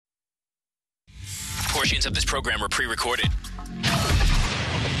Portions of this program are pre-recorded.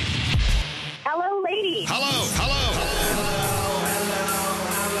 Hello, ladies. Hello.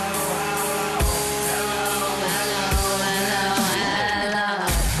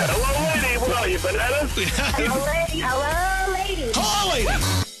 Hello, lady. What are you, bananas? Hello, lady. Hello, lady. Hello, lady.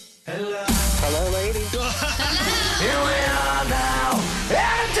 Hello, lady. Here we are now,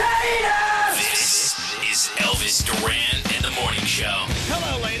 entertainers! This is Elvis Duran and the Morning Show.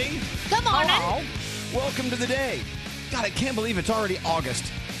 Hello, lady. Good morning. Hello. Welcome to the day. God, I can't believe it's already August.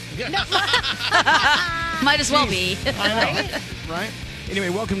 Might as well be. I know. Right? Anyway,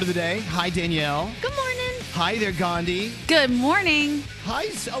 welcome to the day. Hi, Danielle. Good morning. Hi there, Gandhi. Good morning. Hi.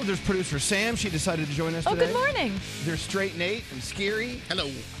 Oh, there's producer Sam. She decided to join us Oh, today. good morning. There's Straight Nate and Scary.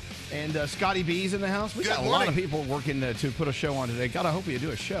 Hello. And Scotty B's in the house. We Good got a lot of morning. people working to put a show on today. God, I hope you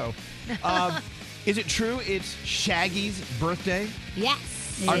do a show. Is it true it's Shaggy's birthday? Yes,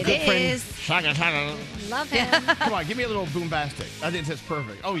 Our it good friend is. Shaggy. Love him. Come on, give me a little boombastic. I think that's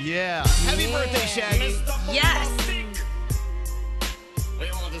perfect. Oh, yeah. Happy birthday, Shaggy. Yes. We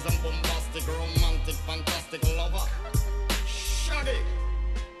want is some bombastic, romantic, fantastic lover. Shaggy.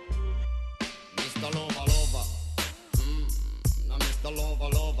 Mr. Lover. Now Mr. Lover.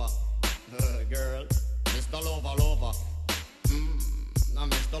 Girl. Mr. Lover. Now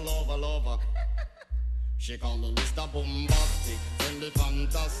Mr. Lover. She call me Mr. Bombastic, send me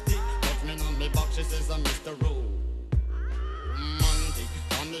fantastic. Touch me on me back, she says I'm Mr. Romantic.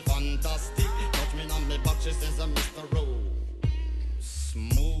 Call me fantastic, touch me on me back, she says I'm Mr.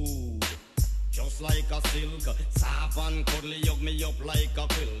 Smooth, just like a silk. Soft and cuddly, hug me up like a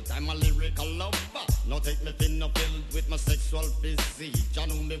quilt. I'm a lyrical lover, now take me thin filled with my sexual physique. You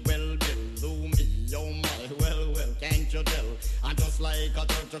know me well, do me, oh my, well, can't you tell? I'm just like a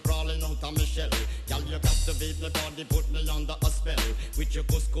turtle crawling out of my shell. Girl, you captivate my body, put me under a spell. With your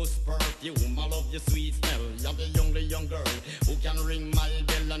couscous perfume, I love your sweet smell. You're the only young girl who can ring my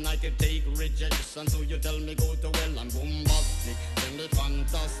bell, and I can take rejection. So you tell me go to well, I'm bombastic, tell me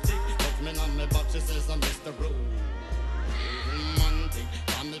fantastic. Touch me on my back, she says I'm Mr. Romantic,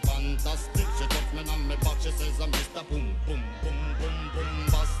 tell me fantastic. She touch me on my back, she says I'm Mr. Boom,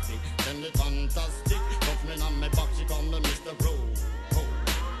 bombastic. Tell me fantastic, touch me on my back, she call me Mr. Romantic.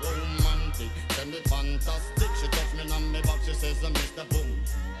 Tell me fantastic, she touch me on my back, she says I'm Mr. Boom.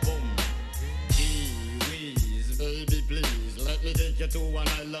 Gee whiz, baby please, let me take you to an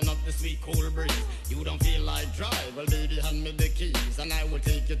island of the sweet cool breeze. You don't feel like drive, well baby hand me the keys, and I will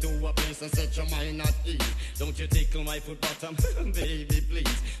take you to a place and set your mind at ease. Don't you tickle my foot bottom, baby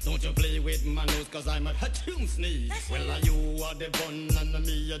please. Don't you play with my nose, cause I'm a hatchoon sneeze. Well you are the bun and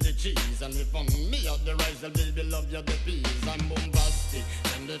me are the cheese, and if me are the rice, well baby love you the peas. I'm bombastic,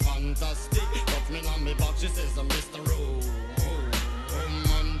 and the fantastic. Touch me on me back, she says I'm Mr.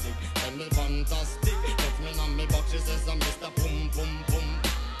 Romantic, and the fantastic. Touch me on me back, she says I'm Mr.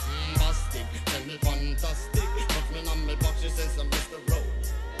 Bombastic, and the fantastic. Touch me on me back, she says I'm Mr.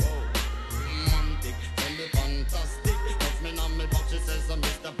 Romantic, and the fantastic. Touch me on me back, she says I'm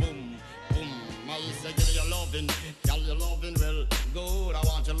Mr. Boom. I say give you loving, girl you loving well, good. I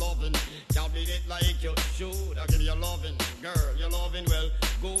want you loving, can't beat it like you should. I give you loving, girl you loving well,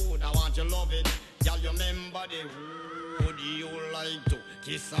 good. I want you loving, girl you remember the would you like to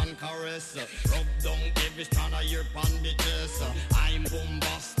kiss and caress, rub down every strand of your bandages. I'm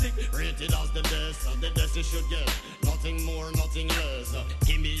bombastic, rated as the best you should get, nothing more, nothing less.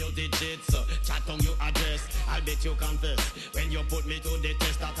 Give me your digits, chat on your address, I'll bet you confess when you put me to the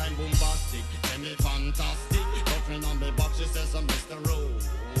test that I'm bombastic. Tell me fantastic, touch me on the box, she says I'm Mr.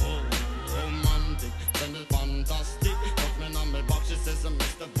 Romantic. Tell me fantastic, touch me on the box, she says I'm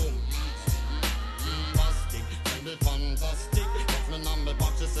Mr. Bombastic. Tell me fantastic, touch me on the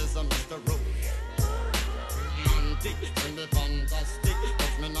box, she says I'm Mr. Romantic. Tell me fantastic,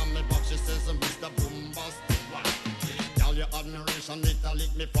 touch me on the box, she says I'm Mr. Bombastic. Girl, your admiration, it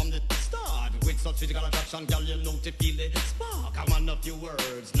lick me from the start. With such physical attraction, girl, you know to feel the spark. I want a few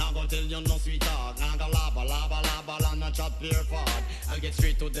words, now go tell you no sweet talk. Now go laba, and a chat pure fart. I'll get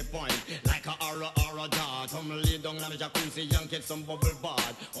straight to the point, like a aura dart. Come lay down on the jacuzzi and get some bubble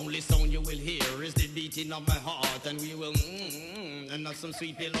bath. Only sound you will hear is the beating of my heart. And we will, and have some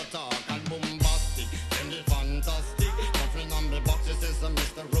sweet pillow talk. And bombastic, and the fantastic. Nothing on the box, it says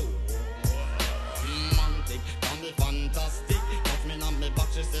Mr. Romantic. Call me fantastic, touch me on me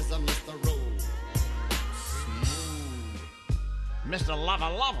box, she says I'm Mr. Smooth. Mr.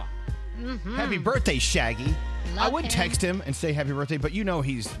 Lover. Happy birthday, Shaggy. I would text him and say happy birthday, but you know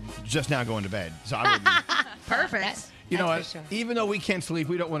he's just now going to bed. So I wouldn't. Perfect. You know what? Sure. Even though we can't sleep,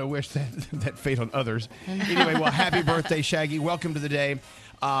 we don't want to wish that fate on others. Anyway, well, happy birthday, Shaggy. Welcome to the day.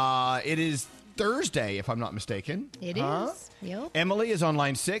 It is Thursday, if I'm not mistaken. It is. Yep. Emily is on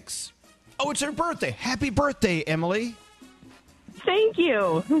line 6. Oh, it's her birthday. Happy birthday, Emily. Thank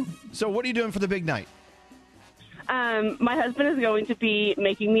you. So what are you doing for the big night? My husband is going to be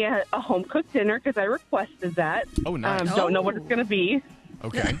making me a home-cooked dinner because I requested that. Oh, nice. Don't know what it's going to be.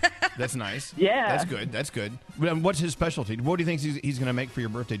 Okay, that's nice. Yeah. That's good. That's good. What's his specialty? What do you think he's going to make for your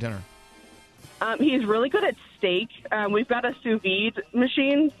birthday dinner? He's really good at steak. We've got a sous vide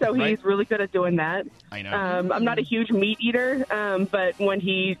machine, so he's really good at doing that. I know. I'm not a huge meat eater, but when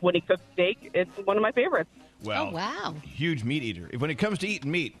he cooks steak, it's one of my favorites. Well, Oh, wow. huge meat eater. When it comes to eating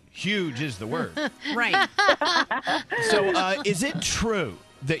meat, huge is the word. Right. So, is it true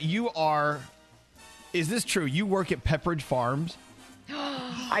that you are? Is this true? You work at Pepperidge Farms?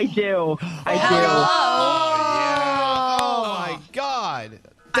 I do. Oh my God!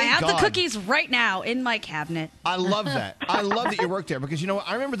 I have God. the cookies right now in my cabinet. I love that. I love that you work there because you know what?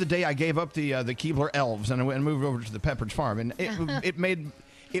 I remember the day I gave up the Keebler Elves and I went and moved over to the Pepperidge Farm, and it made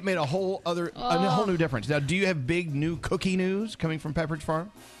a whole new difference. Now, do you have big new cookie news coming from Pepperidge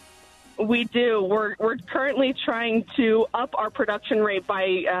Farm? We do. We're currently trying to up our production rate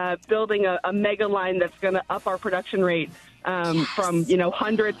by building a mega line that's going to up our production rate from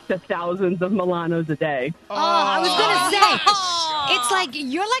hundreds to thousands of Milanos a day. Oh, I was going to say, it's like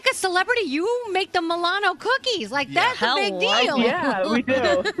you're like a celebrity. You make the Milano cookies. Like, that's a big deal. Yeah, we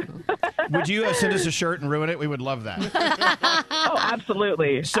do. Would you send us a shirt and ruin it? We would love that. Oh,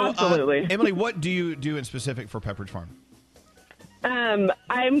 absolutely. So, absolutely. Emily, what do you do in specific for Pepperidge Farm?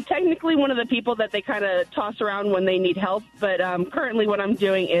 I'm technically one of the people that they kind of toss around when they need help, but currently what I'm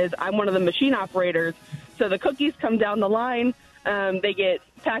doing is I'm one of the machine operators. So the cookies come down the line, they get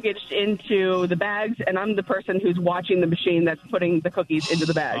packaged into the bags, and I'm the person who's watching the machine that's putting the cookies into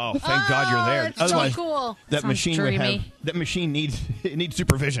the bag. Oh, thank God you're there. That's so cool. That Sounds machine would have dreamy. that machine needs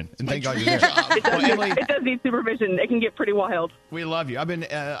supervision, and thank God you're there. Well, Emily, It does need supervision. It can get pretty wild. we love you. I've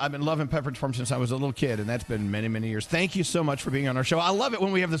been loving Pepperidge Farm since I was a little kid, and that's been many, many years. Thank you so much for being on our show. I love it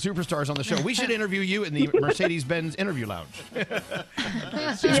when we have the superstars on the show. We should interview you in the Mercedes-Benz interview lounge.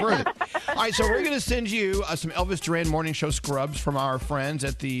 It's worth it. All right, so we're going to send you some Elvis Duran morning show scrubs from our friends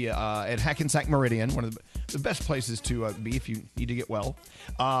at the at Hackensack Meridian, one of the best places to be if you need to get well.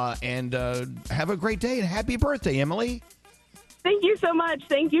 And have a great day and happy birthday, Emily. Thank you so much.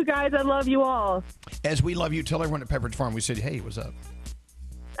 Thank you, guys. I love you all. As we love you, tell everyone at Pepperidge Farm we said, hey, what's up?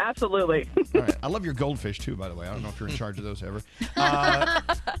 Absolutely. All right. I love your goldfish, too, by the way. I don't know if you're in charge of those ever. All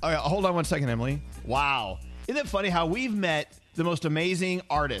right, hold on one second, Emily. Wow. Isn't it funny how we've met the most amazing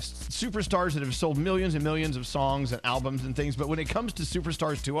artists, superstars that have sold millions and millions of songs and albums and things, but when it comes to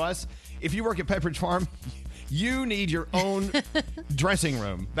superstars to us, if you work at Pepperidge Farm, you need your own dressing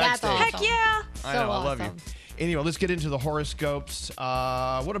room That's backstage. awesome. Heck yeah. I know, I love you. awesome. Anyway, let's get into the horoscopes.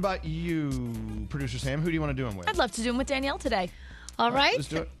 What about you, Producer Sam? Who do you want to do them with? I'd love to do them with Danielle today. All right. Let's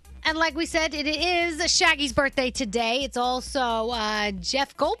do it. And like we said, it is Shaggy's birthday today. It's also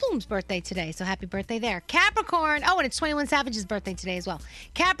Jeff Goldblum's birthday today, so happy birthday there. Capricorn, and it's 21 Savage's birthday today as well.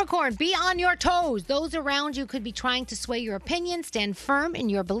 Capricorn, be on your toes. Those around you could be trying to sway your opinion. Stand firm in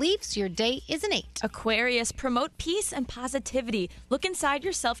your beliefs. Your day is an 8. Aquarius, promote peace and positivity. Look inside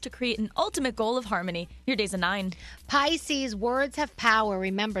yourself to create an ultimate goal of harmony. Your day's a 9. Pisces, words have power.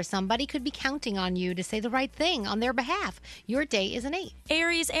 Remember, somebody could be counting on you to say the right thing on their behalf. Your day is an 8.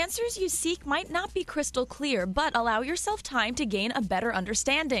 Aries, answers you seek might not be crystal clear, but allow yourself time to gain a better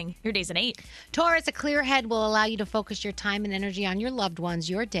understanding. Your day's an 8. Taurus, a clear head will allow you to focus your time and energy on your loved ones.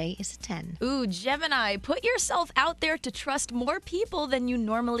 Your day is a 10. Ooh, Gemini, put yourself out there to trust more people than you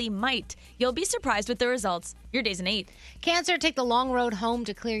normally might. You'll be surprised with the results. Your day's an 8. Cancer, take the long road home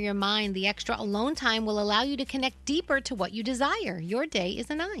to clear your mind. The extra alone time will allow you to connect deeper to what you desire. Your day is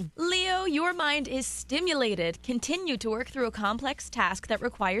a 9. Leo, your mind is stimulated. Continue to work through a complex task that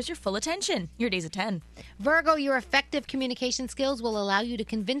requires your full attention. Your day's a 10. Virgo, your effective communication skills will allow you to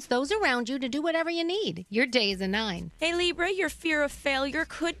convince those around you to do whatever you need. Your day is a 9. Hey Libra, your fear of failure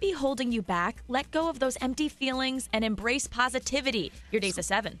could be holding you back. Let go of those empty feelings and embrace positivity. Your day's a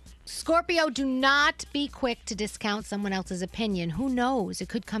 7. Scorpio, do not be quick to discount someone else's opinion. Who knows? It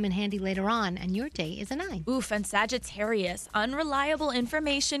could come in handy later on, and your day is a 9. Oof, and Sagittarius, unreliable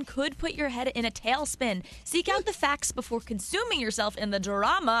information could put your head in a tailspin. Seek out the facts before consuming yourself in the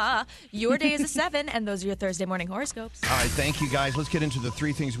drama. Your day is a 7, and those are your Thursday morning horoscopes. All right, thank you, guys. Let's get into the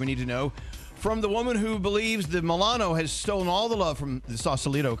 3 things we need to know from the woman who believes the Milano has stolen all the love from the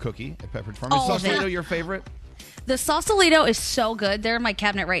Sausalito cookie at Pepperidge Farm. Is All of it. Sausalito your favorite? The Sausalito is so good. They're in my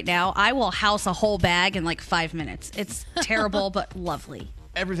cabinet right now. I will house a whole bag in like 5 minutes. It's terrible, but lovely.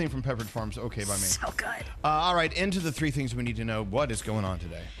 Everything from Pepperidge Farm's okay by me. So good. All right, into the 3 things we need to know. What is going on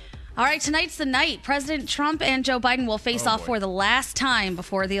today? All right, tonight's the night. President Trump and Joe Biden will face off for the last time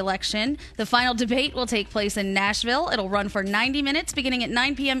before the election. The final debate will take place in Nashville. It'll run for 90 minutes beginning at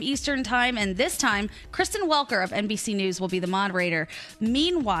 9 p.m. Eastern Time, and this time, Kristen Welker of NBC News will be the moderator.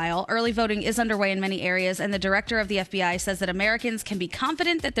 Meanwhile, early voting is underway in many areas, and the director of the FBI says that Americans can be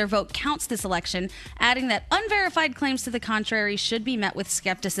confident that their vote counts this election, adding that unverified claims to the contrary should be met with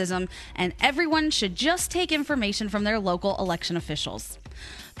skepticism, and everyone should just take information from their local election officials.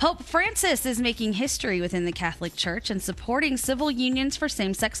 Pope Francis is making history within the Catholic Church and supporting civil unions for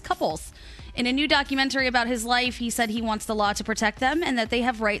same-sex couples. In a new documentary about his life, he said he wants the law to protect them and that they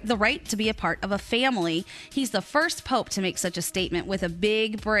have the right to be a part of a family. He's the first pope to make such a statement with a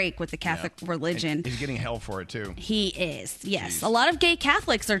big break with the Catholic religion. And he's getting hell for it, too. He is, yes. A lot of gay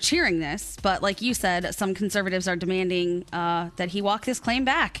Catholics are cheering this, but like you said, some conservatives are demanding that he walk this claim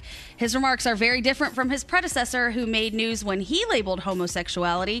back. His remarks are very different from his predecessor, who made news when he labeled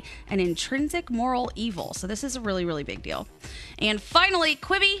homosexuality an intrinsic moral evil. So this is a really, really big deal. And finally,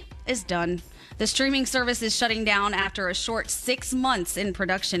 Quibi is done. The streaming service is shutting down after a short 6 months in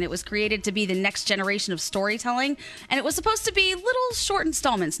production. It was created to be the next generation of storytelling, and it was supposed to be little short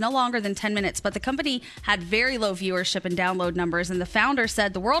installments, no longer than 10 minutes. But the company had very low viewership and download numbers, and the founder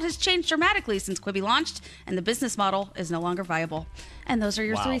said the world has changed dramatically since Quibi launched, and the business model is no longer viable. And those are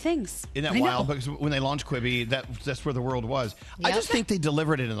your three things. Isn't that wild? Because when they launched Quibi, that's where the world was. Yep. I just think they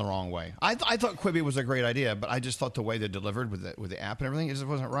delivered it in the wrong way. I thought Quibi was a great idea, but I just thought the way they delivered with the app and everything, it just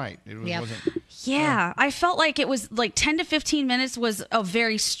wasn't right. It wasn't. Yeah, I felt like it was like 10 to 15 minutes was a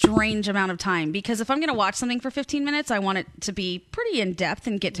very strange amount of time, because if I'm going to watch something for 15 minutes, I want it to be pretty in depth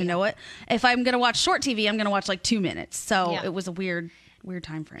and get to know it. If I'm going to watch short TV, I'm going to watch like 2 minutes. So it was a weird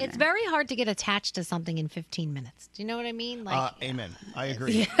time frame. It's very hard to get attached to something in 15 minutes. Do you know what I mean? Like, amen. I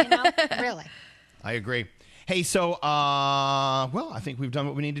agree. You know, really. I agree. Hey, so, I think we've done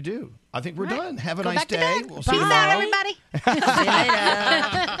what we need to do. I think we're done. Have a nice day. We'll see you tomorrow. Everybody.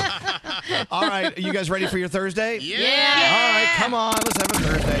 All right. Are you guys ready for your Thursday? Yeah. All right. Come on. Let's have a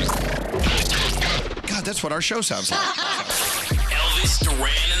Thursday. God, that's what our show sounds like. Elvis Duran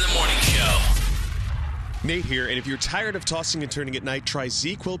in the Morning Show. Nate here, and if you're tired of tossing and turning at night, try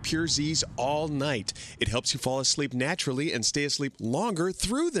ZzzQuil Pure Z's all night. It helps you fall asleep naturally and stay asleep longer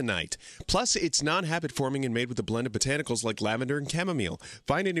through the night. Plus, it's non-habit forming and made with a blend of botanicals like lavender and chamomile.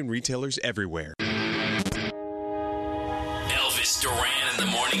 Find it in retailers everywhere. Elvis Duran in the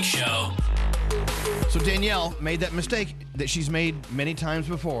Morning Show. So Danielle made that mistake that she's made many times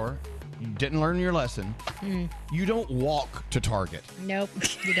before. You didn't learn your lesson. You don't walk to Target. Nope,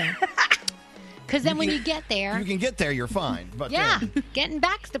 you don't. Because then when you get there... You can get there, you're fine. But getting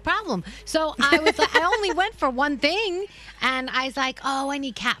back's the problem. So I was like, I only went for one thing, and I was like, oh, I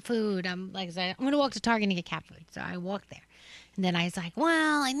need cat food. I'm going to walk to Target and get cat food. So I walked there. And then I was like,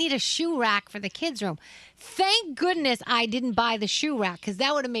 well, I need a shoe rack for the kids' room. Thank goodness I didn't buy the shoe rack, because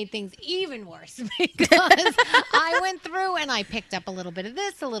that would have made things even worse. Because I went through and I picked up a little bit of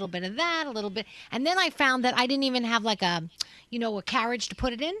this, a little bit of that, a little bit. And then I found that I didn't even have like a carriage to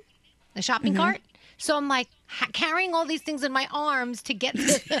put it in. The shopping cart. So I'm like carrying all these things in my arms to get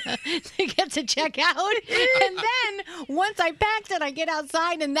to check out. And then once I packed it, I get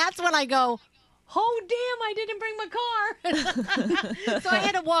outside, and that's when I go, oh, damn, I didn't bring my car. So I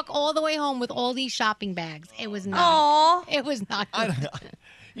had to walk all the way home with all these shopping bags. It was not. It was not good.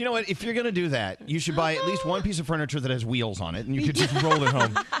 You know what? If you're going to do that, you should buy at least one piece of furniture that has wheels on it, and you could just roll it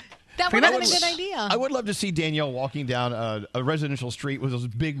home. That would have been a good idea. I would love to see Danielle walking down a residential street with those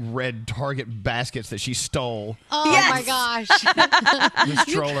big red Target baskets that she stole. Oh, my gosh. The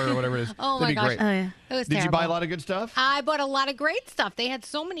stroller or whatever it is. Oh, That'd my be gosh. great. Oh, yeah. It was Did terrible. you buy a lot of good stuff? I bought a lot of great stuff. They had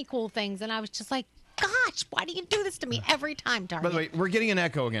so many cool things, and I was just like, gosh, why do you do this to me every time, Target? By the way, we're getting an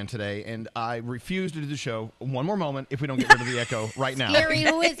echo again today, and I refuse to do the show one more moment if we don't get rid of the echo right now. Scary,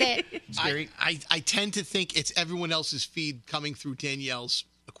 who is it? Scary. I tend to think it's everyone else's feed coming through Danielle's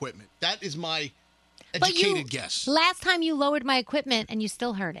equipment. That is my educated guess. Last time you lowered my equipment and you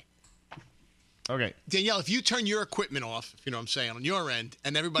still heard it. Okay. Danielle, if you turn your equipment off, if you know what I'm saying, on your end,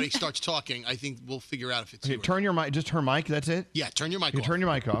 and everybody starts talking, I think we'll figure out if it's yours. Turn your mic. Just turn mic. That's it? Yeah, turn your mic off. Turn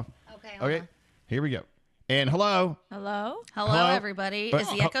your mic off. Okay. Okay. Here we go. And hello. Hello, Hello? everybody. Is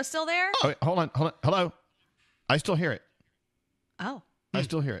the echo still there? Okay, hold on. Hello. I still hear it. Oh. I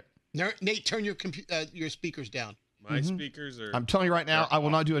still hear it. Nate, turn your speakers down. My speakers are... I'm telling you right now, I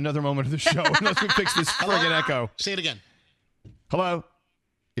will not do another moment of the show unless we fix this friggin' echo. Say it again. Hello.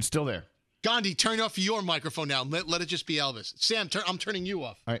 It's still there. Gandhi, turn off your microphone now. Let it just be Elvis. Sam, I'm turning you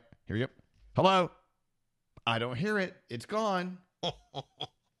off. All right. Here we go. Hello. I don't hear it. It's gone.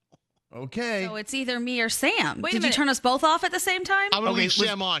 Okay. So it's either me or Sam. Wait a Did you minute. turn us both off at the same time? I'm going to leave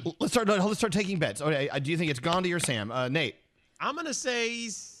Sam on. Let's start taking bets. Okay, do you think it's Gandhi or Sam? Nate. I'm going to say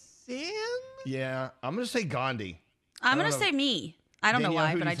Sam? Yeah, I'm going to say Gandhi. I'm I going don't to know. say me. I don't know Danielle,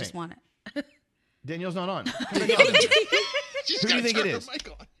 why, who but do I you just think? want it. Danielle's not on. She's Who do gotta you think it turn her is? mic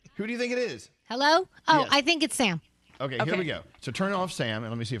on. Who do you think it is? Hello? Oh, Yes. I think it's Sam. Okay, Okay. here we go. So turn off Sam,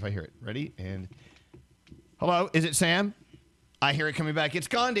 and let me see if I hear it. Ready? And hello, is it Sam? I hear it coming back. It's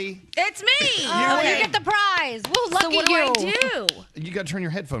Gandhi. It's me. Oh, win. you get the prize. Woo, lucky So what do you. I do? You got to turn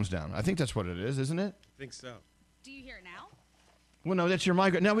your headphones down. I think that's what it is, isn't it? I think so. Do you hear it now? Well, no, that's your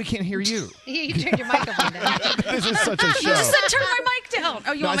mic. Now we can't hear you. You turned your microphone down. This is such a You show. just said turn my mic down.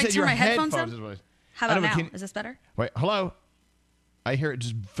 Oh, you No, want I me to said turn your my headphones is down? what it- How I about don't know, now? can- Is this better? Wait, hello. I hear it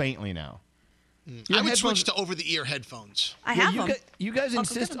just faintly now. Your I would headphones- switch to over-the-ear headphones. I Yeah, have you them. You guys I'll go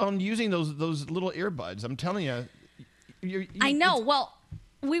insist get 'em. on using those little earbuds. I'm telling you. I know. Well,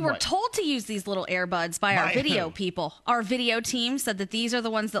 we were What? told to use these little earbuds by our By video who? people. Our video team said that these are the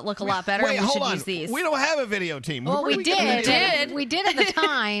ones that look a lot better, Wait, and we hold should on. use these. We don't have a video team. Well, Where we do get a video team? did. We did at the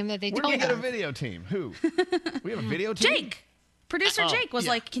time that they Where do we told get a us. video team? Who? We have a video team? Jake, producer Oh, Jake, was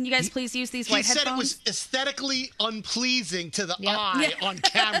yeah. like, "Can you guys please use these He white said headphones?" it was aesthetically unpleasing to the Yep. eye on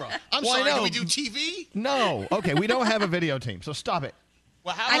camera. I'm Well, I sorry, do know. we do TV? No. Okay, we don't have a video team, so stop it.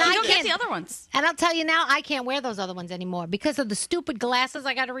 Well, how And And I I don't get can't- the other ones. And I'll tell you now, I can't wear those other ones anymore because of the stupid glasses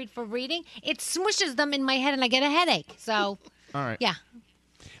I got to read for reading. It smushes them in my head and I get a headache. So, All right. yeah.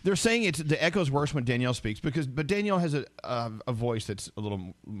 They're saying the echo's worse when Danielle speaks but Danielle has a voice that's a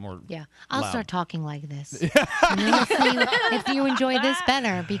little more. Yeah. I'll loud. start talking like this. And then we'll see if you enjoy this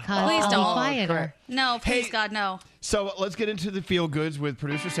better because Please I'll don't. be quieter. No, please, Hey. God, no. So let's get into the feel goods with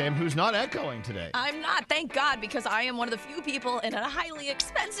producer Sam, who's not echoing today. I'm not, thank God, because I am one of the few people in a highly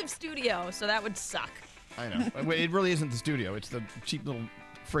expensive studio, so that would suck. I know. Wait, it really isn't the studio. It's the cheap little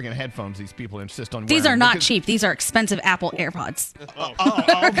friggin' headphones these people insist on These wearing. are not because- cheap. These are expensive Apple AirPods.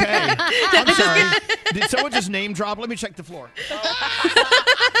 Oh, okay. I'm sorry. Did someone just name drop? Let me check the floor.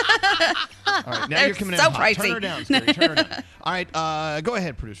 All right, now They're you're coming so in hot. Turn pricey. her down, Scary. Turn her down. All right, go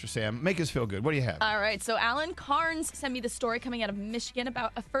ahead, producer Sam. Make us feel good. What do you have? All right, so Alan Carnes sent me the story coming out of Michigan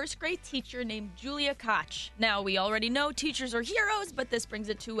about a first grade teacher named Julia Koch. Now, we already know teachers are heroes, but this brings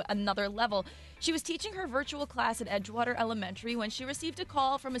it to another level. She was teaching her virtual class at Edgewater Elementary when she received a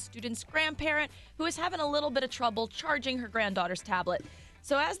call from a student's grandparent who was having a little bit of trouble charging her granddaughter's tablet.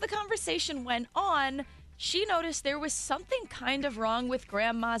 So as the conversation went on, she noticed there was something kind of wrong with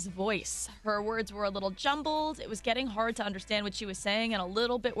Grandma's voice. Her words were a little jumbled. It was getting hard to understand what she was saying and a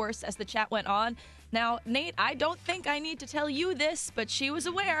little bit worse as the chat went on. Now, Nate, I don't think I need to tell you this, but she was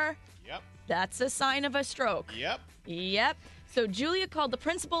aware. Yep. That's a sign of a stroke. Yep. Yep. So Julia called the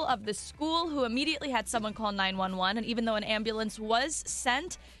principal of the school, who immediately had someone call 911. And even though an ambulance was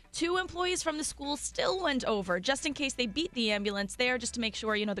sent, 2 employees from the school still went over just in case they beat the ambulance there, just to make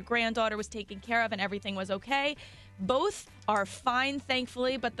sure, the granddaughter was taken care of and everything was okay. Both are fine,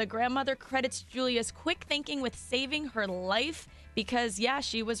 thankfully, but the grandmother credits Julia's quick thinking with saving her life because, yeah,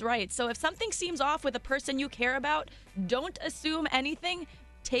 she was right. So if something seems off with a person you care about, don't assume anything.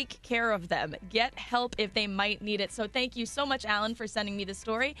 Take care of them. Get help if they might need it. So thank you so much, Alan, for sending me the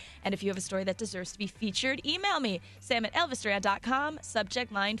story. And if you have a story that deserves to be featured, email me, sam@elvisduran.com,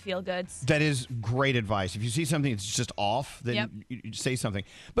 subject line feel goods. That is great advice. If you see something that's just off, then Yep. you say something.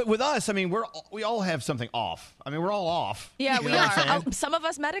 But with us, I mean, we all have something off. I mean, we're all off. Yeah, You we know what I'm are. saying? Some of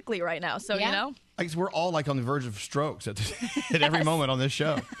us medically right now. So, Yeah. I guess we're all like on the verge of strokes at every moment on this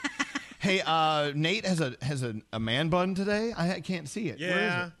show. Hey, Nate has a man bun today. I can't see it.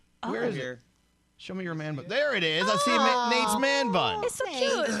 Yeah. Where is it? Show me your man bun. There it is. I see Nate's man bun. It's so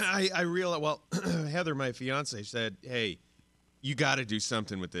cute. I realized, Heather, my fiance, said, hey, you got to do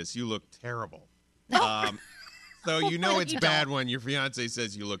something with this. You look terrible. So it's bad when your fiance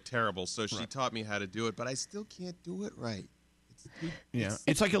says you look terrible. So she taught me how to do it, but I still can't do it right.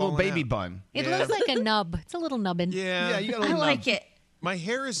 It's like a little falling baby out. bun. It Yeah. looks like a nub. It's a little nubbin. Yeah. you got a I little like nub. it. My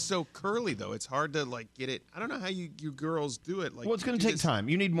hair is so curly, though. It's hard to, get it. I don't know how you girls do it. Well, it's going you to do take this- time.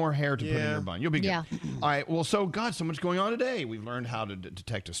 You need more hair to put in Yeah. your bun. You'll be good. Yeah. All right. Well, so much going on today. We've learned how to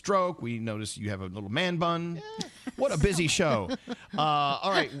detect a stroke. We noticed you have a little man bun. What a busy show. All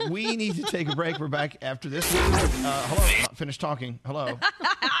right. We need to take a break. We're back after this. Hello. Not finished talking. Hello.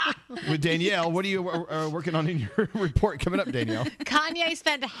 With Danielle. What are you working on in your report coming up, Danielle? Kanye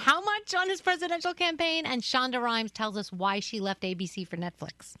spent how much on his presidential campaign? And Shonda Rhimes tells us why she left ABC for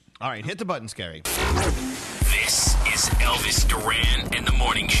Netflix. All right. Hit the button, Scary. This is Elvis Duran and the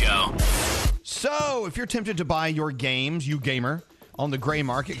Morning Show. So, if you're tempted to buy your games, you gamer, on the gray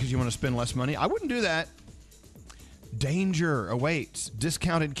market because you want to spend less money, I wouldn't do that. Danger awaits.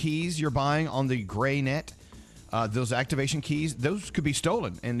 Discounted keys you're buying on the gray net. Those activation keys, those could be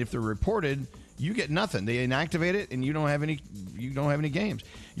stolen, and if they're reported, you get nothing. They inactivate it, and you don't have any games.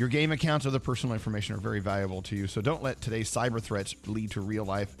 Your game accounts or other personal information are very valuable to you, so don't let today's cyber threats lead to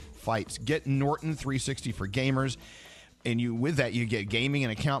real-life fights. Get Norton 360 for gamers, and with that, you get gaming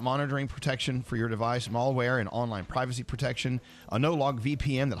and account monitoring protection for your device, malware and online privacy protection, a no-log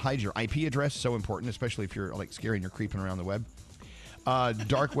VPN that hides your IP address, so important, especially if you're like scary and you're creeping around the web.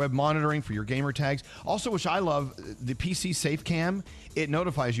 Dark web monitoring for your gamer tags. Also, which I love, the PC Safe Cam. It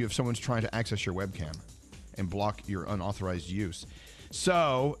notifies you if someone's trying to access your webcam and block your unauthorized use.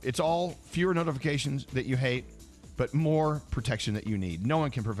 So it's all fewer notifications that you hate, but more protection that you need. No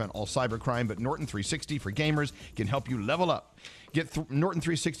one can prevent all cybercrime, but Norton 360 for gamers can help you level up. Get Norton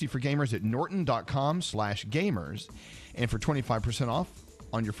 360 for gamers at norton.com/gamers. And for 25% off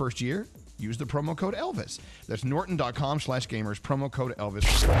on your first year, use the promo code Elvis. That's norton.com/gamers, promo code Elvis.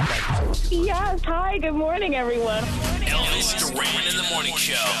 Yes. Hi. Good morning, everyone. Elvis Duran in the Morning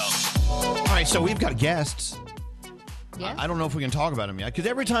Show. All right, so we've got guests. Yes? I don't know if we can talk about them yet, because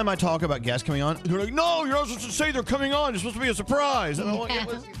every time I talk about guests coming on, they're like, no, you're not supposed to say they're coming on. It's supposed to be a surprise. And I'm like,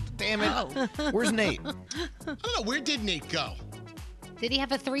 damn it. Where's Nate? I don't know. Where did Nate go? Did he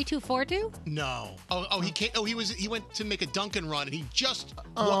have a 3-2-4-2? No. He came. He went to make a Dunkin' run, and he just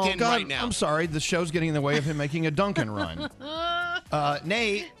Oh, walked in God, right now. I'm sorry. The show's getting in the way of him making a Dunkin' run.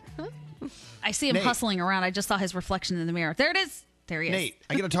 Nate. I see him Nate. hustling around. I just saw his reflection in the mirror. There it is. There he is. Nate,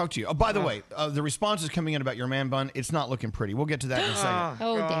 I got to talk to you. Oh, by the way, the response is coming in about your man bun. It's not looking pretty. We'll get to that in a second.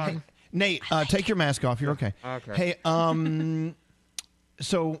 Oh, damn. Nate, take your mask off. You're okay. Okay. Hey,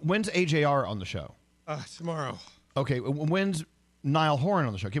 so when's AJR on the show? Tomorrow. Okay, when's Niall Horan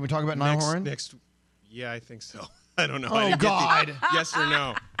on the show? Can we talk about Niall Horan? Yeah, I think so. I don't know. Oh, I didn't get God. yes or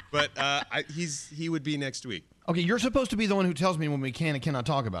no. But he would be next week. Okay, you're supposed to be the one who tells me when we can and cannot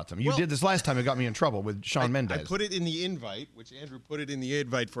talk about them. You did this last time. It got me in trouble with Shawn Mendes. I put it in the invite, which Andrew put it in the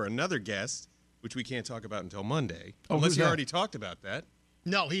invite for another guest, which we can't talk about until Monday. Oh, unless who's you that? already talked about that.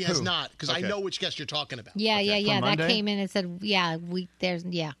 No, he has Who? not, because I Okay. know which guest you're talking about. Yeah, From That Monday? came in and said, we can't Well,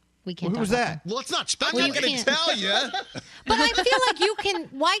 talk who's about that? Well, it's not Well, you speculative. can't. Tell you. But I feel like you can.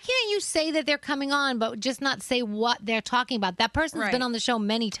 Why can't you say that they're coming on, but just not say what they're talking about? That person's Right. been on the show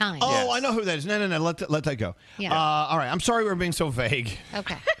many times. Oh, Yes. I know who that is. No, let that go. Yeah. All right, I'm sorry we're being so vague.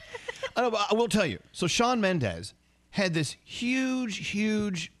 Okay. I will tell you. So Shawn Mendes had this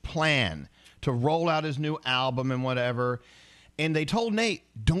huge plan to roll out his new album and whatever. And they told Nate,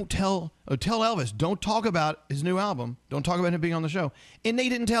 tell Elvis, don't talk about his new album. Don't talk about him being on the show. And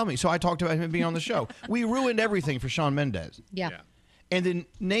Nate didn't tell me, so I talked about him being on the show. We ruined everything for Shawn Mendes. Yeah. And then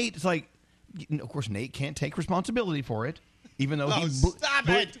Nate's like, of course, Nate can't take responsibility for it, even though he stop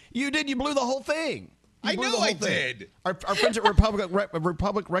it. You did. You blew the whole thing. You I blew know the whole I thing. did. Our friends at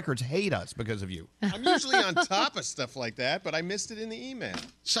Republic Records hate us because of you. I'm usually on top of stuff like that, but I missed it in the email.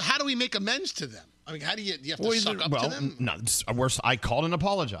 So how do we make amends to them? I mean, how do you have to suck up to them? No, it's worse. I called and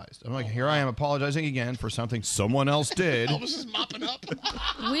apologized. I'm like, here I am apologizing again for something someone else did. Elvis is mopping up.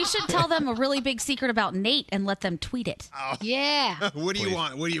 We should tell them a really big secret about Nate and let them tweet it. Yeah. What do you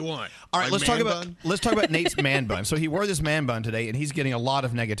want? What do you want? All right, My let's talk man about bun? Nate's man bun. So he wore this man bun today, and he's getting a lot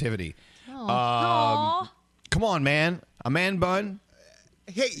of negativity. Aw. Come on, man, a man bun.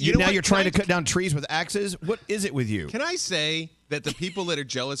 Hey, you know now what? you're trying to Can cut down trees with axes. What is it with you? Can I say that the people that are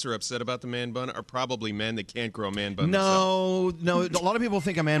jealous or upset about the man bun are probably men that can't grow a man bun themselves? No. A lot of people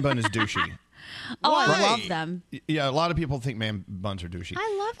think a man bun is douchey. Oh, I Why? love them. Yeah, a lot of people think man buns are douchey.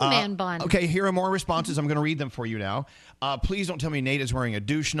 I love man bun. Okay, here are more responses. I'm going to read them for you now. Please don't tell me Nate is wearing a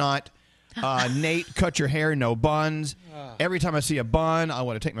douche knot. Nate, cut your hair, no buns. Every time I see a bun, I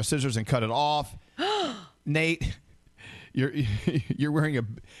want to take my scissors and cut it off. Nate, you're wearing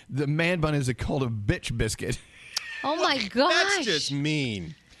the man bun is called a bitch biscuit. Oh my gosh. That's just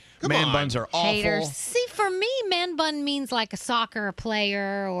mean. Come man on. buns are awful. Haters. See, for me, man bun means like a soccer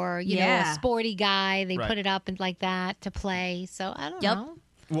player or you know Yeah. a sporty guy. They Right. put it up and like that to play. So I don't Yep. know.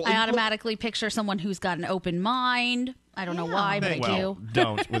 Well, I automatically picture someone who's got an open mind. I don't know why, but I well, do.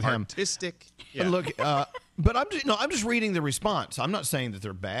 don't with him. Artistic. But look, but I'm just reading the response. I'm not saying that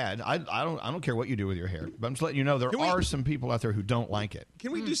they're bad. I don't care what you do with your hair. But I'm just letting you know there are some people out there who don't like it.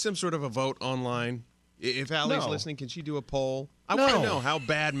 Can we do some sort of a vote online? If Allie's No. listening, can she do a poll? I No. want to know how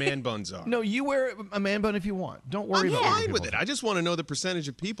bad man buns are. No, you wear a man bun if you want. Don't worry I'm about what fine people with it. think. I just want to know the percentage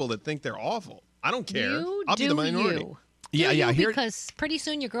of people that think they're awful. I don't care. You I'll be the do minority. you. Yeah, Do yeah. you, Here, because pretty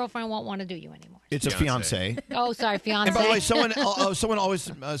soon your girlfriend won't want to do you anymore. it's a fiance. Oh, sorry, fiance. And by the way, someone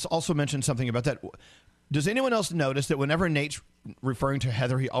always also mentioned something about that. Does anyone else notice that whenever Nate's referring to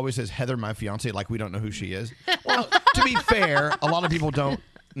Heather, he always says Heather, my fiance, like we don't know who she is? Well, to be fair, a lot of people don't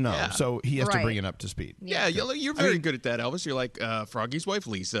know, so he has to bring it up to speed. Yeah, you're very good at that, Elvis. You're like Froggy's wife,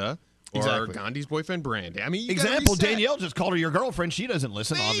 Lisa. Or Exactly. Gandhi's boyfriend, Brandy. I mean, you Example, gotta reset. Danielle just called her your girlfriend. She doesn't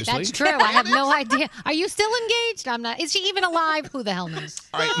listen, obviously. That's true. I have no idea. Are you still engaged? I'm not. Is she even alive? Who the hell knows?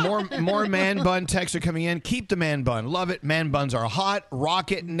 All right, more man bun texts are coming in. Keep the man bun. Love it. Man buns are hot.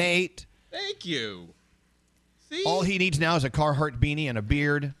 Rock it, Nate. Thank you. See? All he needs now is a Carhartt beanie and a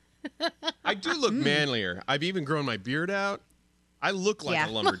beard. I do look manlier. I've even grown my beard out. I look like a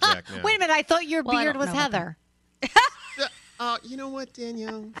lumberjack now. Wait a minute. I thought your Well, I beard don't was know about Heather. You know what,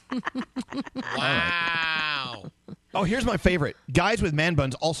 Danielle? Wow. Oh, here's my favorite. Guys with man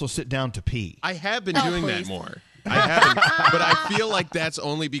buns also sit down to pee. I have been doing that more. I haven't, but I feel like that's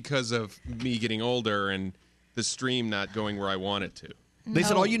only because of me getting older and the stream not going where I want it to. They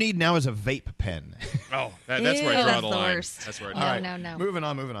said all you need now is a vape pen. Oh, that's where I draw the line. That's where I draw. All right, no. Moving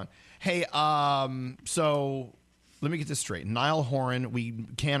on. Hey, so let me get this straight. Niall Horan, we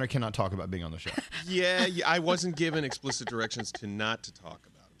can or cannot talk about being on the show. Yeah, I wasn't given explicit directions to not to talk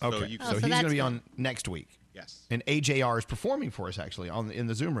about it. Okay, So, so he's going to be on next week. Yes. And AJR is performing for us, actually, in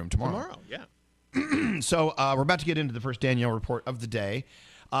the Zoom room tomorrow. Yeah. So we're about to get into the first Danielle report of the day.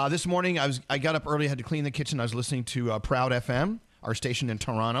 This morning, I got up early, I had to clean the kitchen. I was listening to Proud FM, our station in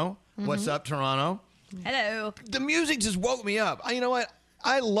Toronto. What's up, Toronto? Hello. The music just woke me up. You know what?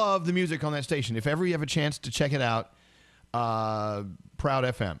 I love the music on that station. If ever you have a chance to check it out, Proud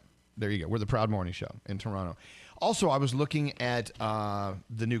FM. There you go. We're the Proud Morning Show in Toronto. Also, I was looking at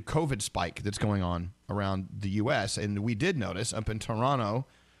the new COVID spike that's going on around the U.S., and we did notice up in Toronto,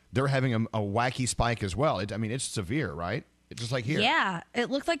 they're having a wacky spike as well. It's severe, right? It's just like here. Yeah, it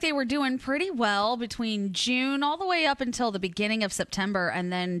looked like they were doing pretty well between June all the way up until the beginning of September,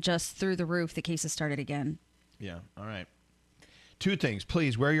 and then just through the roof, the cases started again. Yeah, all right. Two things.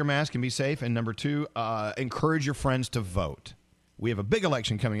 Please wear your mask and be safe. And number two, encourage your friends to vote. We have a big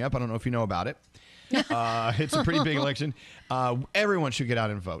election coming up. I don't know if you know about it. It's a pretty big election. Everyone should get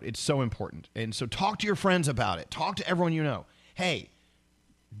out and vote. It's so important. And so talk to your friends about it. Talk to everyone you know. Hey,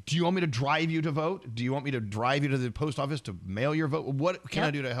 do you want me to drive you to vote? Do you want me to drive you to the post office to mail your vote? What can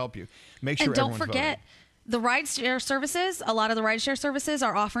I do to help you? Make sure and don't everyone's forget, the rideshare services, a lot of the rideshare services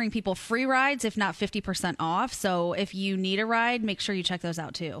are offering people free rides, if not 50% off. So if you need a ride, make sure you check those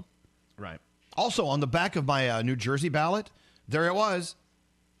out too. Right. Also, on the back of my New Jersey ballot, there it was.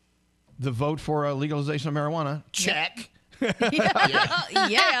 The vote for legalization of marijuana. Check. Yeah.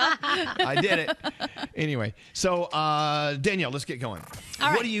 I did it. Anyway, so Danielle, let's get going.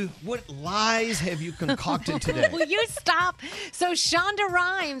 All right. What lies have you concocted today? Will you stop? So Shonda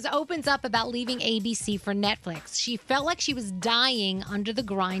Rhimes opens up about leaving ABC for Netflix. She felt like she was dying under the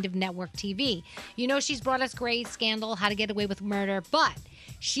grind of network TV. You know, she's brought us Grey's Scandal, How to Get Away with Murder, but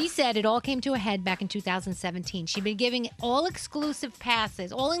she said it all came to a head back in 2017. She'd been giving all-inclusive passes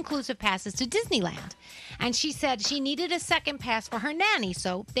to Disneyland. And she said she needed a second pass for her nanny.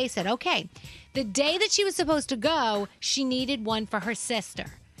 So they said, okay. The day that she was supposed to go, she needed one for her sister.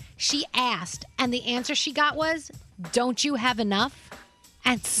 She asked, and the answer she got was, don't you have enough?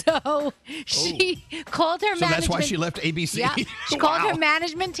 And so she called her management. So that's why she left ABC? Yeah. She called her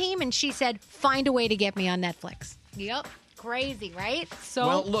management team, and she said, find a way to get me on Netflix. Yep. Crazy, right? So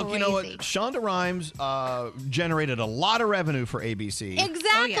well, look, crazy. you know what? Shonda Rhimes generated a lot of revenue for ABC.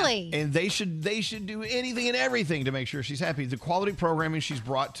 Exactly. And they should do anything and everything to make sure she's happy. The quality programming she's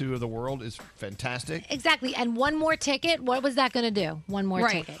brought to the world is fantastic. Exactly. And one more ticket, what was that going to do? One more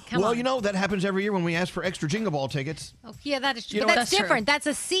ticket. Come on. You know, that happens every year when we ask for extra Jingle Ball tickets. Oh, yeah, that is true. You know But what? that's different. That's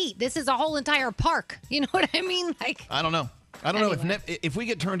a seat. This is a whole entire park. You know what I mean? Like, I don't know. If we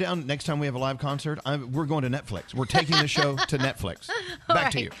get turned down next time we have a live concert, we're going to Netflix. We're taking the show to Netflix.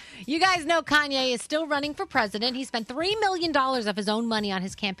 Back to you. You guys know Kanye is still running for president. He spent $3 million of his own money on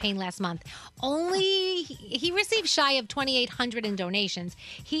his campaign last month. He received shy of 2,800 in donations.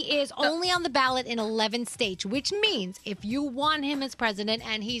 He is only on the ballot in 11 states, which means if you want him as president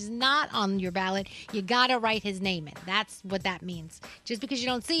and he's not on your ballot, you got to write his name in. That's what that means. Just because you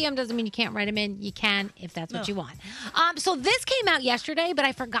don't see him doesn't mean you can't write him in. You can if that's what you want. So this came out yesterday, but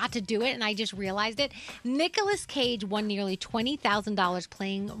I forgot to do it, and I just realized it. Nicolas Cage won nearly $20,000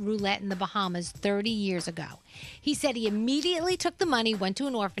 playing roulette in the Bahamas 30 years ago. He said he immediately took the money, went to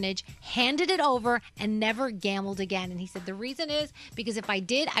an orphanage, handed it over, and never gambled again. And he said the reason is because if I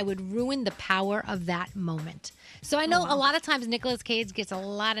did, I would ruin the power of that moment. So I know a lot of times Nicolas Cage gets a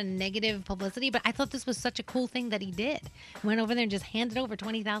lot of negative publicity, but I thought this was such a cool thing that he did. Went over there and just handed over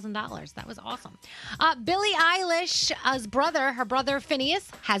 $20,000. That was awesome. Billie Eilish's her brother Phineas,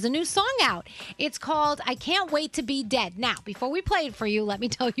 has a new song out. It's called I Can't Wait to Be Dead. Now, before we play it for you, let me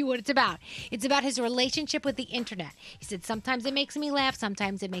tell you what it's about. It's about his relationship with the internet. He said, sometimes it makes me laugh,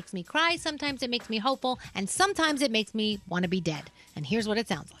 sometimes it makes me cry, sometimes it makes me hopeful, and sometimes it makes me want to be dead. And here's what it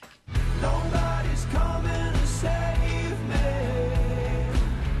sounds like. Nobody's coming to save me.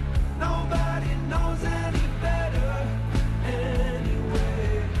 Nobody knows any better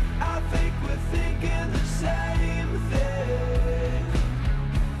anyway. I think we're thinking the same thing.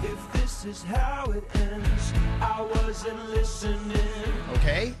 If this is how it ends, I wasn't listening.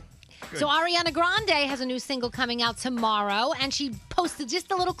 Okay. So Ariana Grande has a new single coming out tomorrow, and she posted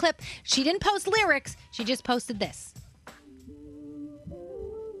just a little clip. She didn't post lyrics. She just posted this.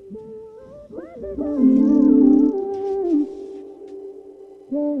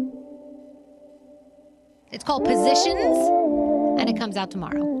 It's called Positions, and it comes out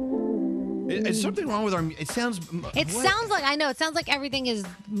tomorrow. Is something wrong with our? It sounds. It sounds like, I know, it sounds like everything is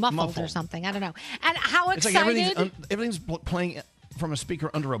muffled or something. I don't know. And how It's excited. like everything's playing from a speaker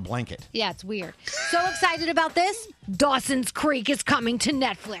under a blanket. Yeah, it's weird. So excited about this. Dawson's Creek is coming to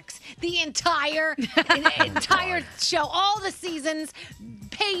Netflix. The entire show, all the seasons.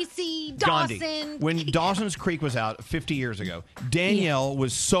 Pacey, Dawson. Gandhi. When Dawson's Creek was out 50 years ago, Danielle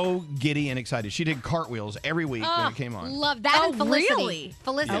was so giddy and excited. She did cartwheels every week when it came on. Love that. And Felicity. Really?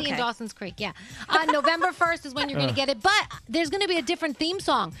 Felicity Okay. and Dawson's Creek, yeah. November 1st is when you're going to get it, but there's going to be a different theme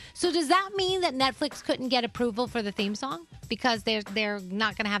song. So does that mean that Netflix couldn't get approval for the theme song? Because they're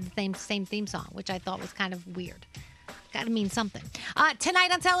not going to have the same theme song, which I thought was kind of weird. Got to mean something.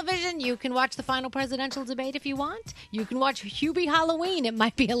 Tonight on television, you can watch the final presidential debate if you want. You can watch Hubie Halloween. It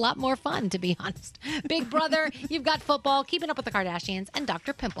might be a lot more fun, to be honest. Big Brother, you've got football, Keeping Up with the Kardashians, and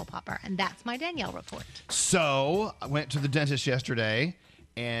Dr. Pimple Popper. And that's my Danielle report. So I went to the dentist yesterday,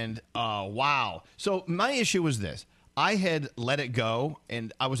 and wow. So my issue was this. I had let it go,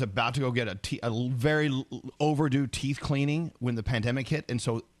 and I was about to go get a very overdue teeth cleaning when the pandemic hit, and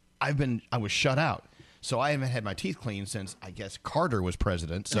so I was shut out. So I haven't had my teeth cleaned since, I guess, Carter was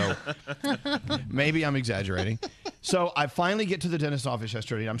president. So maybe I'm exaggerating. So I finally get to the dentist's office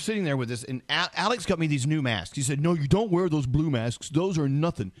yesterday. And I'm sitting there with this, and Alex got me these new masks. He said, no, you don't wear those blue masks. Those are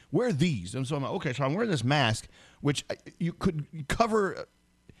nothing. Wear these. And so I'm like, okay, so I'm wearing this mask, which you could cover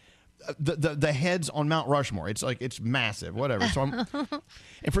the heads on Mount Rushmore. It's like, it's massive, whatever. So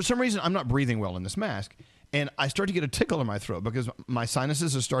and for some reason, I'm not breathing well in this mask. And I start to get a tickle in my throat because my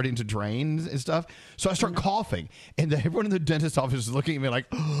sinuses are starting to drain and stuff. So I start coughing. And everyone in the dentist's office is looking at me like,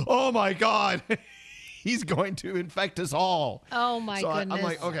 oh, my God, he's going to infect us all. Oh, my goodness. I'm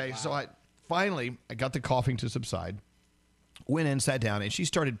like, okay. So I got the coughing to subside, went in, sat down, and she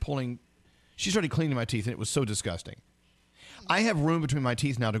started cleaning my teeth, and it was so disgusting. I have room between my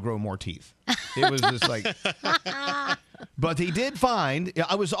teeth now to grow more teeth. It was just like... But he did find,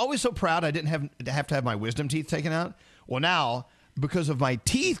 I was always so proud I didn't have to have my wisdom teeth taken out. Well, now, because of my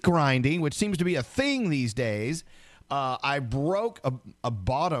teeth grinding, which seems to be a thing these days, I broke a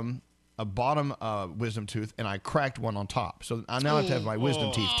bottom wisdom tooth, and I cracked one on top. So I now have to have my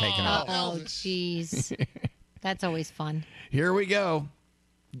wisdom teeth taken out. Oh, jeez. That's always fun. Here we go.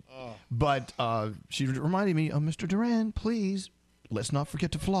 But she reminded me, Mr. Duran, please, let's not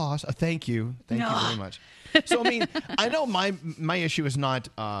forget to floss. Thank you. Thank you very much. So, I mean, I know my issue is not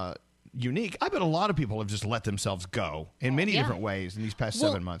unique. I bet a lot of people have just let themselves go in many different ways in these past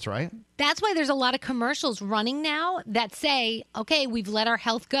 7 months, right? That's why there's a lot of commercials running now that say, okay, we've let our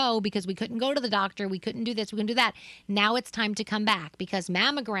health go because we couldn't go to the doctor, we couldn't do this, we couldn't do that. Now it's time to come back because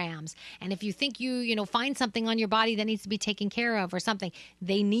mammograms, and if you think you find something on your body that needs to be taken care of or something,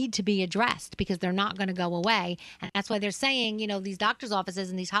 they need to be addressed because they're not going to go away. And that's why they're saying, these doctors'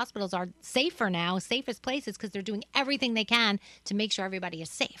 offices and these hospitals are safer now, safest places because they're doing everything they can to make sure everybody is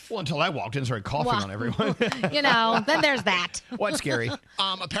safe. Well, until I walked in and started coughing on everyone. Then there's that. What's scary?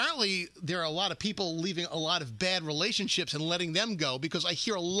 Apparently, there are a lot of people leaving a lot of bad relationships and letting them go because I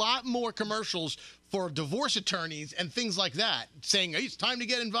hear a lot more commercials for divorce attorneys and things like that saying, hey, it's time to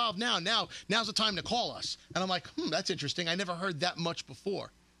get involved now. Now's the time to call us. And I'm like, that's interesting. I never heard that much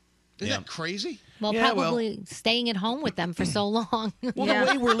before. Isn't that crazy? Well, probably staying at home with them for so long. Well,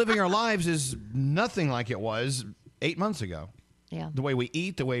 the way we're living our lives is nothing like it was 8 months ago. Yeah. The way we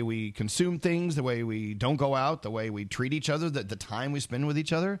eat, the way we consume things, the way we don't go out, the way we treat each other, the time we spend with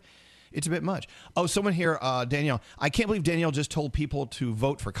each other. It's a bit much. Oh, someone here, Danielle. I can't believe Danielle just told people to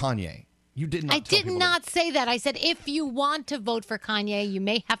vote for Kanye. You did not. I did not say that. I said if you want to vote for Kanye, you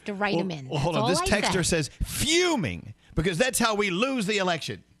may have to write him in. Well, hold on. This texter says fuming because that's how we lose the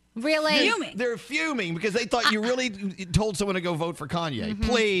election. Really? They're fuming because they thought you really told someone to go vote for Kanye.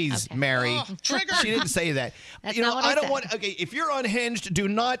 Please, Mary. Trigger. She didn't say that. That's you know, not what I I don't said. want. Okay, if you're unhinged, do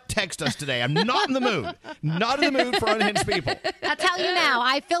not text us today. I'm not in the mood. Not in the mood for unhinged people. I'll tell you now,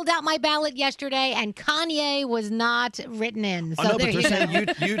 I filled out my ballot yesterday, and Kanye was not written in. So I know, there but they're you saying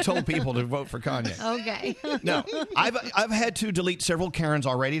go. you told people to vote for Kanye. Okay. No, I've had to delete several Karens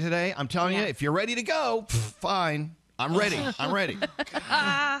already today. I'm telling you, if you're ready to go, fine. I'm ready. I'm ready.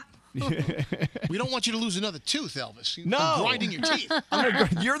 We don't want you to lose another tooth, Elvis. No. From grinding your teeth.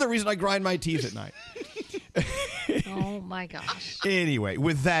 You're the reason I grind my teeth at night. Oh, my gosh. Anyway,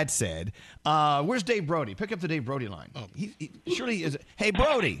 with that said, where's Dave Brody? Pick up the Dave Brody line. Oh, he surely he is. Hey,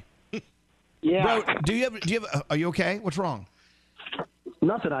 Brody. Yeah. Bro, do you have? Are you okay? What's wrong?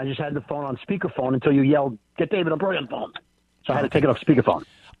 Nothing. I just had the phone on speakerphone until you yelled, "Get David Brody on the phone." So I had to take it off speakerphone.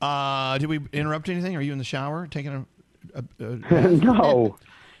 Did we interrupt anything? Are you in the shower taking a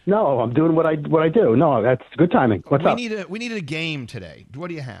No, I'm doing what I do. No, that's good timing. What's up? We needed a game today. What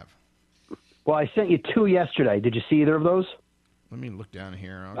do you have? Well, I sent you 2 yesterday. Did you see either of those? Let me look down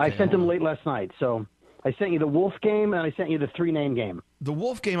here. I Okay, sent them hold on. late last night. So I sent you the Wolf game and I sent you the 3-name game. The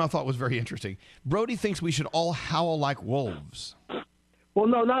wolf game I thought was very interesting. Brody thinks we should all howl like wolves. Well,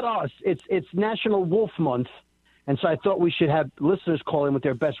 no, not us. It's National Wolf Month, and so I thought we should have listeners call in with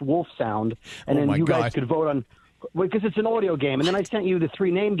their best wolf sound, and Oh, then my you God. guys could vote on. Because it's an audio game, and then I sent you the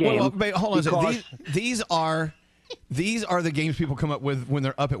 3-name game. Well, wait, hold on a second. because- These are the games people come up with when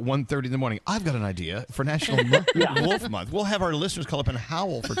they're up at 1:30 in the morning. I've got an idea for National Wolf Month. We'll have our listeners call up and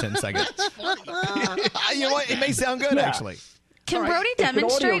howl for 10 seconds. You know what? It may sound good, Yeah. actually. Can All right. Brody It's an audio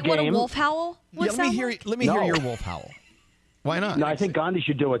demonstrate what a game. wolf howl would Yeah, let me sound hear. like? Let me hear No. your wolf howl. Why not? No, I think Gandhi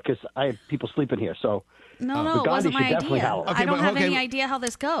should do it because I have people sleeping here. So No, But no, it Gandhi wasn't should my definitely idea. howl. I Okay, don't but- have okay, any but- idea how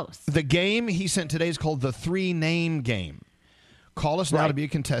this goes. The game he sent today is called the 3-name game. Call us now to be a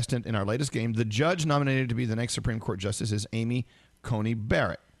contestant in our latest game. The judge nominated to be the next Supreme Court justice is Amy Coney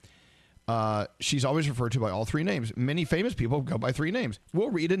Barrett. She's always referred to by all 3 names. Many famous people go by 3 names. We'll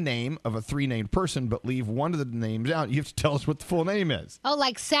read a name of a 3-named person, but leave one of the names out. You have to tell us what the full name is. Oh,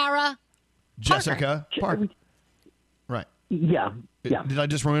 like Sarah Jessica Parker. Right. yeah. Did I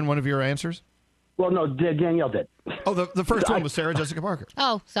just ruin one of your answers? Well, no, Danielle did. Oh, the first one was Sarah Jessica Parker.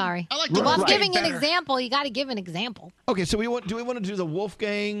 Oh, sorry. I like well, I'm Right. giving an better. example. You got to give an example. Okay, so do we want to do the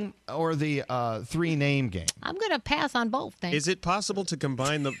Wolfgang or the 3-name game? I'm going to pass on both things. Is it possible to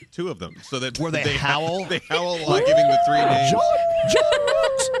combine the 2 of them so that Where they howl? They howl while giving the 3 names.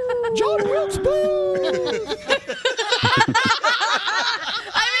 John Wilkes Booth.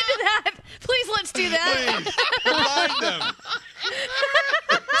 I'm into that. Please, let's do that. Please, combine them.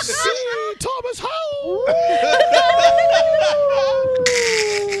 C. Thomas Howell.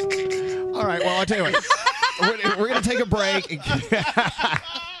 All right, well, I'll tell you what. We're going to take a break.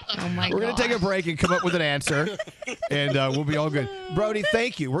 Oh, my We're going to take a break and come up with an answer, and we'll be all good. Brody,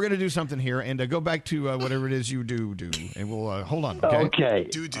 thank you. We're going to do something here, and go back to whatever it is you do, and we'll hold on, okay? Okay.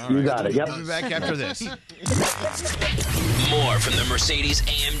 All You right. got it. Yep. We'll be back after this. More from the Mercedes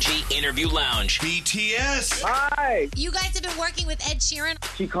AMG Interview Lounge. BTS. Hi. You guys have been working with Ed Sheeran.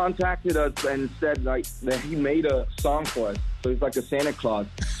 She contacted us and said like that he made a song for us. So he's like a Santa Claus.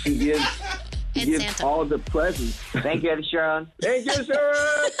 He gives Santa. all the presents. Thank you, Ed Sheeran. Thank you,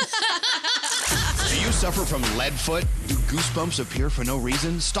 Sheeran. Do you suffer from lead foot? Do goosebumps appear for no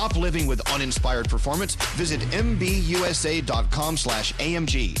reason? Stop living with uninspired performance. Visit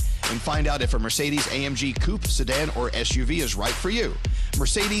mbusa.com/AMG and find out if a Mercedes AMG Coupe, sedan, or SUV is right for you.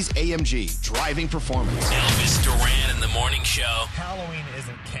 Mercedes AMG, driving performance. Elvis Duran in the Morning Show. Halloween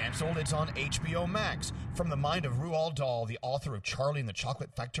isn't canceled, it's on HBO Max. From the mind of Roald Dahl, the author of Charlie and the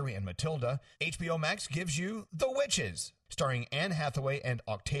Chocolate Factory and Matilda, HBO Max gives you The Witches, starring Anne Hathaway and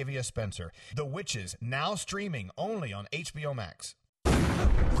Octavia Spencer. The Witches, now streaming only on HBO Max.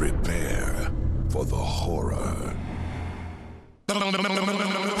 Prepare for the horror.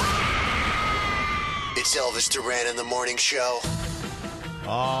 It's Elvis Duran in the Morning Show.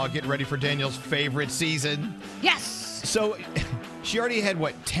 Oh, getting ready for Daniel's favorite season. Yes. So, she already had,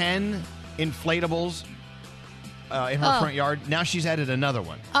 10 inflatables in her front yard? Now she's added another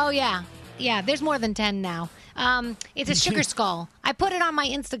one. Oh, yeah. Yeah, there's more than 10 now. It's a sugar skull. I put it on my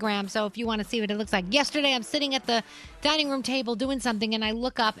Instagram, so if you want to see what it looks like. Yesterday, I'm sitting at the dining room table doing something, and I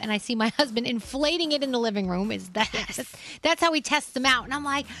look up, and I see my husband inflating it in the living room. That's how he tests them out. And I'm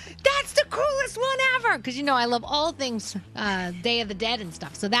like, that's the coolest one ever! Because, I love all things Day of the Dead and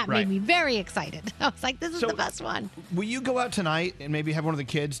stuff, so that Right. made me very excited. I was like, this is the best one. Will you go out tonight and maybe have one of the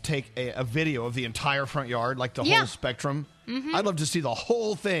kids take a video of the entire front yard, like the Yeah. whole spectrum? Mhm. I'd love to see the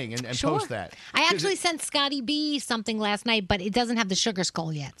whole thing and Sure. post that. I actually sent Scotty B something last night, but it doesn't have the sugar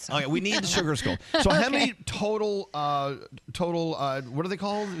skull yet. So. Oh, yeah, we need the sugar skull. So how Okay. many total, what are they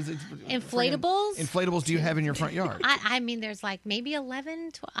called? Is it Inflatables? Inflatables do you have in your front yard? I mean, there's like maybe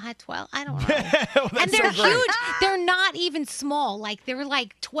 11, 12. I don't know. And they're so great. huge. They're not even small. Like they're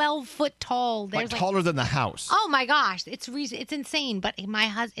like 12 foot tall. Like There's taller than the house. Oh my gosh, it's insane. But my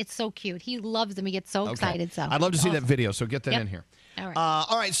husband, it's so cute. He loves them. He gets so excited. So I'd love to see that Awesome. video, so get that Yep. in here. All right.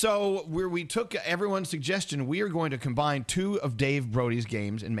 All right, so we took everyone's suggestion. We are going to combine 2 of Dave Brody's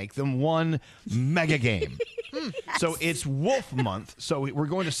games and make them one mega game. So it's Wolf Month. So we're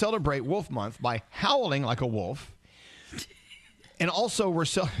going to celebrate Wolf Month by howling like a wolf. And also we're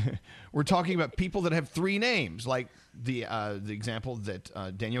talking about people that have 3 names, like the example that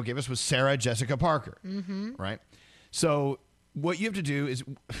Danielle gave us was Sarah Jessica Parker, Mm-hmm. right? So what you have to do is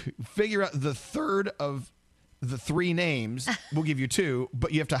figure out the third of the 3 names. We'll give you 2,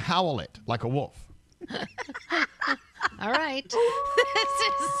 but you have to howl it like a wolf. All right.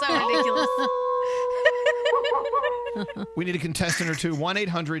 This is so ridiculous. We need a contestant or 2.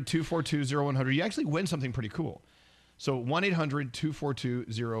 1-800-242-0100. You actually win something pretty cool. So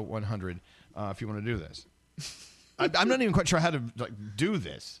 1-800-242-0100 if you want to do this. I'm not even quite sure how to do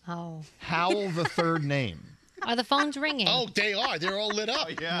this. Oh. Howl the third name. Are the phones ringing? Oh, they are. They're all lit up.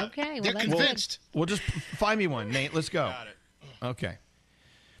 Yeah. Okay. Well, They're that's convinced. Well, just find me one, Nate. Let's go. Got it. Okay.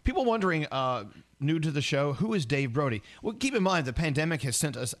 People wondering, new to the show, who is Dave Brody? Well, keep in mind, the pandemic has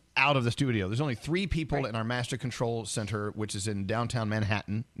sent us out of the studio. There's only 3 people in our master control center, which is in downtown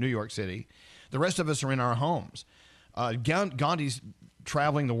Manhattan, New York City. The rest of us are in our homes. Gandhi's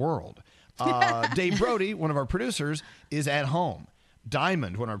traveling the world. Dave Brody, one of our producers, is at home.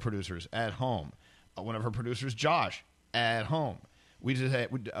 Diamond, one of our producers, at home. One of our producers, Josh, at home. We just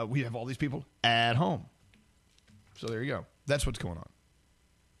we have all these people at home. So there you go. That's what's going on.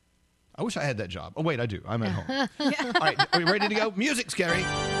 I wish I had that job. Oh, wait, I do. I'm at home. All right, are we ready to go? Music, Scary.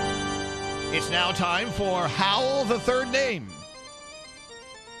 It's now time for Howl the Third Name.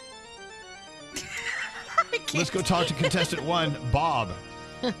 Let's go talk to contestant 1, Bob.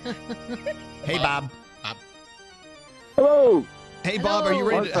 Hey, Bob. Hello. Hey, Bob, are you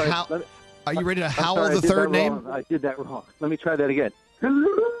ready to howl? Are you ready to howl the third name? I did that wrong. Let me try that again. Hello.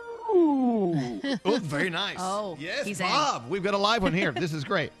 Oh, very nice. Oh, yes, he's Bob. We've got a live one here. This is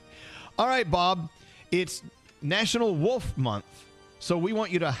great. All right, Bob. It's National Wolf Month, so we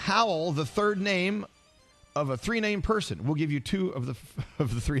want you to howl the third name of a 3-name person. We'll give you 2 of the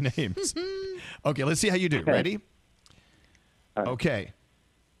 3 names. Okay, let's see how you do. Okay. Ready? Okay.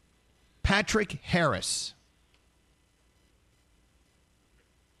 Patrick Harris.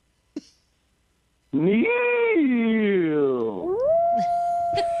 Neil.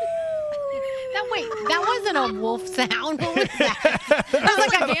 That wasn't a wolf sound. What was that? That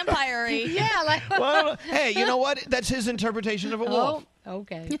was like a vampire-y. Yeah, like. Well, hey, you know what? That's his interpretation of a wolf. Oh,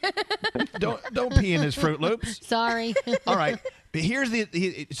 okay. Don't pee in his Fruit Loops. Sorry. All right. But here's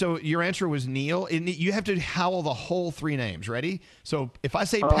so your answer was Neil. You have to howl the whole 3 names. Ready? So if I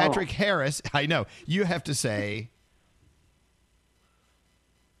say Patrick Harris, I know. You have to say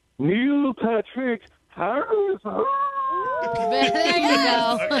Neil Patrick Harris. There you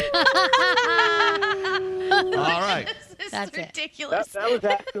go. All right. That's ridiculous. That was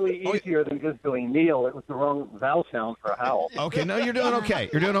actually easier than just doing Neil. It was the wrong vowel sound for a howl. Okay, no, you're doing okay.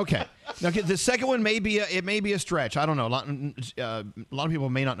 You're doing okay. Now, okay, the second one may be a stretch. I don't know. A lot of people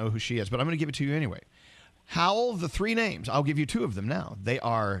may not know who she is, but I'm going to give it to you anyway. Howl the 3 names. I'll give you 2 of them now. They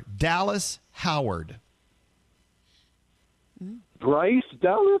are Dallas Howard. Bryce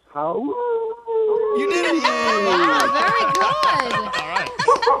Dallas Howard. You did it! Wow, very good. All right.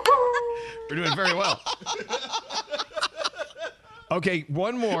 You're doing very well. Okay,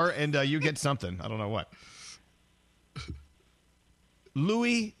 one more, and you get something. I don't know what.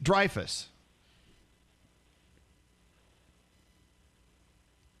 Louis Dreyfus.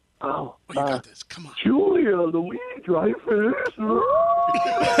 Oh, you got this. Come on. Julia Louis Dreyfus. Wait a minute.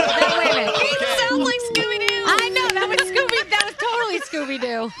 It sounds like Scooby-Doo. I know, that was Scooby. That was totally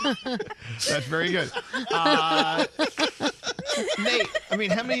Scooby-Doo. That's very good. Nate, I mean,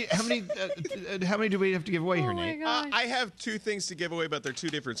 how many do we have to give away here, Nate? I have 2 things to give away, but they're 2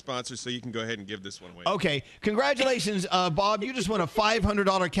 different sponsors, so you can go ahead and give this one away. Okay, congratulations, Bob. You just won a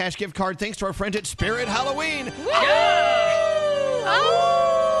 $500 cash gift card thanks to our friends at Spirit Halloween.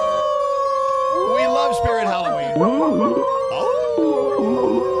 We love Spirit Halloween.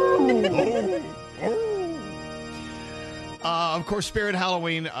 Of course, Spirit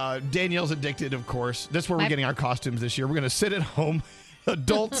Halloween. Danielle's addicted, of course. That's where we're getting our costumes this year. We're going to sit at home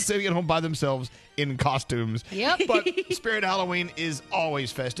adults sitting at home by themselves in costumes. Yep. But Spirit Halloween is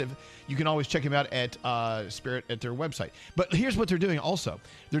always festive. You can always check them out at Spirit at their website. But here's what they're doing also.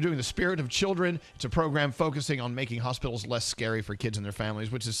 They're doing the Spirit of Children. It's a program focusing on making hospitals less scary for kids and their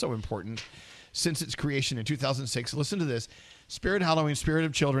families, which is so important. Since its creation in 2006, listen to this. Spirit Halloween, Spirit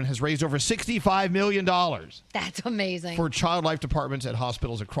of Children has raised over $65 million That's amazing. for child life departments at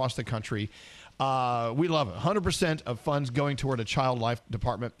hospitals across the country. We love it. 100% of funds going toward a child life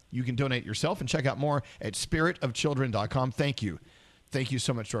department. You can donate yourself and check out more at spiritofchildren.com. Thank you. Thank you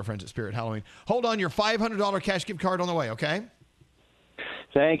so much to our friends at Spirit Halloween. Hold on, your $500 cash gift card on the way, okay?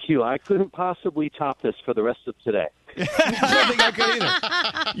 Thank you. I couldn't possibly top this for the rest of today. I don't think I could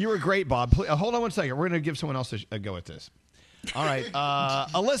either. You were great, Bob. Hold on one second. We're going to give someone else a go at this. All right.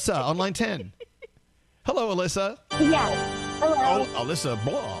 Alyssa on line 10. Hello, Alyssa. Yes. Hello. Oh, Alyssa,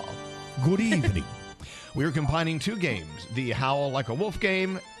 blah. Good evening. We are combining two games, the Howl Like a Wolf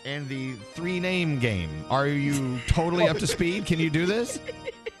game and the three-name game. Are you totally up to speed? Can you do this?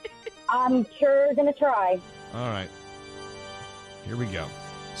 I'm sure going to try. All right. Here we go.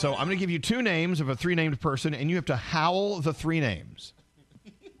 So I'm going to give you two names of a three-named person, and you have to howl the three names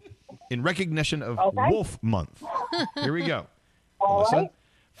in recognition of Wolf Month. Here we go. All Alyssa. right.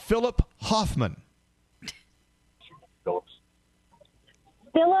 Philip Hoffman.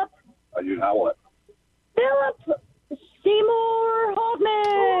 Philip. You howl it. Philip Seymour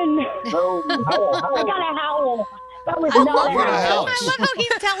Hoffman. I got to howl. That was not You gotta howl. I love how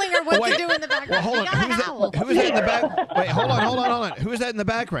he's telling her what to do in the background. Well, hold on. You gotta howl. Who is that in the back? Wait, hold on. Who is that in the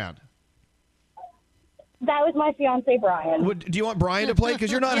background? That was my fiance, Brian. Do you want Brian to play?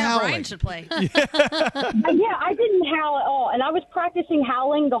 Because you're not howling. Brian should play. Yeah, I didn't howl at all, and I was practicing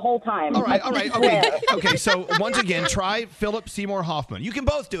howling the whole time. All right. Okay, so once again, try Philip Seymour Hoffman. You can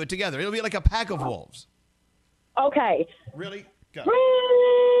both do it together. It'll be like a pack of wolves. Okay. Really? Go.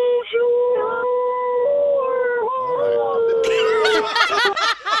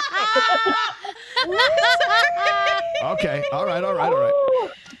 Okay. All right.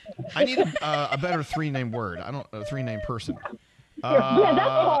 I need a better three-name word. A three-name person. Yeah, that's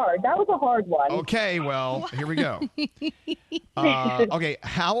hard. That was a hard one. Okay, well, here we go. Okay,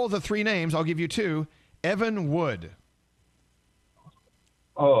 howl the three names. I'll give you two. Evan Wood.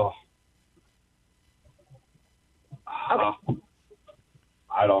 Oh. I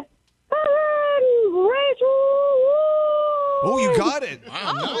don't. Oh, you got it.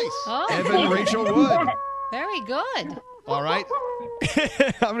 Wow, nice. Oh. Evan Rachel Wood. Very good. All right.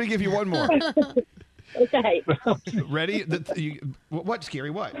 I'm going to give you one more. Okay. Ready? What,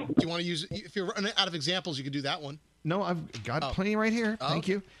 Scary? What? Do you want to use, if you're running out of examples, you could do that one. No, I've got plenty right here. Thank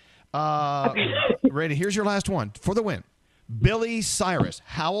you. Okay. Ready? Here's your last one for the win. Billy Cyrus.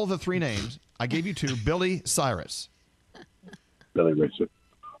 Howl the three names. I gave you two. Billy Cyrus. Billy Richard.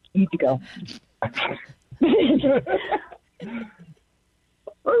 You need to go.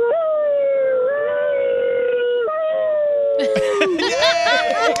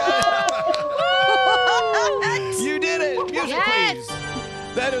 You did it! Music, please.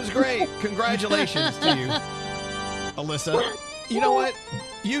 That is great. Congratulations to you, Alyssa. You know what?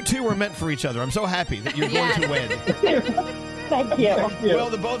 You two were meant for each other. I'm so happy that you're going to win. Thank you. Well,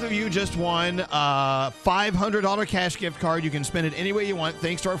 the both of you just won a $500 cash gift card. You can spend it any way you want,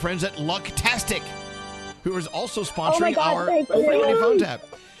 thanks to our friends at Lucktastic, who is also sponsoring our free money phone tap.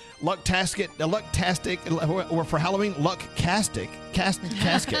 Lucktastic, or for Halloween, Lucktastic,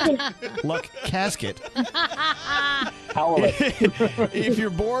 casket, Luck Casket. If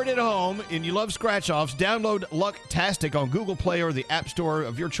you're bored at home and you love scratch-offs, download Lucktastic on Google Play or the App Store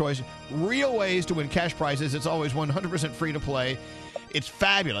of your choice. Real ways to win cash prizes. It's always 100% free to play. It's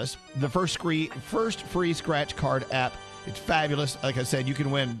fabulous. The first free scratch card app. It's fabulous. Like I said, you can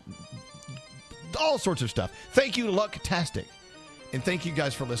win all sorts of stuff. Thank you, Lucktastic. And thank you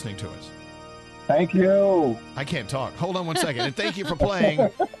guys for listening to us. Thank you. I can't talk. Hold on one second. And thank you for playing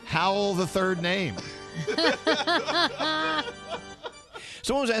Howl the Third Name.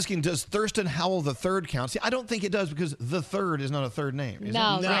 Someone was asking, does Thurston Howell the Third count? See, I don't think it does because the third is not a third name. Is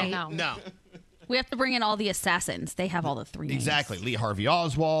No, it? right, no. No. We have to bring in all the assassins. They have all the three names. Exactly. Lee Harvey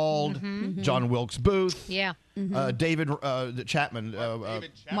Oswald, John Wilkes Booth, Yeah. David Chapman,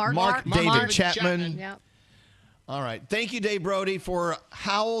 Mark David Chapman. Yep. All right. Thank you, Dave Brody, for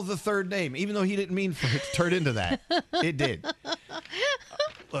Howl the Third Name, even though he didn't mean for it to turn into that. It did.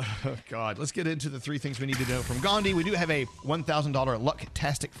 Oh, God. Let's get into the three things we need to know from Gandhi. We do have a $1,000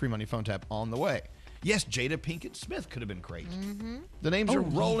 Lucktastic free money phone tap on the way. Yes, Jada Pinkett Smith could have been great. The names are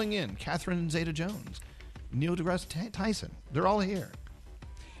rolling in. Catherine Zeta-Jones, Neil deGrasse Tyson. They're all here.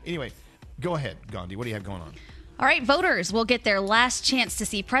 Anyway, go ahead, Gandhi. What do you have going on? All right, voters will get their last chance to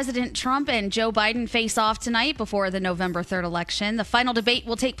see President Trump and Joe Biden face off tonight before the November 3rd election. The final debate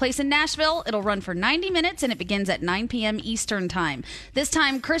will take place in Nashville. It'll run for 90 minutes, and it begins at 9 p.m. Eastern Time. This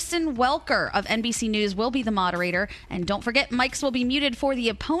time, Kristen Welker of NBC News will be the moderator. And don't forget, mics will be muted for the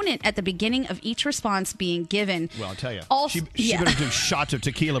opponent at the beginning of each response being given. Well, I'll tell you, Also- she yeah. better do shots of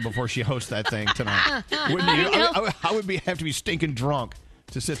tequila before she hosts that thing tonight. Wouldn't you? I would have to be stinking drunk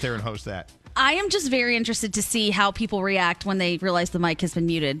to sit there and host that. I am just very interested to see how people react when they realize the mic has been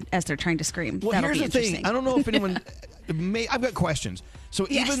muted as they're trying to scream. Well, That'll here's be the thing. interesting. I don't know if anyone I've got questions. So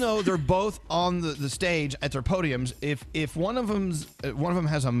Yes. even though they're both on the stage at their podiums, if one of them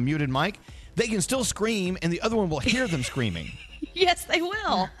has a muted mic, they can still scream, and the other one will hear them screaming. Yes, they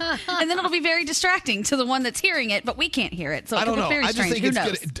will. And then it'll be very distracting to the one that's hearing it, but we can't hear it. So I it don't could know. look very I just strange. think Who it's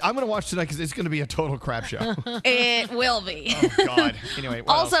knows? gonna, I'm going to watch tonight because it's going to be a total crap show. It will be. Oh, God. Anyway,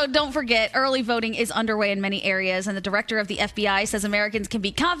 what Also, else? don't forget, early voting is underway in many areas, and the director of the FBI says Americans can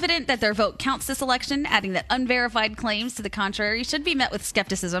be confident that their vote counts this election, adding that unverified claims to the contrary should be met with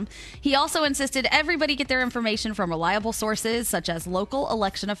skepticism. He also insisted everybody get their information from reliable sources, such as local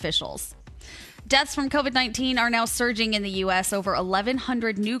election officials. Deaths from COVID-19 are now surging in the U.S. Over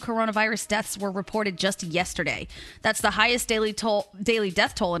 1,100 new coronavirus deaths were reported just yesterday. That's the highest daily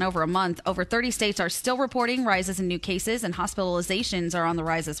death toll in over a month. Over 30 states are still reporting rises in new cases, and hospitalizations are on the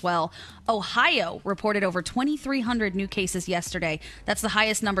rise as well. Ohio reported over 2,300 new cases yesterday. That's the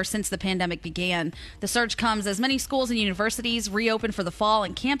highest number since the pandemic began. The surge comes as many schools and universities reopen for the fall,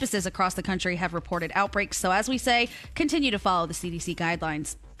 and campuses across the country have reported outbreaks. So as we say, continue to follow the CDC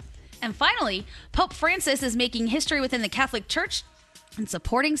guidelines. And finally, Pope Francis is making history within the Catholic Church and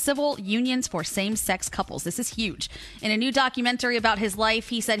supporting civil unions for same-sex couples. This is huge. In a new documentary about his life,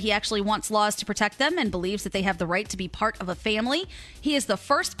 he said he actually wants laws to protect them and believes that they have the right to be part of a family. He is the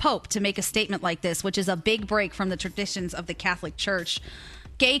first pope to make a statement like this, which is a big break from the traditions of the Catholic Church.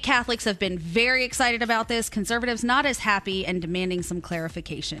 Gay Catholics have been very excited about this, conservatives not as happy and demanding some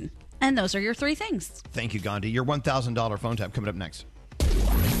clarification. And those are your three things. Thank you, Gandhi. Your $1,000 phone tap coming up next.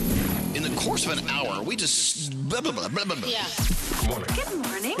 In the course of an hour, we just blah, blah, blah, blah, blah, blah. Yeah. Good morning. Good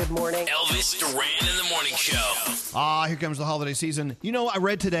morning. Good morning. Elvis Duran in the morning show. Here comes the holiday season. You know, I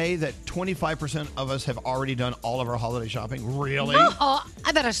read today that 25% of us have already done all of our holiday shopping. Really? Oh,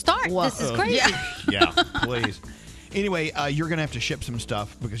 I better start. This is crazy. Yeah, please. Anyway, you're going to have to ship some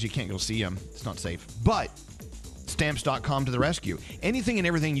stuff because you can't go see them. It's not safe. But Stamps.com to the rescue. Anything and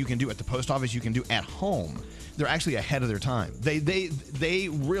everything you can do at the post office, you can do at home. They're actually ahead of their time. They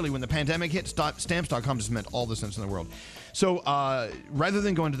really, when the pandemic hit, Stamps.com just meant all the sense in the world. So rather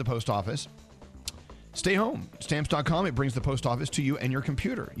than going to the post office, stay home. Stamps.com, it brings the post office to you and your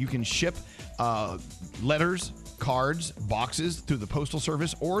computer. You can ship letters, cards, boxes through the Postal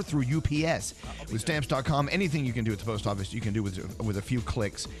Service or through UPS. With Stamps.com, anything you can do at the post office, you can do with a few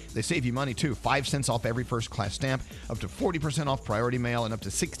clicks. They save you money, too. 5 cents off every first-class stamp, up to 40% off priority mail, and up to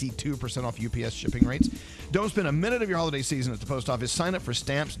 62% off UPS shipping rates. Don't spend a minute of your holiday season at the post office. Sign up for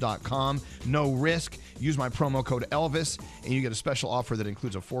Stamps.com. No risk. Use my promo code Elvis, and you get a special offer that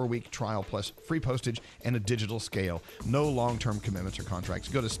includes a 4-week trial plus free postage and a digital scale. No long-term commitments or contracts.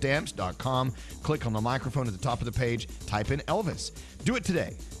 Go to Stamps.com, click on the microphone at the top of the page, type in Elvis. Do it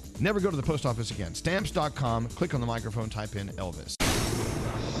today. Never go to the post office again. Stamps.com, click on the microphone, type in Elvis.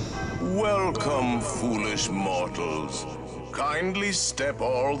 Welcome, foolish mortals. Kindly step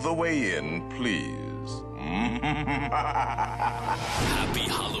all the way in, please. Happy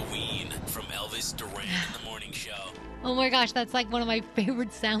Halloween from Elvis Duran in the morning show. Oh my gosh, that's like one of my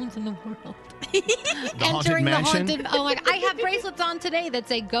favorite sounds in the world. The Haunted Mansion? Oh my! I have bracelets on today that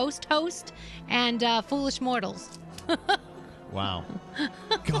say Ghost Host and Foolish Mortals. Wow.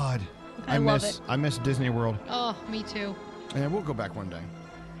 God. I love it. I miss Disney World. Oh, me too. Yeah, we'll go back one day.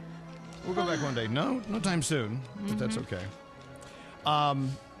 We'll go back one day. No time soon, but that's okay.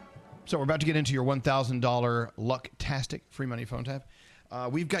 So we're about to get into your $1,000 Luck-tastic free money phone tap.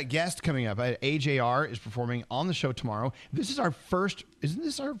 We've got guests coming up. AJR is performing on the show tomorrow. Isn't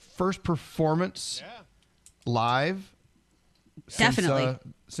this our first performance live? Definitely.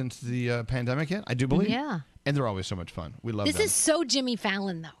 Since the pandemic hit, I do believe. Yeah. And they're always so much fun. We love This them. is so Jimmy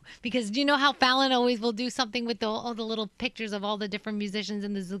Fallon, though, because do you know how Fallon always will do something with all the little pictures of all the different musicians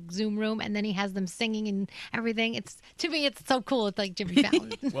in the Zoom room, and then he has them singing and everything. To me, it's so cool. It's like Jimmy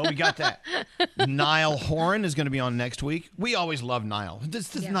Fallon. Well, we got that. Niall Horan is going to be on next week. We always love Niall.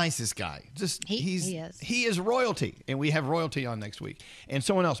 Just the nicest guy. He is royalty, and we have royalty on next week, and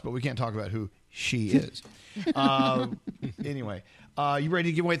someone else, but we can't talk about who she is. Anyway, you ready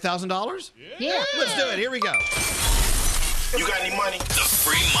to give away $1,000? Yeah. Let's do it. Here we go. You got any money? The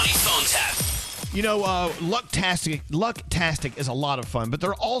free money phone tap. You know, Lucktastic is a lot of fun, but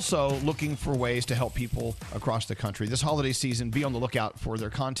they're also looking for ways to help people across the country. This holiday season, be on the lookout for their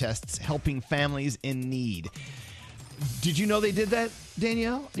contests helping families in need. Did you know they did that,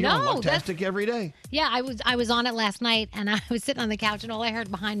 Danielle? You're on Lucktastic every day. Yeah, I was on it last night, and I was sitting on the couch, and all I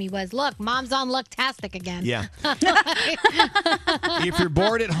heard behind me was, "Look, Mom's on Lucktastic again." Yeah. If you're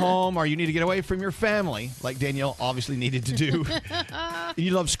bored at home or you need to get away from your family, like Danielle obviously needed to do, and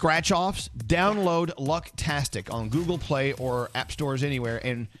you love scratch-offs, download Lucktastic on Google Play or app stores anywhere,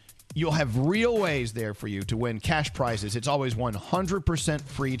 and you'll have real ways there for you to win cash prizes. It's always 100%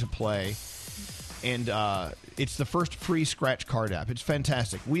 free to play. And it's the first free scratch card app. It's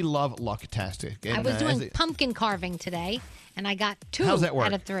fantastic. We love Lucktastic. And, I was doing pumpkin carving today, and I got 2 How's that work?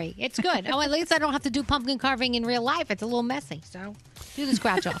 out of 3. It's good. Oh, at least I don't have to do pumpkin carving in real life. It's a little messy, so do the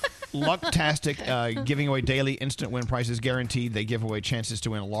scratch off. Lucktastic, giving away daily instant win prizes guaranteed. They give away chances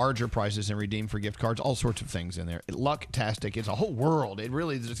to win larger prizes and redeem for gift cards, all sorts of things in there. Lucktastic, it's a whole world. It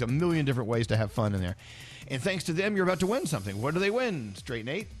really, there's a million different ways to have fun in there. And thanks to them, you're about to win something. What do they win, Straight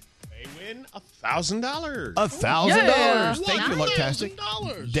Nate? They win $1,000. $1,000. Thank you, Nice. Lucktastic.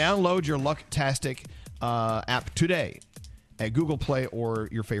 Download your Lucktastic app today at Google Play or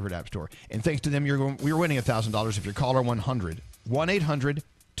your favorite app store. And thanks to them, we're winning $1,000 if you're caller 100.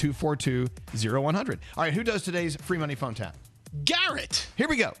 1-800-242-0100. All right, who does today's free money phone tap? Garrett. Here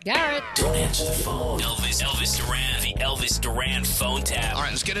we go. Garrett. Don't answer the phone. Elvis Duran, the Elvis Duran phone tap. All right,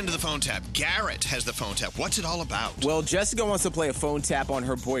 let's get into the phone tap. Garrett has the phone tap. What's it all about? Well, Jessica wants to play a phone tap on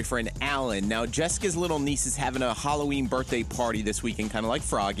her boyfriend, Alan. Now, Jessica's little niece is having a Halloween birthday party this weekend, kind of like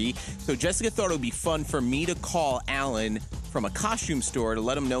Froggy. So Jessica thought it would be fun for me to call Alan from a costume store to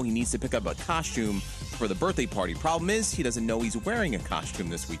let him know he needs to pick up a costume for the birthday party. Problem is, he doesn't know he's wearing a costume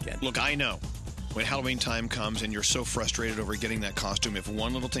this weekend. Look, I know. When Halloween time comes and you're so frustrated over getting that costume, if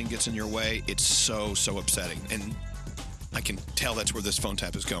one little thing gets in your way, it's so upsetting. And I can tell that's where this phone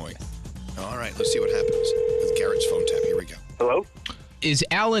tap is going. All right, let's see what happens with Garrett's phone tap. Here we go. Hello? Is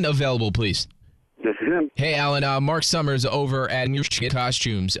Alan available, please? This is him. Hey, Alan. Mark Summers over at New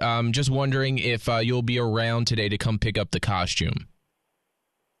Costumes. Just wondering if you'll be around today to come pick up the costume.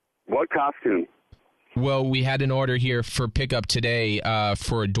 What costume? Well, we had an order here for pickup today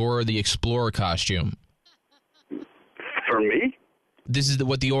for a Dora the Explorer costume. For me? This is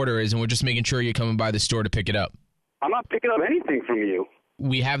what the order is, and we're just making sure you're coming by the store to pick it up. I'm not picking up anything from you.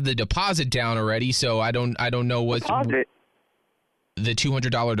 We have the deposit down already, so I don't know what's deposit. The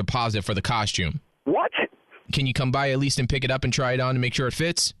 $200 deposit for the costume. What? Can you come by at least and pick it up and try it on and make sure it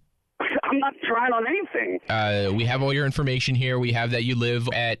fits? I'm not trying on anything. We have all your information here. We have that you live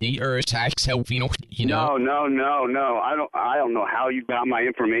at the Earth Tax. You know. No. I don't know how you got my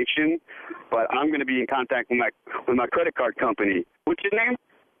information, but I'm going to be in contact with my credit card company. What's your name?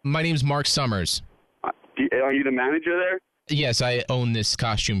 My name's Mark Summers. Are you the manager there? Yes, I own this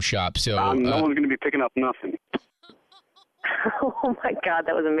costume shop. So no one's going to be picking up nothing. Oh my God,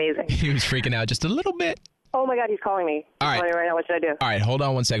 that was amazing. He was freaking out just a little bit. Oh my God, he's calling me. All right. He's calling me right now. What should I do? All right, hold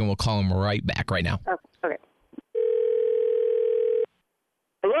on one second. We'll call him right back right now. Oh, okay.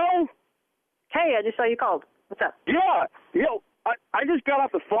 Hello? Hey, I just saw you called. What's up? Yeah. I just got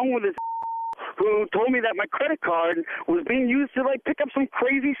off the phone with this who told me that my credit card was being used to, pick up some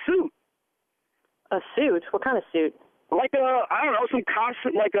crazy suit. A suit? What kind of suit? I don't know, some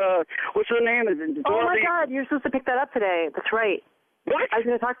costume, what's her name? Oh my God, you're supposed to pick that up today. That's right. What? I was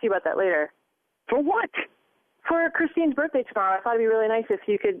going to talk to you about that later. For what? For Christine's birthday tomorrow. I thought it'd be really nice if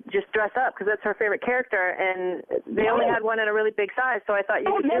you could just dress up, because that's her favorite character, and they only had one in a really big size, so I thought you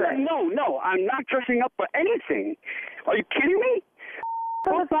could do it. No, I'm not dressing up for anything. Are you kidding me?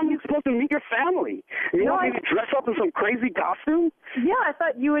 How long are you supposed to meet your family? You want me to dress up in some crazy costume? Yeah, I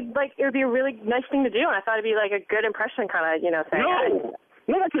thought you would, it would be a really nice thing to do, and I thought it'd be, a good impression kind of, thing.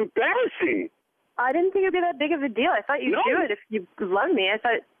 No, that's embarrassing. I didn't think it would be that big of a deal. I thought you'd do it if you loved me. I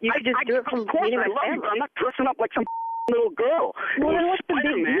thought you could just do it from meeting my family. You. I'm not dressing up like some little girl. Well, then what's the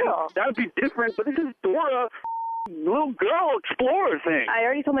big deal? That would be different, but this is Dora, little girl explorer thing. I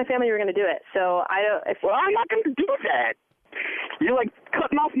already told my family you were going to do it, so I don't... Well, I'm not going to do that. You're,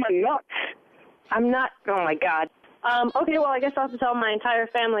 cutting off my nuts. I'm not... Oh, my God. Okay, well, I guess I'll have to tell my entire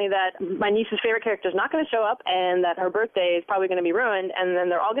family that my niece's favorite character is not going to show up and that her birthday is probably going to be ruined, and then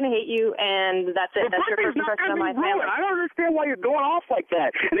they're all going to hate you, and that's it. That's your first impression of my family. I don't understand why you're going off like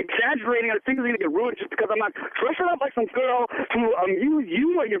that and exaggerating on things are going to get ruined just because I'm not dressing up like some girl to amuse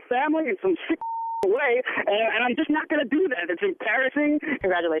you or your family in some sick way, and I'm just not going to do that. It's embarrassing.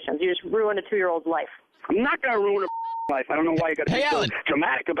 Congratulations. You just ruined a 2-year-old's life. I'm not going to ruin a life. I don't know why you got to be so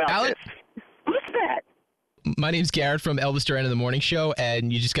dramatic about this. What's that? My name's Garrett from Elvis Duran in the Morning Show,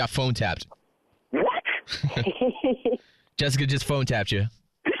 and you just got phone tapped. Jessica just phone tapped you.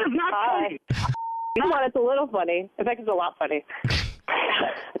 This is not funny. Come on, it's a little funny. In fact, it's a lot funny.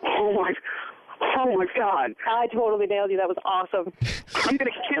 Oh my God! I totally nailed you. That was awesome. I'm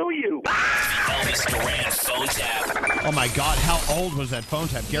gonna kill you. Elvis Duran phone tap. Oh my God, how old was that phone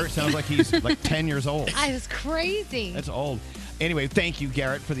tap? Garrett sounds like he's like 10 years old. I was crazy. That's old. Anyway, thank you,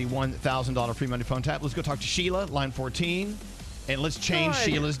 Garrett, for the $1,000 free money phone tap. Let's go talk to Sheila, line 14, and let's change God.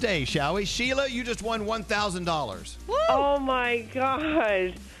 Sheila's day, shall we? Sheila, you just won $1,000. Oh my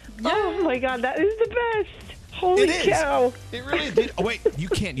God. Oh my God, that is the best. Holy It is. cow. It really did. Oh, wait, you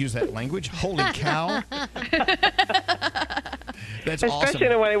can't use that language. Holy cow. That's Especially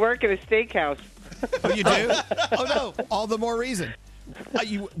awesome. when I work at a steakhouse. Oh, you do? Oh, no. All the more reason.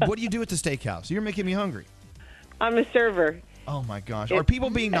 What do you do at the steakhouse? You're making me hungry. I'm a server. Oh, my gosh. Are people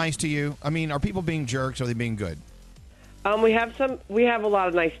being nice to you? I mean, are people being jerks or are they being good? We have a lot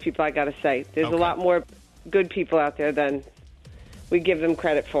of nice people, I gotta say. There's a lot more good people out there than we give them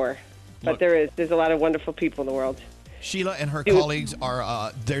credit for. But there's a lot of wonderful people in the world. Sheila and her colleagues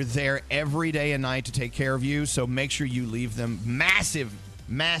are they're there every day and night to take care of you, so make sure you leave them massive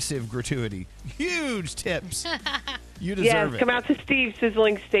gratuity. Huge tips. You deserve it. Come out to Steve's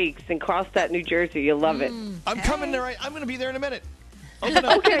Sizzling Steaks in Carlstadt, New Jersey. You'll love it. I'm coming there. I'm going to be there in a minute.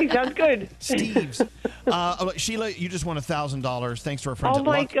 Okay, sounds good. Steve's. Sheila, you just won $1,000. Thanks to our friends Oh at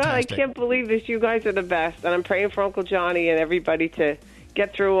my Luck God, I Tastic. can't believe this. You guys are the best. And I'm praying for Uncle Johnny and everybody to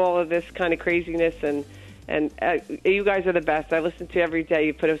get through all of this kind of craziness. And you guys are the best. I listen to you every day.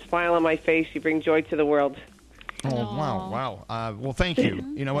 You put a smile on my face. You bring joy to the world. Oh, wow. Well, thank you.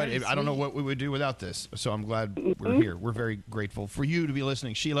 You know what? I don't know what we would do without this, so I'm glad we're here. We're very grateful for you to be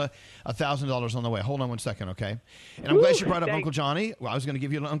listening. Sheila, $1,000 on the way. Hold on one second, okay? And I'm glad she brought up Uncle Johnny. Well, I was going to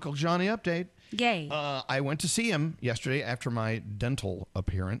give you an Uncle Johnny update. Yay. I went to see him yesterday after my dental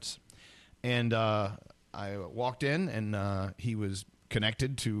appearance, and I walked in, and he was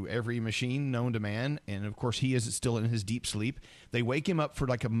connected to every machine known to man, and of course he is still in his deep sleep. They wake him up for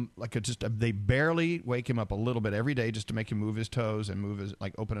they barely wake him up a little bit every day just to make him move his toes and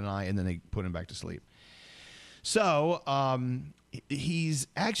open an eye, and then they put him back to sleep. So he's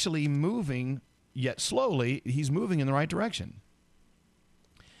actually moving, yet slowly. He's moving in the right direction.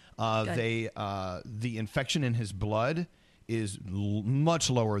 The infection in his blood is much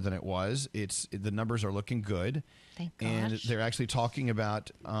lower than it was. The numbers are looking good. Thank And gosh. they're actually talking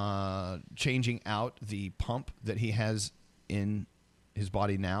about changing out the pump that he has in his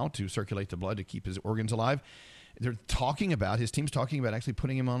body now to circulate the blood to keep his organs alive. They're talking about, his team's talking about actually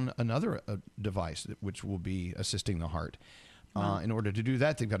putting him on another device which will be assisting the heart. In order to do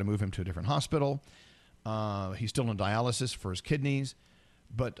that, they've got to move him to a different hospital. He's still on dialysis for his kidneys.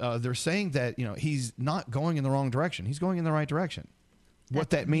 But they're saying that, he's not going in the wrong direction. He's going in the right direction.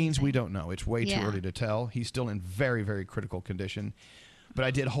 What that means, we don't know. It's way too early to tell. He's still in very, very critical condition. But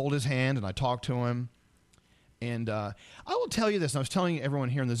I did hold his hand, and I talked to him. And I will tell you this, and I was telling everyone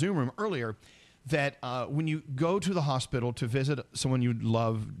here in the Zoom room earlier, that when you go to the hospital to visit someone you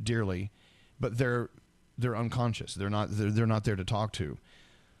love dearly, but they're unconscious, they're not there to talk to,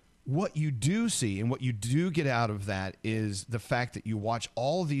 what you do see and what you do get out of that is the fact that you watch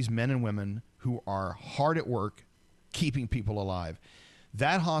all these men and women who are hard at work keeping people alive.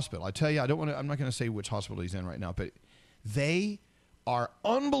 That hospital, I tell you, I'm not going to say which hospital he's in right now, but they are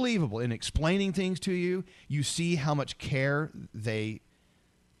unbelievable in explaining things to you. You see how much care they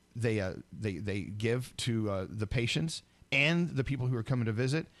give to the patients and the people who are coming to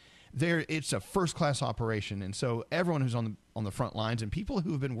visit. It's a first-class operation, and so everyone who's on the front lines and people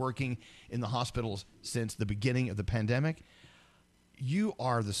who have been working in the hospitals since the beginning of the pandemic, you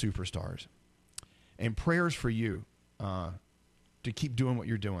are the superstars. And prayers for you to keep doing what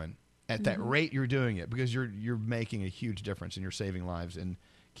you're doing at that rate you're doing it, because you're making a huge difference and you're saving lives and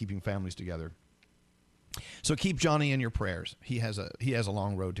keeping families together. So keep Johnny in your prayers. He has a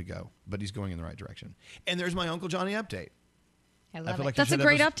long road to go, but he's going in the right direction. And there's my Uncle Johnny update. I love it. like That's a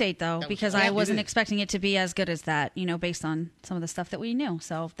great update, though, because I wasn't it is. expecting it to be as good as that, based on some of the stuff that we knew.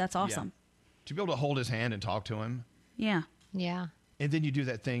 So that's awesome. Yeah. To be able to hold his hand and talk to him. Yeah. Yeah. And then you do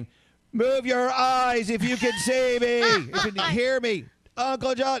that thing. Move your eyes if you can see me. If you can hear me.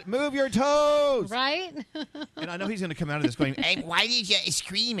 Uncle John, move your toes. Right? And I know he's going to come out of this going, hey, why did you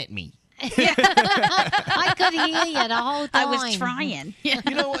scream at me? I could hear you the whole time. I was trying. You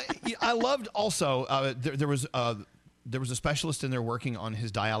know what? I loved also, there was a specialist in there working on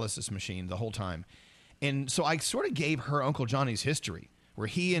his dialysis machine the whole time. And so I sort of gave her Uncle Johnny's history, where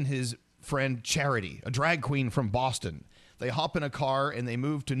he and his friend Charity, a drag queen from Boston, they hop in a car and they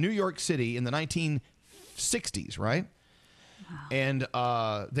move to New York City in the 1960s, right? And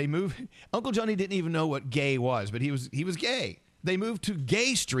they moved. Uncle Johnny didn't even know what gay was, but he was gay. They moved to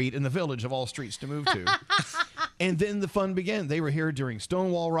Gay Street in the Village of all streets to move to. And then the fun began. They were here during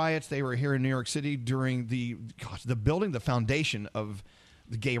Stonewall riots. They were here in New York City during the building, the foundation of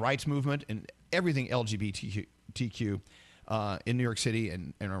the gay rights movement and everything LGBTQ in New York City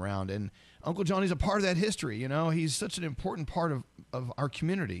and around. And Uncle Johnny's a part of that history. You know, he's such an important part of our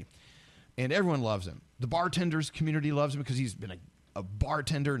community. And everyone loves him. The bartenders community loves him because he's been a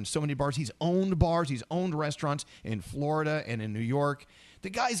bartender in so many bars. He's owned bars. He's owned restaurants in Florida and in New York. The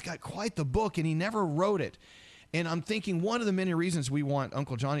guy's got quite the book, and he never wrote it. And I'm thinking one of the many reasons we want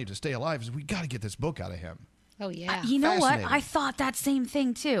Uncle Johnny to stay alive is we got to get this book out of him. Oh, yeah. You know what? Fascinating. I thought that same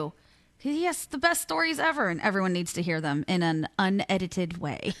thing, too. He has the best stories ever, and everyone needs to hear them in an unedited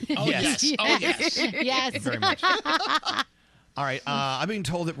way. Oh, yes. Oh, yes. Yes. Very much. All right. I'm being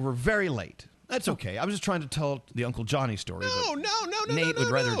told that we're very late. That's okay. I was just trying to tell the Uncle Johnny story. No. Nate would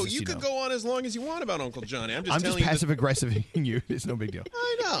rather no. just, You could go on as long as you want about Uncle Johnny. I'm just telling you. passive aggressive in you. It's no big deal.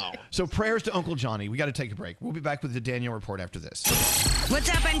 I know. So prayers to Uncle Johnny. We got to take a break. We'll be back with the Danielle Report after this. What's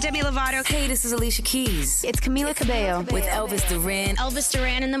up? I'm Demi Lovato. Hey, this is Alicia Keys. It's Camila Cabello with Elvis Duran. Elvis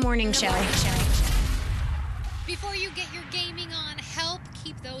Duran in the Morning Show. Before you get your gaming on, help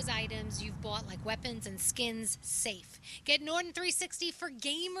keep those items you've bought, like weapons and skins, safe. Get Norton 360 for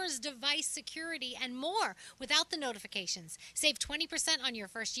gamers, device security, and more without the notifications. Save 20% on your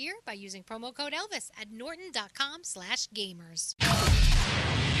first year by using promo code Elvis at norton.com/gamers.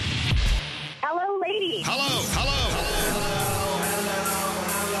 Hello, ladies.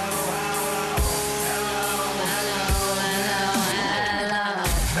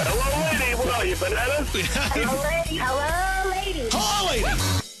 Hello, lady. What are you, bananas? Hello, lady. Hello, lady. Hello, lady.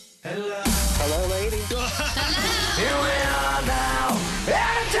 Hello, lady. Here we are now.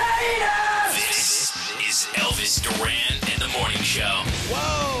 Entertainers. This is Elvis Duran and the Morning Show.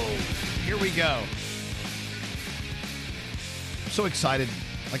 Whoa! Here we go. So excited.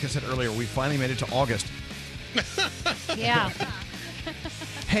 Like I said earlier, we finally made it to August. Yeah.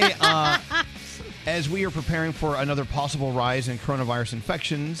 Hey, as we are preparing for another possible rise in coronavirus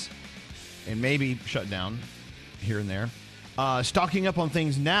infections and maybe shutdown here and there, stocking up on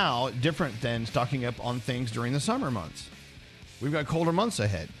things now different than stocking up on things during the summer months. We've got colder months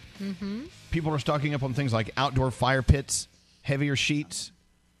ahead. Mm-hmm. People are stocking up on things like outdoor fire pits, heavier sheets,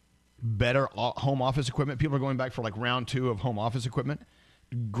 better home office equipment. People are going back for like round 2 of home office equipment.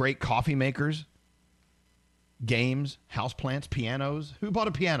 Great coffee makers, games, houseplants, pianos. Who bought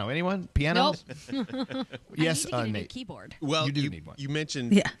a piano? Anyone? Pianos? Nope. Yes, I need to get a new Nate. keyboard. Well, You do need one. You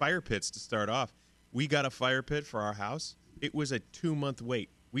mentioned fire pits to start off. We got a fire pit for our house. It was a 2-month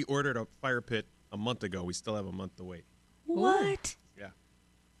wait. We ordered a fire pit a month ago. We still have a month to wait. What? Yeah.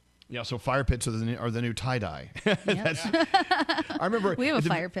 Yeah, so fire pits are the new tie-dye. I remember... We have a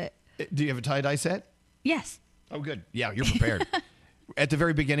fire pit. Do you have a tie-dye set? Yes. Oh, good. Yeah, you're prepared. At the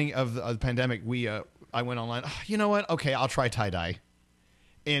very beginning of the pandemic, I went online. Oh, you know what? Okay, I'll try tie-dye.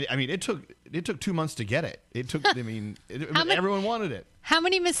 And I mean, it took 2 months to get it. It took. I mean, everyone wanted it. How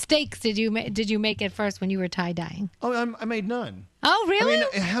many mistakes did you make at first when you were tie-dyeing? Oh, I made none. Oh, really? I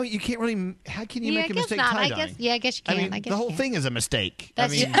mean, how can you Yeah, make a I guess mistake not. tie-dyeing? I guess you can. I mean, the whole thing is a mistake.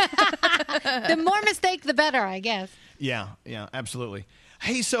 That's the more mistake, the better, I guess. Yeah, absolutely.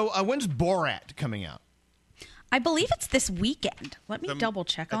 Hey, so when's Borat coming out? I believe it's this weekend. Let me double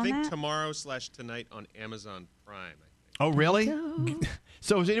check on I think that. tomorrow/tonight on Amazon Prime. Oh, really?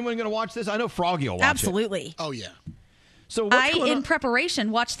 So is anyone going to watch this? I know Froggy will watch Absolutely. it. Oh, yeah. So what's going in on?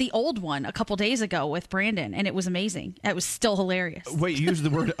 preparation, watched the old one a couple days ago with Brandon, and it was amazing. It was still hilarious. Wait, you used the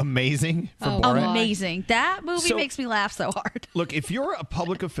word amazing for Borat? Amazing. That movie So- makes me laugh so hard. Look, if you're a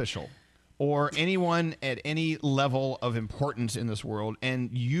public official or anyone at any level of importance in this world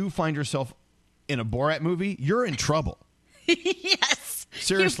and you find yourself in a Borat movie, you're in trouble. Yes.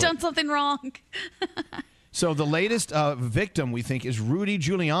 Seriously. You've done something wrong. So the latest victim, we think, is Rudy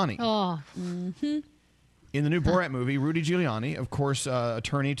Giuliani. Oh. Mm-hmm. In the new Borat movie, Rudy Giuliani, of course,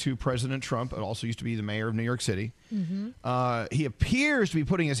 attorney to President Trump, but also used to be the mayor of New York City. Mm-hmm. He appears to be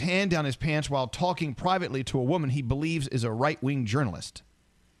putting his hand down his pants while talking privately to a woman he believes is a right-wing journalist.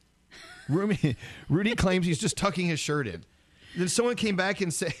 Rudy claims he's just tucking his shirt in. Then someone came back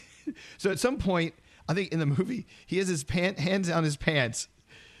and said, so at some point, I think in the movie, he has his hands down his pants,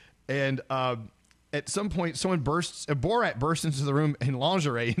 and at some point, Borat bursts into the room in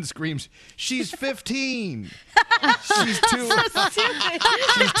lingerie and screams, "She's 15. She's too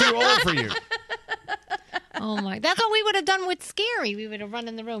old for you." Oh my! That's what we would have done with Scary. We would have run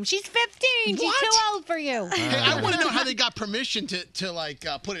in the room. She's 15. She's too old for you. Hey, I want to know how they got permission to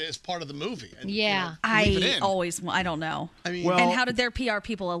put it as part of the movie. And, Yeah. leave it in. I don't know. I mean, and how did their PR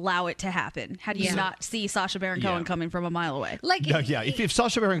people allow it to happen? How do you not see Sacha Baron Cohen coming from a mile away? If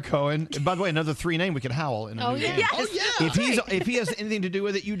Sacha Baron Cohen, and by the way, another 3 name, we could howl in a new game. If he has anything to do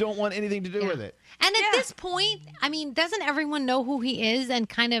with it, you don't want anything to do with it. And at this point, I mean, doesn't everyone know who he is and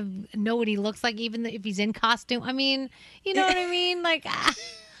kind of know what he looks like, even if he's in costume? I mean, you know what I mean? Like,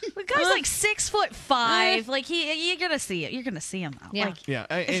 the guy's like 6'5". Like you're gonna see it. You're gonna see him out. Yeah.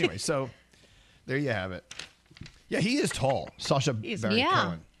 Anyway, so there you have it. Yeah, he is tall, Sacha Baron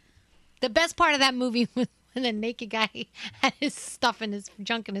Cohen. The best part of that movie was when the naked guy had his stuff in his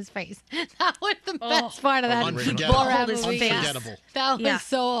junk in his face. That was the best part of that. Unforgettable. That was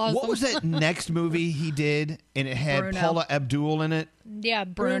so awesome. What was that next movie he did, and it had Bruno. Paula Abdul in it? Yeah,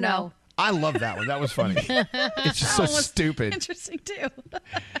 Bruno. I love that one. That was funny. It's just so stupid. Interesting too.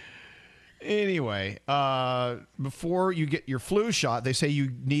 Anyway, before you get your flu shot, they say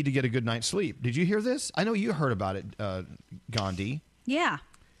you need to get a good night's sleep. Did you hear this? I know you heard about it, Gandhi. Yeah.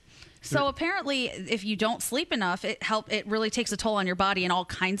 So apparently, if you don't sleep enough, it really takes a toll on your body in all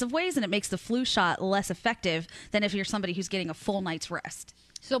kinds of ways, and it makes the flu shot less effective than if you're somebody who's getting a full night's rest.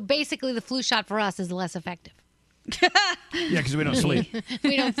 So basically, the flu shot for us is less effective. Yeah, because we don't sleep.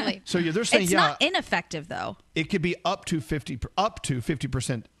 We don't sleep. So they're saying It's not ineffective, though. It could be up to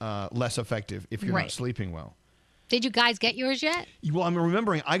 50% less effective if you're Right. not sleeping well. Did you guys get yours yet? Well, I'm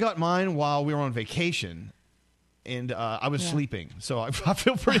remembering I got mine while we were on vacation, and I was sleeping, so I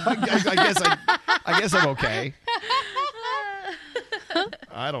feel pretty. I guess I'm okay.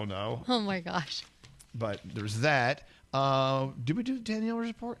 I don't know, Oh my gosh. but there's that. Did we do the Danielle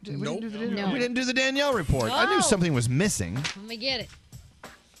report? We didn't do the Danielle. No. We didn't do the Danielle report. I knew Oh. something was missing. Let me get it.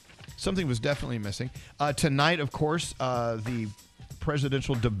 Something was definitely missing. Tonight, of course, the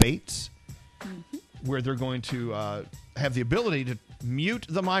presidential debates, where they're going to have the ability to mute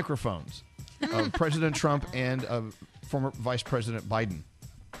the microphones of President Trump and of former Vice President Biden.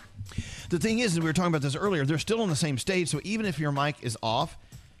 The thing is, we were talking about this earlier, they're still in the same state, so even if your mic is off,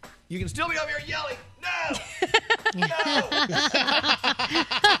 you can still be over here yelling, no!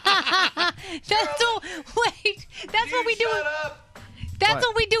 That's what we do. That's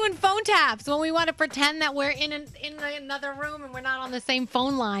what we do in phone taps when we want to pretend that we're in another room and we're not on the same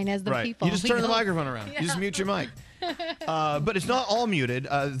phone line as the Right. people. You just turn the microphone around. You just mute your mic. But it's not all muted.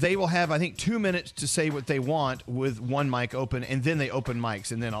 They will have, I think, 2 minutes to say what they want with one mic open, and then they open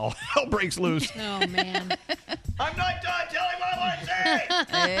mics, and then all hell breaks loose. Oh, man. I'm not done telling what I want to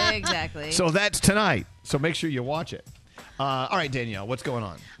say. Exactly. So that's tonight. So make sure you watch it. All right, Danielle, what's going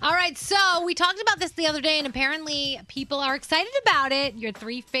on? All right, so we talked about this the other day, and apparently people are excited about it. Your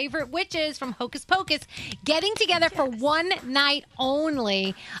 3 favorite witches from Hocus Pocus getting together for one night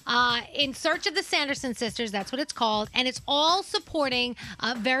only in search of the Sanderson sisters. That's what it's called. And it's all supporting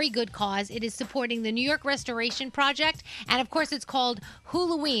a very good cause. It is supporting the New York Restoration Project. And, of course, it's called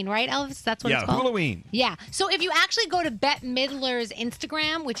Halloween, right, Elvis? That's what it's called? Halloween. Yeah. So if you actually go to Bette Midler's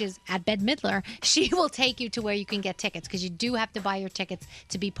Instagram, which is at Bette Midler, she will take you to where you can get tickets because you do have to buy your tickets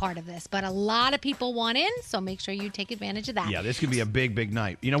to be part of this. But a lot of people want in, so make sure you take advantage of that. Yeah, this could be a big, big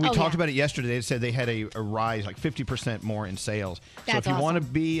night. You know, we talked about it yesterday. They said they had a rise, like 50% more in sales. So That's if you want to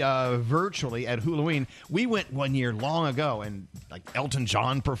awesome. be virtually at Halloween, we went one year long ago, and like Elton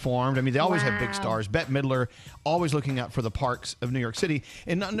John performed. I mean, they always have big stars. Bette Midler, always looking out for the parks of New York City.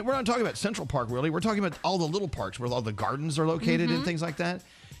 And we're not talking about Central Park, really. We're talking about all the little parks where all the gardens are located and things like that.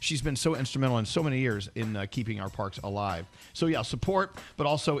 She's been so instrumental in so many years in keeping our parks alive. So, yeah, support, but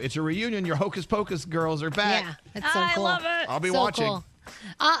also it's a reunion. Your Hocus Pocus girls are back. Yeah, that's so cool. I love it. I'll be So watching. cool.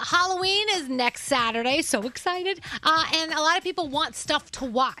 Halloween is next Saturday, so excited. And a lot of people want stuff to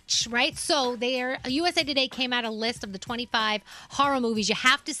watch, right? So USA Today came out a list of the 25 horror movies you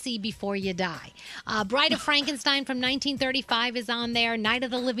have to see before you die. Bride of Frankenstein from 1935 is on there. Night of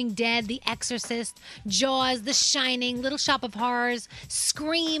the Living Dead, The Exorcist, Jaws, The Shining, Little Shop of Horrors,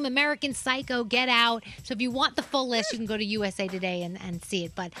 Scream, American Psycho, Get Out. So if you want the full list, you can go to USA Today and see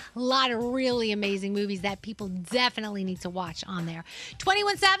it. But a lot of really amazing movies that people definitely need to watch on there.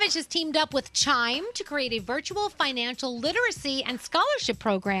 21 Savage has teamed up with Chime to create a virtual financial literacy and scholarship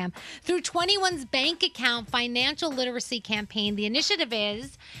program. Through 21's bank account financial literacy campaign, the initiative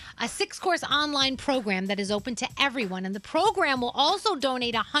is a 6-course online program that is open to everyone. And the program will also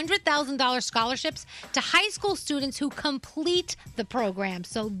donate $100,000 scholarships to high school students who complete the program.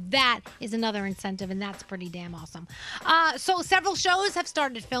 So that is another incentive, and that's pretty damn awesome. So several shows have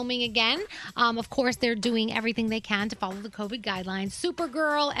started filming again. Of course, they're doing everything they can to follow the COVID guidelines.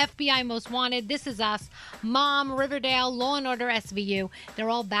 Supergirl, FBI Most Wanted, This Is Us, Mom, Riverdale, Law & Order SVU. They're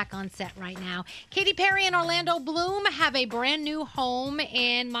all back on set right now. Katy Perry and Orlando Bloom have a brand new home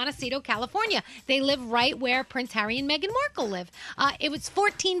in Montecito, California. They live right where Prince Harry and Meghan Markle live. It was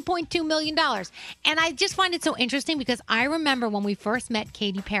 $14.2 million. And I just find it so interesting because I remember when we first met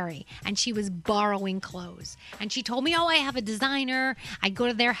Katy Perry and she was borrowing clothes. And she told me, I have a designer. I go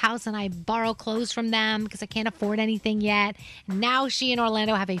to their house and I borrow clothes from them because I can't afford anything yet. And now she and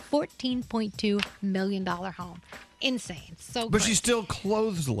Orlando have a $14.2 million home. Insane. So But great. she's still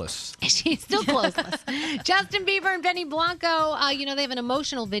clothesless. She's still clothesless. Justin Bieber and Benny Blanco, they have an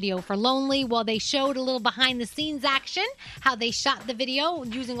emotional video for Lonely. Well, they showed a little behind-the-scenes action, how they shot the video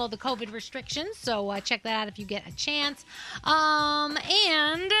using all the COVID restrictions. So check that out if you get a chance.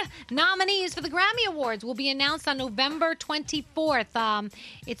 And nominees for the Grammy Awards will be announced on November 24th.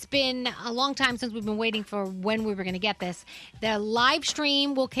 It's been a long time since we've been waiting for when we were going to get this. The live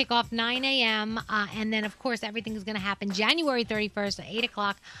stream will kick off 9 a.m. And then, of course, everything is going to happen January 31st at 8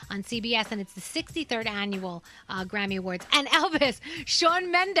 o'clock on CBS, and it's the 63rd annual Grammy Awards. And Elvis,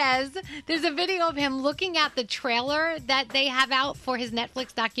 Shawn Mendes, there's a video of him looking at the trailer that they have out for his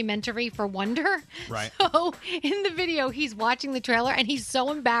Netflix documentary for Wonder. Right. So in the video, he's watching the trailer, and he's so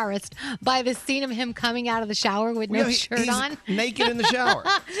embarrassed by the scene of him coming out of the shower with no shirt he's on. naked in the shower.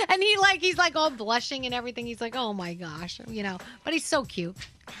 And he's like all blushing and everything. He's like, oh my gosh, but he's so cute.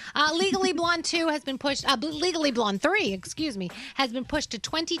 Legally Blonde 2 has been pushed. Legally Blonde 3, has been pushed to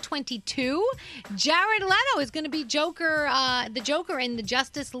 2022. Jared Leto is going to be the Joker in the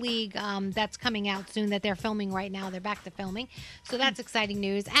Justice League that's coming out soon that they're filming right now. They're back to filming. So that's exciting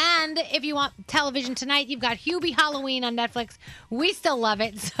news. And if you want television tonight, you've got Hubie Halloween on Netflix. We still love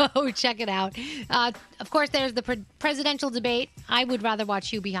it, so check it out. Of course, there's the presidential debate. I would rather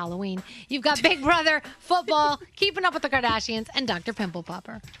watch Hubie Halloween. You've got Big Brother, football, Keeping Up with the Kardashians, and Dr. Pimple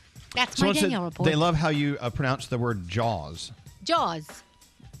Popper. That's my Someone said Danielle report. they love how you pronounce the word Jaws. Jaws.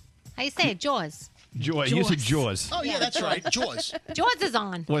 How you say it? Jaws. Joy. You said Jaws. Oh, yeah, that's right. Jaws. Jaws is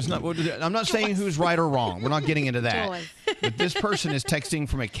on. Well, it's not. I'm not saying who's right or wrong. We're not getting into that. Jaws. But this person is texting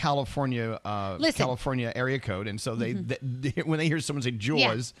from a California Listen. California area code, and so they when they hear someone say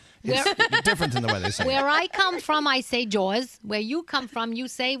Jaws, Yeah. it's different in the way they say it. Where I come from, I say Jaws. Where you come from, you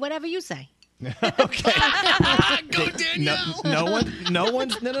say whatever you say. Go Danielle. No.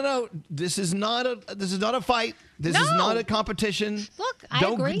 This is not a fight. This is not a competition. Look, I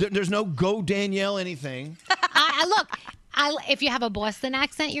agree. There's no go Danielle anything. If you have a Boston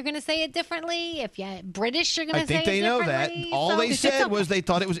accent, you're going to say it differently. If you're British, you're going I to say it think they know differently. that. All So they it's said okay. was they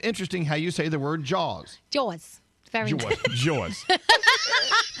thought it was interesting how you say the word Jaws. Jaws. Very nice. Jaws.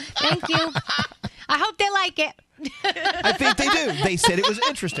 Thank you. I hope they like it. I think they do. They said it was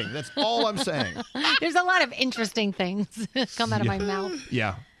interesting. That's all I'm saying. There's a lot of interesting things come out of my mouth.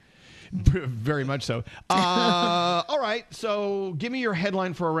 Yeah. Very much so. All right. So give me your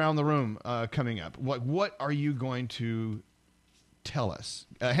headline for Around the Room coming up. What are you going to tell us?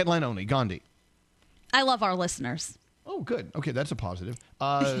 Headline only. Gandhi. I love our listeners. Oh, good. Okay, that's a positive.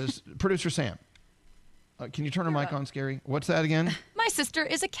 Producer Sam. Can you turn her mic on, Scary? What's that again? My sister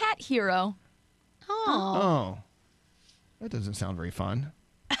is a cat hero. Oh. That doesn't sound very fun.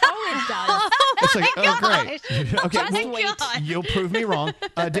 Oh, it does. It's like, great. Okay, Just wait. you'll prove me wrong.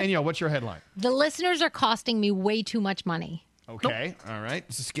 Danielle, what's your headline? The listeners are costing me way too much money. Okay, all right.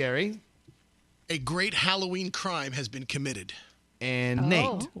 This is Scary. A great Halloween crime has been committed. And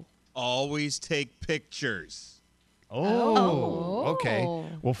Nate. Always take pictures. Okay.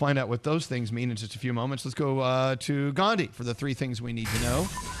 We'll find out what those things mean in just a few moments. Let's go to Gandhi for the 3 things we need to know.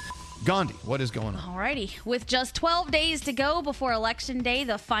 Gandhi, what is going on? Alrighty. With just 12 days to go before Election Day,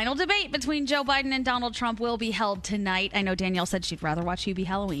 the final debate between Joe Biden and Donald Trump will be held tonight. I know Danielle said she'd rather watch Hubie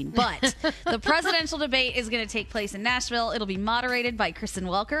Halloween, but the presidential debate is going to take place in Nashville. It'll be moderated by Kristen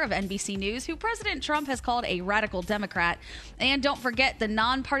Welker of NBC News, who President Trump has called a radical Democrat. And don't forget, the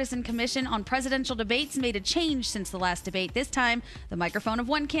Nonpartisan Commission on Presidential Debates made a change since the last debate. This time, the microphone of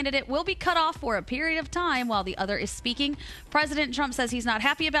one candidate will be cut off for a period of time while the other is speaking. President Trump says he's not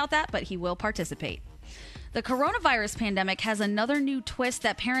happy about that, but he will participate. The coronavirus pandemic has another new twist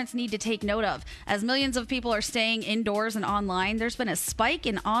that parents need to take note of. As millions of people are staying indoors and online, there's been a spike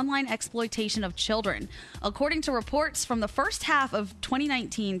in online exploitation of children. According to reports from the first half of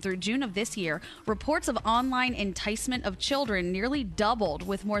 2019 through June of this year, reports of online enticement of children nearly doubled,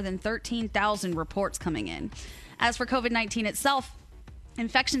 with more than 13,000 reports coming in. As for COVID-19 itself,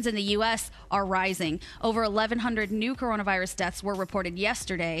 Infections in the U.S. are rising. Over 1,100 new coronavirus deaths were reported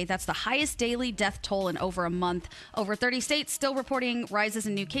yesterday. That's the highest daily death toll in over a month. Over 30 states still reporting rises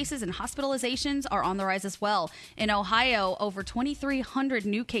in new cases, and hospitalizations are on the rise as well. In Ohio, over 2,300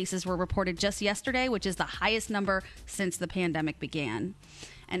 new cases were reported just yesterday, which is the highest number since the pandemic began.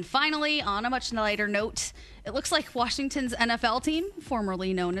 And finally, on a much lighter note, it looks like Washington's NFL team,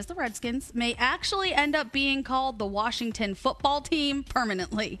 formerly known as the Redskins, may actually end up being called the Washington Football Team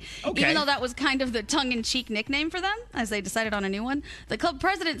permanently. Okay. Even though that was kind of the tongue-in-cheek nickname for them, as they decided on a new one. The club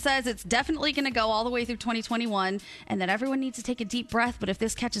president says it's definitely going to go all the way through 2021, and that everyone needs to take a deep breath, but if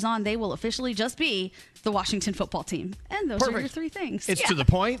this catches on, they will officially just be the Washington Football Team. And those are your three things. It's to the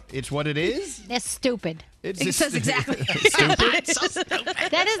point. It's what it is. That's stupid. It says exactly. Stupid. So stupid.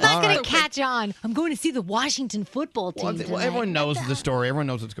 That is not All going right. to catch on. I'm going to see the Washington Football Team. Well, tonight. everyone knows the story. Everyone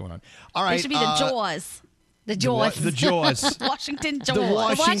knows what's going on. All right. They should be the Jaws. The Jaws. The Jaws. Washington Jaws. The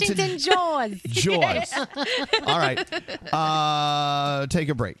Washington Jaws. Jaws. All right. Take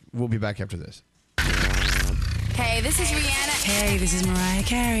a break. We'll be back after this. Hey, this is Rihanna. Hey, this is Mariah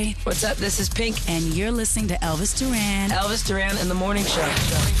Carey. What's up? This is Pink, and you're listening to Elvis Duran. Elvis Duran in the Morning Show.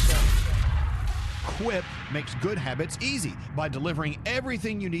 Quip makes good habits easy by delivering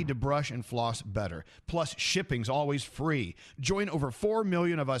everything you need to brush and floss better. Plus, shipping's always free. Join over 4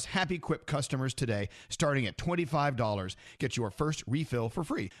 million of us happy Quip customers today, starting at $25. Get your first refill for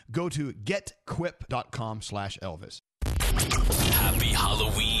free. Go to getquip.com/Elvis. Happy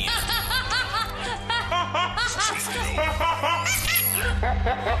Halloween.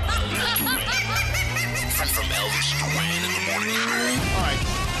 From Elvis Duran in the Morning Show. All right.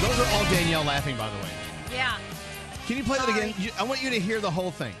 Those are all Danielle laughing, by the way. Yeah. Can you play that again? I want you to hear the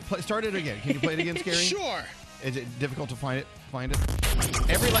whole thing. Start it again. Can you play it again, Scary? Sure. Is it difficult to find it?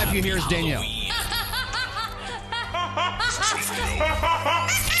 Every laugh you hear is Danielle.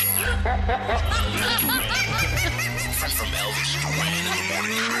 From Elvis Duran in the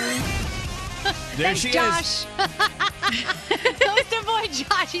Morning Show. There Thanks, she Josh. Ghost boy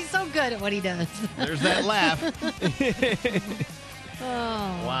Josh. He's so good at what he does. There's that laugh.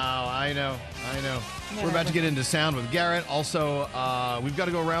 Oh. Wow, I know. We're about to get into sound with Garrett. Also, we've got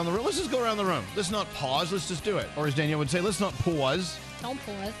to go around the room. Let's just go around the room. Let's not pause. Let's just do it. Or as Danielle would say, let's not pause. Don't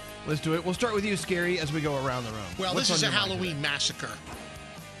pause. Let's do it. We'll start with you, Scary, as we go around the room. Well, What's this is on a your mind Halloween massacre.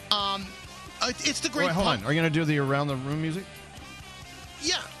 It's the today? great. Wait, hold on. Are you going to do the around the room music?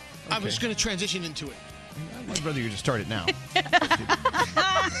 Yeah, I Okay. was going to transition into it. I'd rather you just start it now.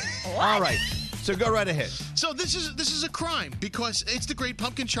 All right. So go right ahead. So this is a crime because it's the Great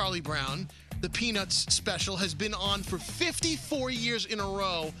Pumpkin. Charlie Brown, the Peanuts special, has been on for 54 years in a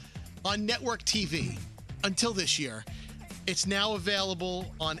row on network TV until this year. It's now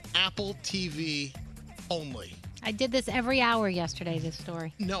available on Apple TV only. I did this every hour yesterday, this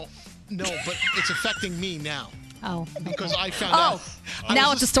story. No, but it's affecting me now. Oh. Because I found out.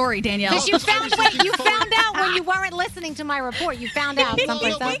 Now it's a story, Danielle. Because you found out when you weren't listening to my report. You found out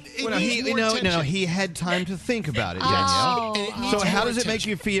someplace else. Well, he had time to think about it, Oh. Danielle. It So needs how more does it make attention.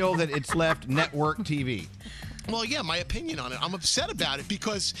 you feel that it's left network TV? Well, yeah, my opinion on it. I'm upset about it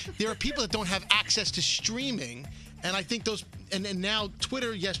because there are people that don't have access to streaming. And I think and now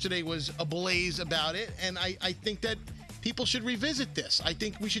Twitter yesterday was ablaze about it. And I think that people should revisit this. I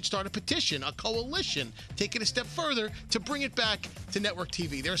think we should start a petition, a coalition, take it a step further to bring it back to network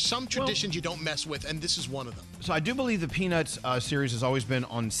TV. There are some traditions you don't mess with, and this is one of them. So I do believe the Peanuts series has always been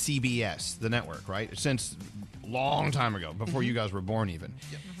on CBS, the network, right? Since long time ago, before you guys were born even.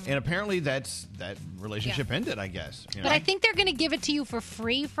 And apparently that relationship ended, I guess. You know? But I think they're going to give it to you for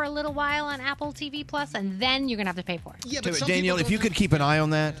free for a little while on Apple TV Plus, and then you're going to have to pay for it. Yeah, So, Danielle, if you could keep an eye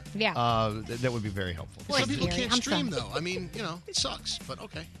on that, Yeah. that would be very helpful. Some people Scary. can't I'm stream, sorry. though. I mean, it sucks, but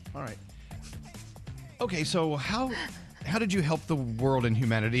okay. All right. Okay, so how did you help the world and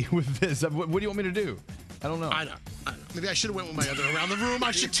humanity with this? What do you want me to do? I don't know. I know. Maybe I should have went with my other around the room.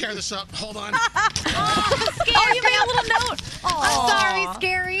 I should tear this up. Hold on. Oh, you made a little note. I'm sorry,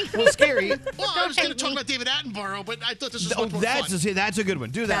 Scary. Well, Scary. Well, I was going to talk about David Attenborough, but I thought this was Oh, much more that's fun. that's a good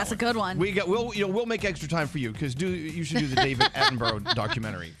one. Do that. That's a good one. We'll make extra time for you because you should do the David Attenborough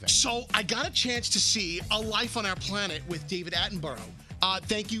documentary thing. So I got a chance to see A Life on Our Planet with David Attenborough.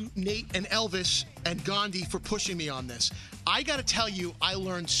 Thank you, Nate and Elvis and Gandhi, for pushing me on this. I got to tell you, I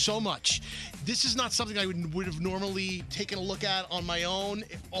learned so much. This is not something I would have normally taken a look at on my own,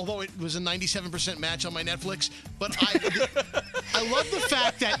 although it was a 97% match on my Netflix. But I love the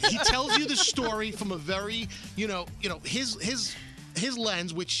fact that he tells you the story from a very, his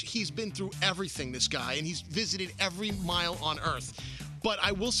lens, which he's been through everything, this guy, and he's visited every mile on Earth. But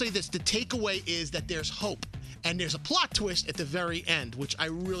I will say this, the takeaway is that there's hope. and there's a plot twist at the very end, which I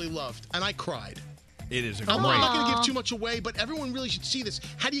really loved, and I cried. It is a I'm great. not going to give too much away, but everyone really should see this.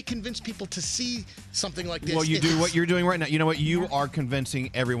 How do you convince people to see something like this? Well, you do what you're doing right now. You know what? You are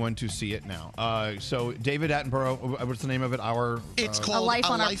convincing everyone to see it now. So David Attenborough, what's the name of it? It's uh, called A Life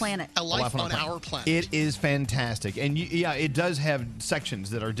on Our Planet. A Life on Our Planet. It is fantastic, and it does have sections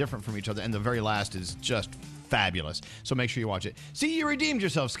that are different from each other, and the very last is just fabulous. So make sure you watch it. See, you redeemed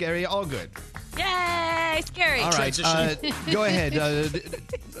yourself, Scary. All good. Yay, Scary. All right, go ahead.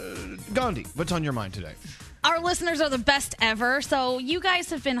 Gandhi, what's on your mind today? Our listeners are the best ever. So you guys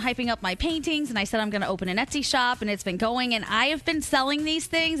have been hyping up my paintings, and I said I'm going to open an Etsy shop, and it's been going, and I have been selling these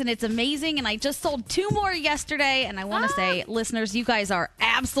things, and it's amazing. And I just sold 2 more yesterday, and I want to say, listeners, you guys are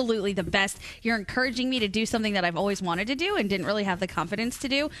absolutely the best. You're encouraging me to do something that I've always wanted to do and didn't really have the confidence to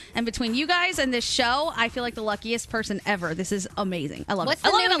do. And between you guys and this show, I feel like the luckiest person ever. This is amazing. I love What's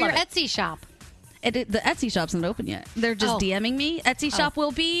it. the name of your Etsy shop? The Etsy shop's not open yet. They're just DMing me. Etsy shop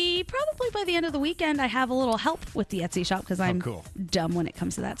will be probably by the end of the weekend. I have a little help with the Etsy shop because I'm dumb when it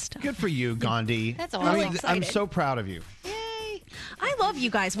comes to that stuff. Good for you, Gandhi. That's awesome. I'm so proud of you. I love you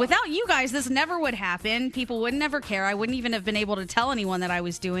guys. Without you guys, this never would happen. People would never care. I wouldn't even have been able to tell anyone that I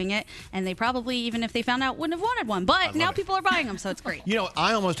was doing it. And they probably, even if they found out, wouldn't have wanted one. But now people are buying them, so it's great. You know,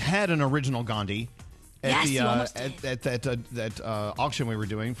 I almost had an original Gandhi. At Yes, you almost at that auction we were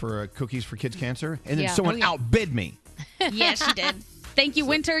doing for Cookies for Kids Cancer, and then Yeah. someone Oh, yeah. outbid me. Yes, she did. Thank you,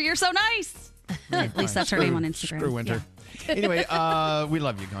 Winter. You're so nice. At least that's her name on Instagram. Screw Winter. Anyway, we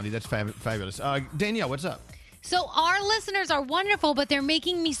love you, Gandhi. That's fabulous. Danielle, what's up? So our listeners are wonderful, but they're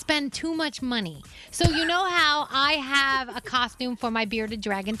making me spend too much money. So you know how I have a costume for my bearded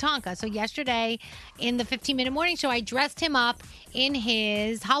dragon Tonka. So yesterday in the 15-minute morning show, I dressed him up in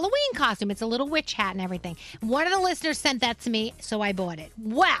his Halloween costume. It's a little witch hat and everything. One of the listeners sent that to me, so I bought it.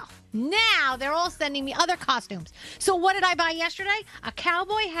 Well, now they're all sending me other costumes. So what did I buy yesterday? A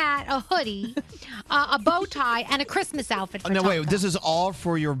cowboy hat, a hoodie, a bow tie, and a Christmas outfit for No, Tonka. wait. This is all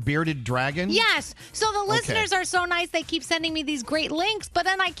for your bearded dragon? Yes. So the listeners Okay. are so nice. They keep sending me these great links, but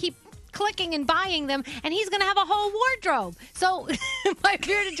then I keep clicking and buying them, and he's going to have a whole wardrobe. So my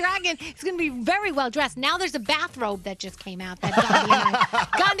bearded dragon is going to be very well dressed. Now there's a bathrobe that just came out that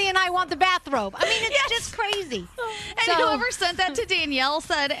Gandhi and I want the bathrobe. I mean, it's just crazy. And whoever sent that to Danielle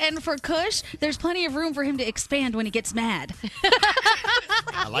said, and for Kush, there's plenty of room for him to expand when he gets mad.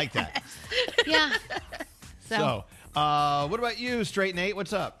 I like that. Yeah. So, what about you, Straight Nate?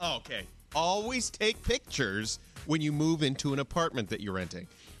 What's up? Okay. Always take pictures when you move into an apartment that you're renting.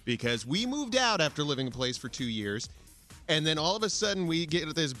 Because we moved out after living in a place for 2 years, and then all of a sudden we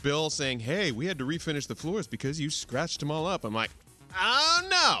get this bill saying, hey, we had to refinish the floors because you scratched them all up. I'm like, oh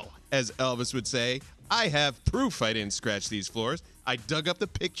no, as Elvis would say, I have proof I didn't scratch these floors. I dug up the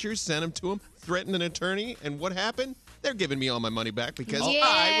pictures, sent them to him, threatened an attorney, and what happened? They're giving me all my money back because I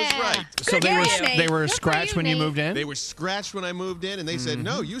was right. So they were scratched when you moved in? They were scratched when I moved in, and they said,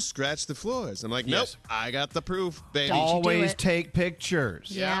 no, you scratched the floors. I'm like, nope, Yes. I got the proof, baby. Always take pictures.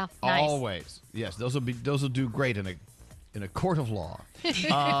 Yeah. Nice. Always. Yes, those will do great in a court of law.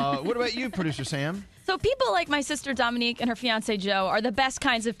 What about you, producer Sam? So people like my sister Dominique and her fiance Joe are the best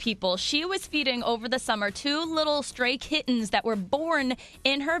kinds of people. She was feeding over the summer 2 little stray kittens that were born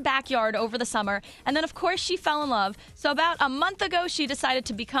in her backyard over the summer. And then, of course, she fell in love. So about a month ago, she decided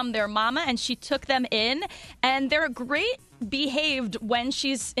to become their mama, and she took them in. And they're great behaved when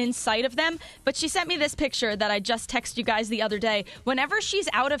she's in sight of them, but she sent me this picture that I just texted you guys the other day. Whenever she's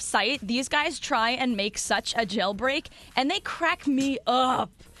out of sight, these guys try and make such a jailbreak, and they crack me up.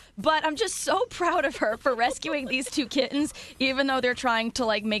 But I'm just so proud of her for rescuing these 2 kittens, even though they're trying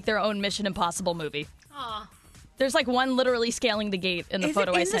to make their own Mission Impossible movie. Aw. There's one literally scaling the gate in the Is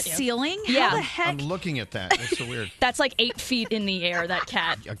photo it I in sent the you. ceiling? How Yeah. the heck? I'm looking at that. That's so weird. That's 8 feet in the air, that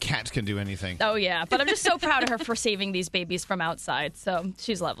cat. Cats can do anything. Oh, yeah. But I'm just so proud of her for saving these babies from outside. So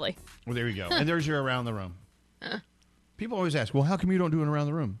she's lovely. Well, there you go. And there's your around the room. People always ask, well, how come you don't do an around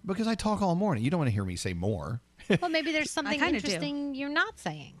the room? Because I talk all morning. You don't want to hear me say more. Well, maybe there's something kinda do. interesting you're not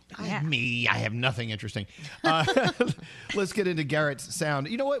saying. Me, I have nothing interesting. Let's get into Garrett's sound.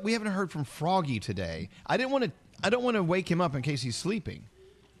 You know what? We haven't heard from Froggy today. I don't want to wake him up in case he's sleeping.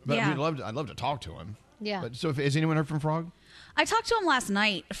 But Yeah. I'd love to talk to him. Yeah. But so, has anyone heard from Frog? I talked to him last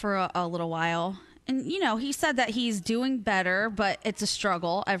night for a little while. And, he said that he's doing better, but it's a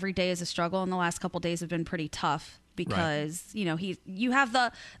struggle. Every day is a struggle, and the last couple days have been pretty tough because, you have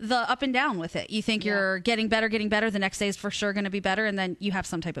the up and down with it. You think you're getting better. The next day is for sure going to be better, and then you have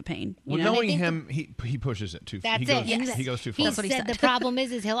some type of pain. Well, knowing him, he pushes it too far. That's He it. goes too He far. said the problem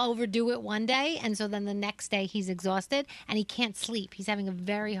is he'll overdo it one day, and so then the next day he's exhausted and he can't sleep. He's having a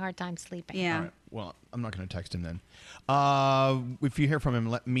very hard time sleeping. Yeah. Well, I'm not going to text him then. If you hear from him,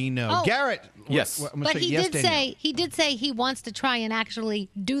 let me know. Oh. Garrett. Yes. I'm gonna But say he yes, did Danielle. say he wants to try and actually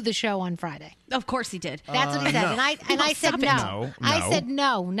do the show on Friday. Of course he did. That's what he said, no. and I said stop no. it. No, I no. said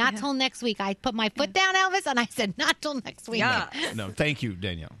no, not till next week. I put my foot down, Elvis, and I said not till next week. Yeah. No, thank you,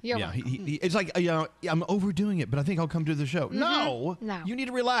 Danielle. You're yeah, welcome. it's like I'm overdoing it, but I think I'll come do the show. No, No. you need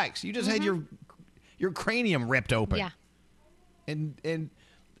to relax. You just had your cranium ripped open. Yeah. and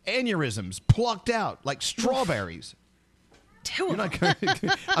aneurysms plucked out like strawberries. You're not gonna,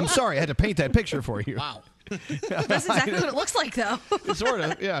 I'm sorry, I had to paint that picture for you. Wow. That's exactly what it looks like, though. Sort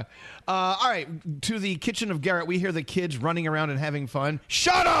of, yeah. All right, to the kitchen of Garrett, we hear the kids running around and having fun.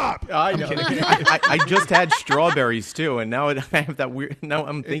 Shut up! I know. I just had strawberries too, and now I have that weird. Now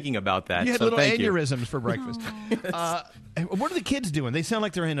I'm thinking about that. You had so little thank you. aneurysms for breakfast. What are the kids doing? They sound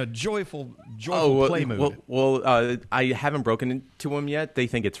like they're in a joyful well, play mood. Well, I haven't broken into them yet. They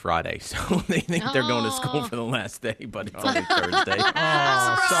think it's Friday, so they think they're going to school for the last day, but it's only Thursday.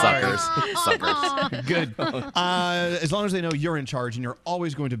 sorry. Suckers. Good. As long as they know you're in charge and you're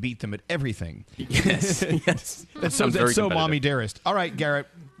always going to beat them at everything. Yes, yes. That's so I'm very competitive. mommy dearest. All right, Garrett,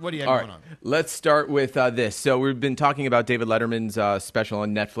 what do you have All going right, on? let's start with this. So we've been talking about David Letterman's special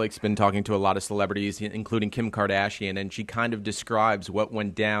on Netflix, been talking to a lot of celebrities, including Kim Kardashian, and she kind of describes what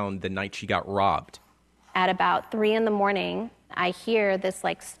went down the night she got robbed. At about 3 a.m, I hear this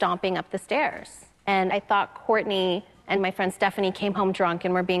like stomping up the stairs. And I thought Courtney and my friend Stephanie came home drunk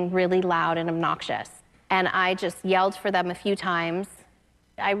and were being really loud and obnoxious. And I just yelled for them a few times.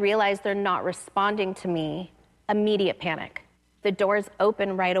 I realized they're not responding to me. Immediate panic. The doors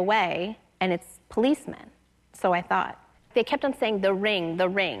open right away, and it's policemen. So I thought. They kept on saying, the ring, the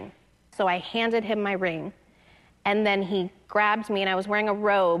ring. So I handed him my ring. And then he grabbed me, and I was wearing a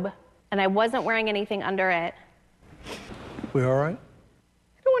robe, and I wasn't wearing anything under it. We all right?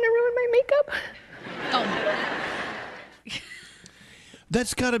 I don't want to ruin my makeup.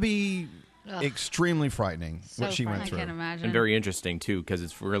 That's got to be extremely frightening, what she went through. I can't imagine. And very interesting, too, because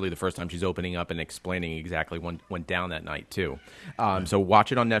it's really the first time she's opening up and explaining exactly what went down that night, too. So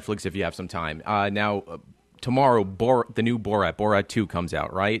watch it on Netflix if you have some time. Now, tomorrow, the new Borat 2 comes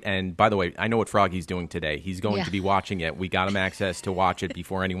out, right? And by the way, I know what Froggy's doing today. He's going to be watching it. We got him access to watch it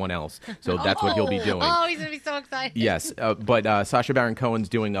before anyone else. So that's what he'll be doing. Oh, he's going to be so excited. Yes, but Sacha Baron Cohen's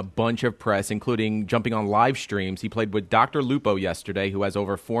doing a bunch of press, including jumping on live streams. He played with Dr. Lupo yesterday, who has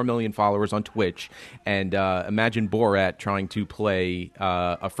over 4 million followers on Twitch. And imagine Borat trying to play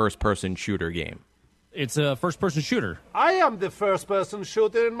a first-person shooter game. It's a first-person shooter. I am the first-person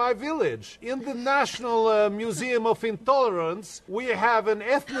shooter in my village. In the National Museum of Intolerance, we have an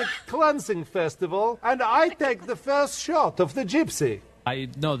ethnic cleansing festival, and I take the first shot of the gypsy. I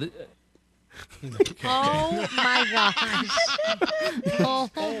know that. Oh my gosh! Oh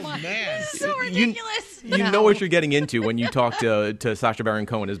my man, so ridiculous. You know what you're getting into when you talk to Sacha Baron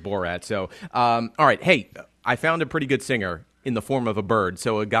Cohen as Borat. So, all right, hey, I found a pretty good singer in the form of a bird.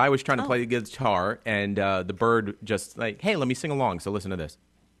 So a guy was trying to play the guitar, and the bird just like, hey, let me sing along. So listen to this.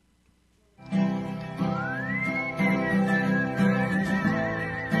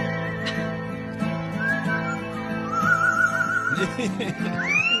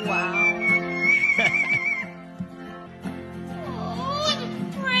 Wow.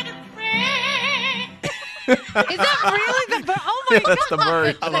 Is that really the bird? Oh my That's the God.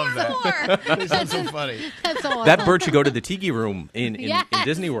 bird. I love that. This is so funny. That's awesome. That bird should go to the Tiki Room in Yes.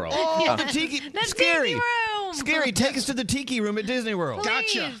 Disney World. Oh, the tiki. Scary. Tiki room. Scary. Take us to the tiki room at Disney World.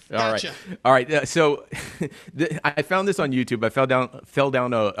 Gotcha. All right. So I found this on YouTube. I fell down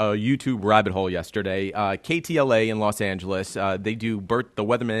a YouTube rabbit hole yesterday. KTLA in Los Angeles. They do the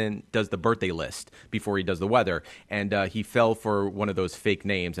weatherman does the birthday list before he does the weather, and he fell for one of those fake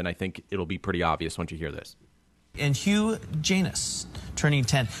names. And I think it'll be pretty obvious once you hear this. And Hugh Janus, turning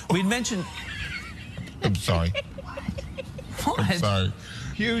 10. We'd mentioned. I'm sorry. What? I'm sorry.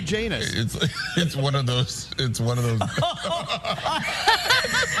 Hugh Janus. It's one of those. It's one of those.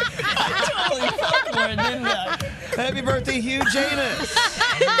 I totally fell for it, didn't I? Happy birthday, Hugh Janus.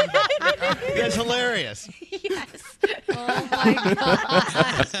 That's hilarious. Yes. Oh my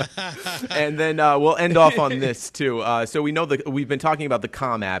God. And then we'll end off on this too. So we know we've been talking about the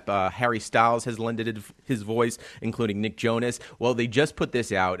Calm app. Harry Styles has lended his voice, including Nick Jonas. Well, they just put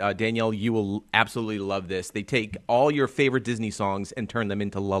this out. Danielle, you will absolutely love this. They take all your favorite Disney songs and turn them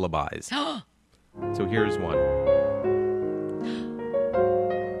into lullabies. So here's one.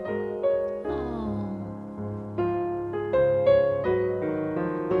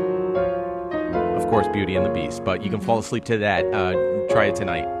 Of course, Beauty and the Beast, but you can fall asleep to that. Try it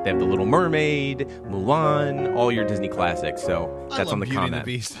tonight. They have The Little Mermaid, Mulan, all your Disney classics. So I that's love on the Beauty and Calm the app.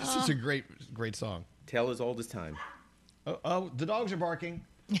 Beast. This is a great great song. Tale as old as time. Oh, the dogs are barking.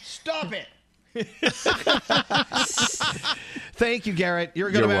 Stop it. Thank you, Garrett. You're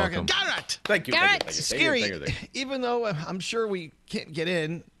a good You're American. welcome. Garrett! Thank you. Garrett! Thank you. Scary. Thank you. Even though I'm sure we can't get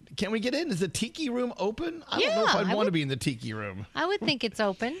in, can we get in? Is the tiki room open? I don't know if Yeah, I'd I want to would- be in the tiki room. I would think it's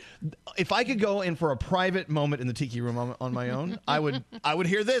open. If I could go in for a private moment in the tiki room on my own, I would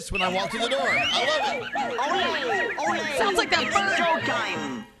hear this when I walk through the door. I love it. Sounds like that bird.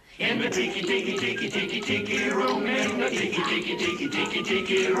 Showtime. In the tiki room, in the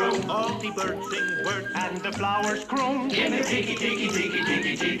tiki room. All the birds sing word and the flowers croon. In the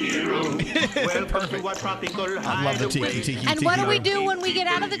tiki room. Welcome to our tropical I love the tiki And what do we do when we get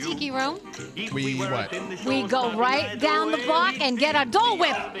out of the tiki room? We what? We go right down the block and get a Dole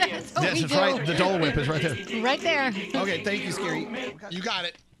Whip. That's what we That's do. right. The Dole Whip is right there. Right there. Okay, thank you, Scary. You got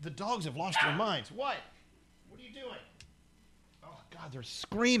it. The dogs have lost their minds. What? What are you doing? Oh, God, they're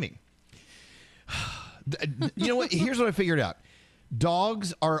screaming. You know what? Here's what I figured out.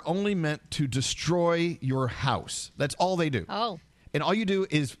 Dogs are only meant to destroy your house. That's all they do. Oh. And all you do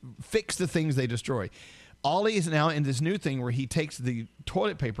is fix the things they destroy. Ollie is now in this new thing where he takes the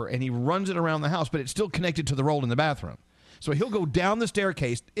toilet paper and he runs it around the house, but it's still connected to the roll in the bathroom. So he'll go down the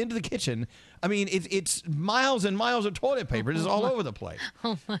staircase into the kitchen. I mean, it's miles and miles of toilet paper. It's all over the place.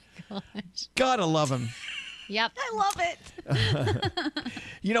 Oh, my gosh. Gotta love him. Yep. I love it.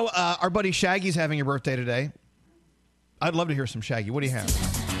 You know, our buddy Shaggy's having a birthday today. I'd love to hear some Shaggy. What do you have?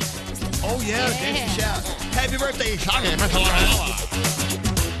 Oh, yeah. Dance and shout. Happy birthday, Shaggy.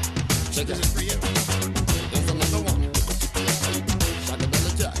 This is for you. Here's another one. Shaggy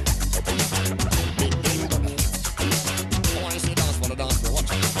Jack. Big game buddy. I want to see you dance for the dance, bro.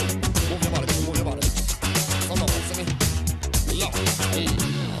 Watch it. Move your body, move your body. So long, see me? Love.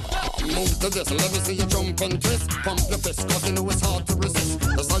 Move to this, let me see you jump and twist. Pump your fist, cause you know it's hard to resist.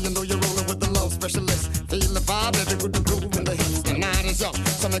 That's how you know you're rolling with the love specialist. Feel the vibe, every good the groove in the hips. The night is young,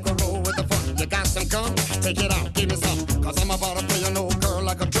 so make a roll with the fun. You got some gum? Take it out, give me some. Cause I'm about to play an old girl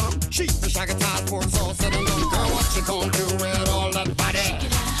like a drum. She's the shaggy tie for it's all said and done. Girl, what you gonna do with all that body?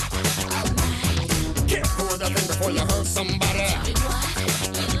 Get for the thing before you hurt somebody.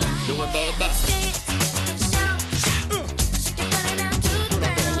 Do it, baby.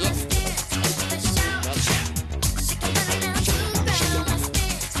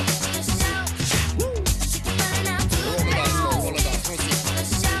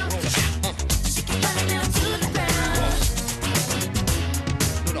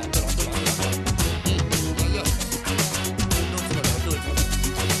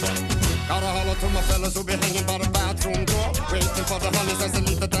 Gotta holler to my fellas who be hanging by the bathroom door, waiting for the honeys as they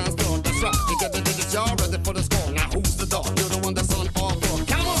leave the dance floor. That's right, you get the digits, y'all ready for the score. Now who's the dog? You're the one that's on all four.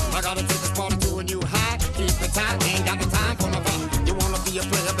 Come on, I gotta take this party to a new high. Keep it tight, ain't got no time for no vibe. You wanna be a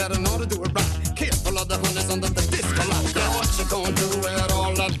player, better know to do it right. Careful of the honeys under the disco light. Girl, what you gonna do with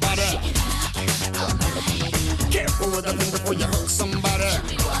all that body? Careful with the thing before you hurt somebody.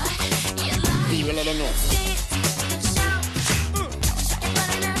 Leave a little noise.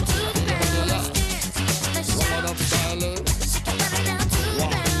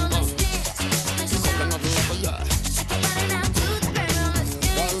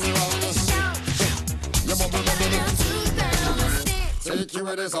 Take you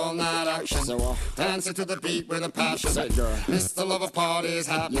with his all night action. Dancing to the beat with a passion. Mr. Lover party is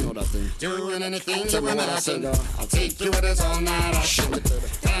happy. You know that thing. Doing anything you imagine. I'll take you with his all night action.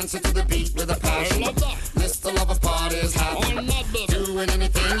 Dancing to the beat with a passion. Mr. Lover party is happy. Doing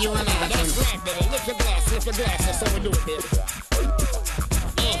anything you imagine. That's right, baby. Lift your glass, lift your glass. That's how we do it, baby.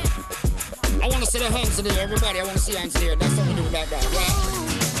 I want to see the hands in the air, everybody. I want to see hands in the air. That's how we do it like that, right?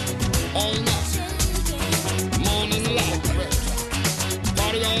 All night. Morning light.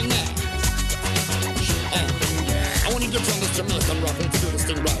 Party all night. I want you to get on this Jamaican rock. Let's do this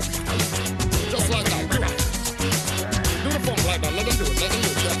thing right. Just like that. Do it. Do the funk like that. Let them do it. Let them do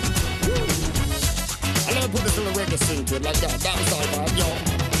it, yeah. Woo. And let me put this in the reggae scene to it like that. That's all right, yo.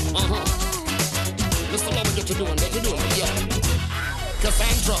 Mr. Lover, get you doing. Get you doing it, yeah.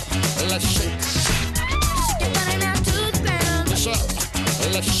 Cassandra, let's shake. Michelle,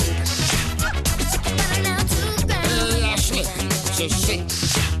 let's shake. Hey, Ashley, just shake.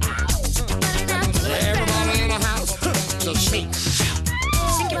 Everybody in the house, just shake.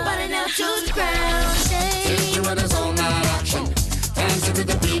 Shake your body now to the ground. Take you with his all night action. Dancing to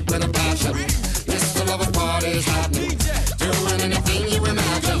the beat with a passion. Mr. Lover party is happening. Doing anything you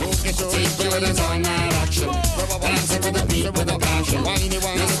imagine. Take you with his all night action. Dancing to the beat with a passion.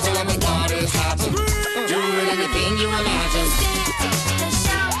 Mr. Lover party is happening. Doing anything you imagine.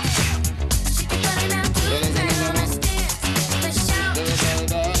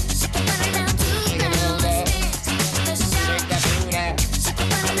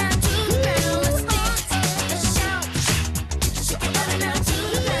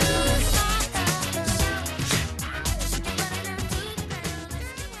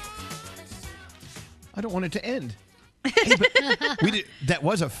 I don't want it to end. Hey, but that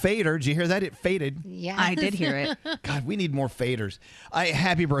was a fader. Did you hear that? It faded. Yeah. I did hear it. God, we need more faders.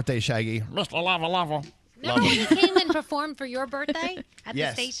 Happy birthday, Shaggy. Mr. Lava Lava. Remember when you came and performed for your birthday at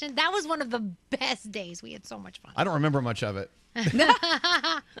Yes. the station? That was one of the best days. We had so much fun. I don't remember much of it.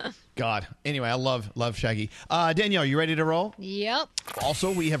 God. Anyway, I love Shaggy. Danielle, you ready to roll? Yep.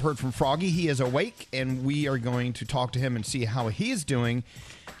 Also, we have heard from Froggy. He is awake, and we are going to talk to him and see how he is doing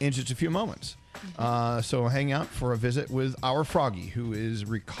in just a few moments. So hang out for a visit with our Froggy, who is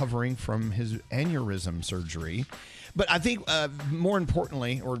recovering from his aneurysm surgery. But I think more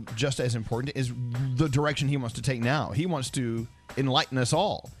importantly, or just as important, is the direction he wants to take now. He wants to enlighten us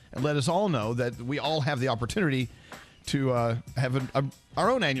all and let us all know that we all have the opportunity to have our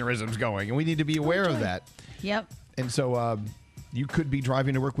own aneurysms going, and we need to be aware of that. Yep. And so you could be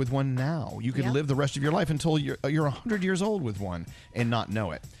driving to work with one now. You could live the rest of your life until you're 100 years old with one and not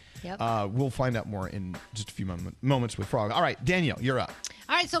know it. Yep. We'll find out more in just a few moments with Frog. All right, Danielle, you're up.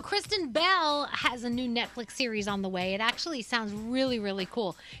 All right, so Kristen Bell has a new Netflix series on the way. It actually sounds really, really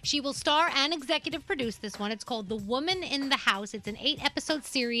cool. She will star and executive produce this one. It's called The Woman in the House. It's an 8-episode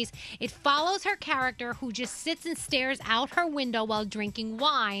series. It follows her character who just sits and stares out her window while drinking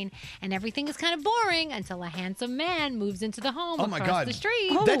wine, and everything is kind of boring until a handsome man moves into the home across the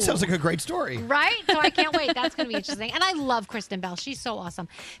street. That sounds like a great story. Right? So I can't wait. That's going to be interesting. And I love Kristen Bell. She's so awesome.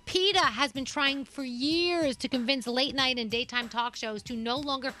 PETA has been trying for years to convince late night and daytime talk shows to no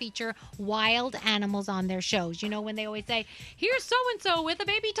longer feature wild animals on their shows. You know, when they always say, here's so-and-so with a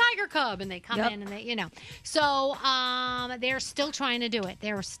baby tiger cub, and they come in and they, you know. So they're still trying to do it.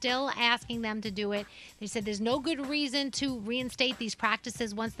 They're still asking them to do it. They said there's no good reason to reinstate these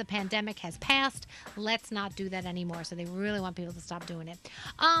practices once the pandemic has passed. Let's not do that anymore. So they really want people to stop doing it.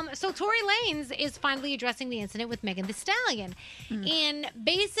 So Tory Lanez is finally addressing the incident with Megan Thee Stallion and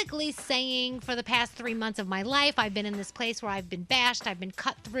basically saying, for the past 3 months of my life, I've been in this place where I've been bashed, I've been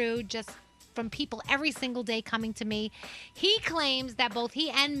cut through just from people every single day coming to me. He claims that both he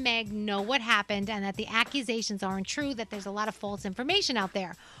and Meg know what happened and that the accusations aren't true, that there's a lot of false information out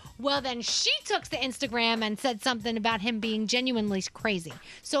there. Well, then she took to Instagram and said something about him being genuinely crazy.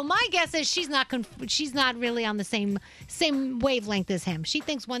 So my guess is she's not really on the same wavelength as him. She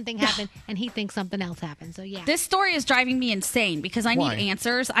thinks one thing happened and he thinks something else happened. So yeah. This story is driving me insane because I need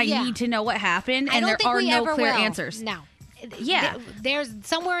answers. I need to know what happened, and there are no clear answers. No. Yeah. There's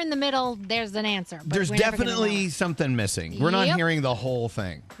somewhere in the middle, there's an answer. But There's we're never gonna definitely something missing. We're not Yep. hearing the whole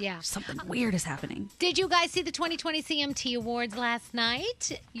thing. Yeah. Something weird is happening. Did you guys see the 2020 CMT Awards last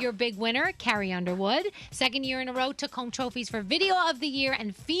night? Your big winner, Carrie Underwood, second year in a row, took home trophies for Video of the Year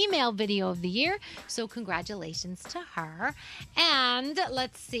and Female Video of the Year. So congratulations to her. And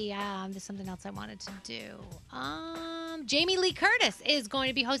let's see, there's something else I wanted to do. Jamie Lee Curtis is going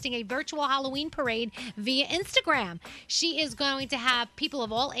to be hosting a virtual Halloween parade via Instagram. She is going to have people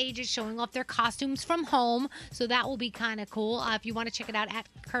of all ages showing off their costumes from home. So that will be kind of cool. If you want to check it out, at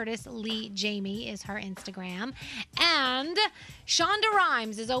Curtis Lee Jamie is her Instagram. And Shonda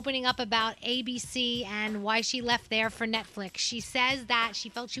Rhimes is opening up about ABC and why she left there for Netflix. She says that she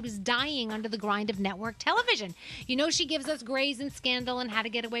felt she was dying under the grind of network television. You know, she gives us Grey's and Scandal and How to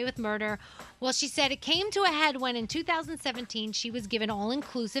Get Away with Murder. Well, she said it came to a head when in 2017 she was given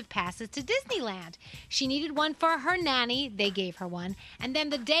all-inclusive passes to Disneyland. She needed one for her nanny. They gave her one. And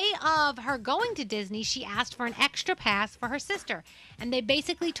then the day of her going to Disney, she asked for an extra pass for her sister. And they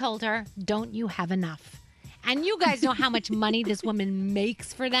basically told her, don't you have enough? And you guys know how much money this woman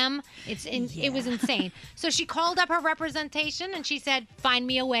makes for them. It was insane. So she called up her representation and she said, find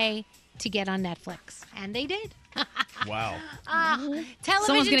me a way to get on Netflix. And they did. Wow. Television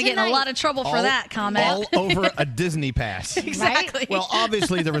Someone's going to get in a lot of trouble for that comment. All over a Disney pass. Exactly. Well,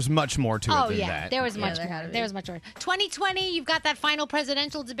 obviously there was much more to it than yeah, that. there was much more. There was much more. 2020, you've got that final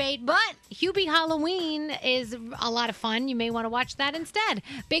presidential debate, but Hubie Halloween is a lot of fun. You may want to watch that instead.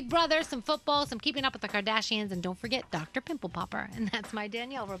 Big Brother, some football, some Keeping Up with the Kardashians, and don't forget Dr. Pimple Popper. And that's my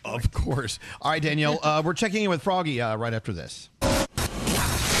Danielle report. Of course. All right, Danielle, we're checking in with Froggy right after this.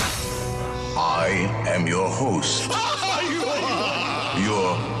 I am your host.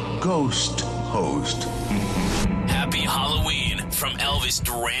 Your ghost host. Happy Halloween from Elvis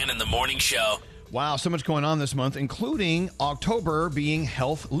Duran and the Morning Show. Wow, so much going on this month, including October being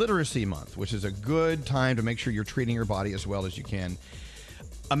Health Literacy Month, which is a good time to make sure you're treating your body as well as you can.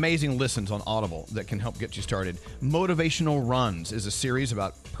 Amazing listens on Audible that can help get you started. Motivational Runs is a series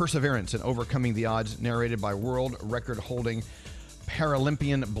about perseverance and overcoming the odds, narrated by world record-holding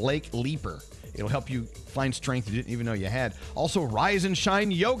Paralympian Blake Leeper. It'll help you find strength you didn't even know you had. Also, Rise and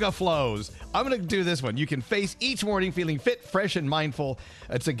Shine Yoga Flows. I'm going to do this one. You can face each morning feeling fit, fresh, and mindful.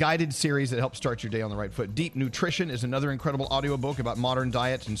 It's a guided series that helps start your day on the right foot. Deep Nutrition is another incredible audiobook about modern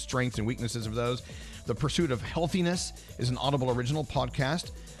diets and strengths and weaknesses of those. The Pursuit of Healthiness is an Audible original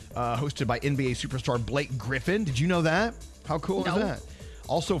podcast hosted by NBA superstar Blake Griffin. Did you know that? How cool is that?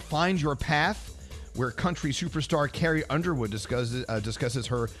 Also, Find Your Path, where country superstar Carrie Underwood discusses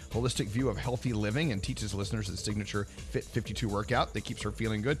her holistic view of healthy living and teaches listeners the signature Fit 52 workout that keeps her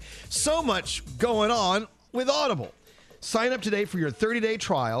feeling good. So much going on with Audible. Sign up today for your 30-day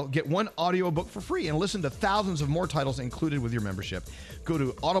trial. Get one audiobook for free and listen to thousands of more titles included with your membership. Go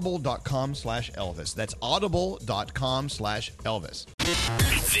to audible.com/Elvis. That's audible.com/Elvis.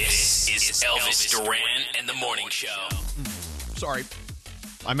 This is Elvis Duran and the Morning Show. Sorry,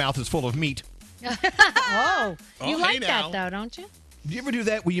 my mouth is full of meat. Oh, you Oh, hey like now. that, though, don't you? Do you ever do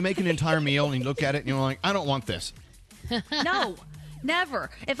that where you make an entire meal and you look at it and you're like, I don't want this? No, never.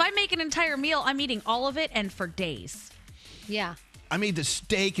 If I make an entire meal, I'm eating all of it and for days. Yeah. I made the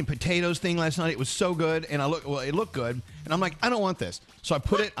steak and potatoes thing last night. It was so good, and it looked good, and I'm like, I don't want this. So I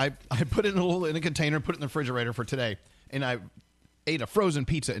put it, I put it in a container, put it in the refrigerator for today, and I ate a frozen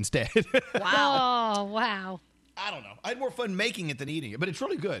pizza instead. Wow. Oh, wow. I don't know. I had more fun making it than eating it, but it's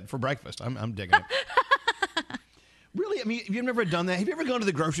really good for breakfast. I'm digging it. Really? I mean, have you ever done that? Have you ever gone to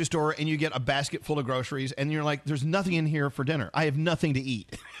the grocery store and you get a basket full of groceries and you're like, there's nothing in here for dinner. I have nothing to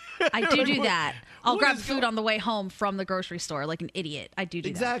eat. I do that. I'll what grab is food on the way home from the grocery store like an idiot. I do that.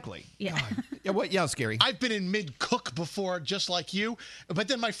 Exactly. Yeah. Yeah, what? Yeah, scary. I've been in mid-cook before, just like you. But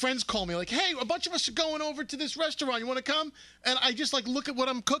then my friends call me like, hey, a bunch of us are going over to this restaurant. You want to come? And I just like look at what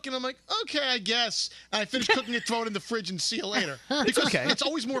I'm cooking. I'm like, okay, I guess. And I finish cooking it, throw it in the fridge, and see you later. It's Because okay. it's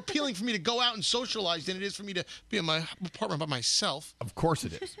always more appealing for me to go out and socialize than it is for me to be in my apartment by myself. Of course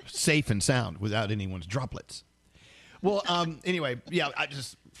it is. Safe and sound without anyone's droplets. Well, anyway, yeah,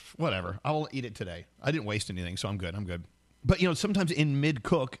 whatever. I will eat it today. I didn't waste anything, so I'm good. But, sometimes in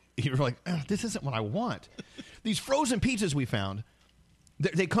mid-cook, you're like, this isn't what I want. These frozen pizzas we found,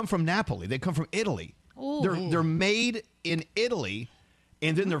 they come from Napoli. They come from Italy. Ooh. They're made in Italy,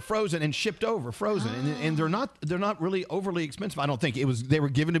 and then they're frozen and shipped over frozen. And they're not really overly expensive. I don't think. They were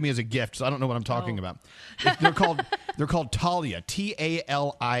given to me as a gift, so I don't know what I'm talking about. They're called Talia,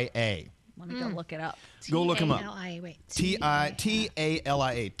 Talia. Let me go look it up. Go look them up. Talia. Wait.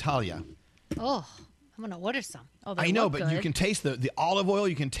 Talia, Talia. Oh, I'm going to order some. Oh, I know, but you can taste the olive oil.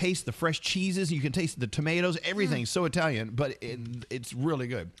 You can taste the fresh cheeses. You can taste the tomatoes. Everything's so Italian, but it's really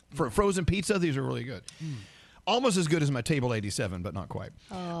good. For frozen pizza, these are really good. Almost as good as my Table 87, but not quite.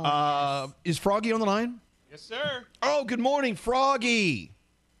 Is Froggy on the line? Yes, sir. Oh, good morning, Froggy.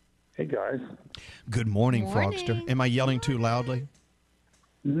 Hey, guys. Good morning, Frogster. Am I yelling too loudly?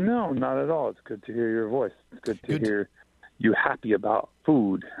 No, not at all. It's good to hear your voice. It's good to hear you happy about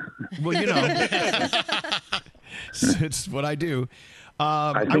food. Well, it's what I do.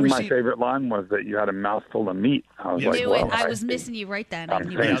 I think my favorite line was that you had a mouthful of meat. I was like, well, I was missing you right then.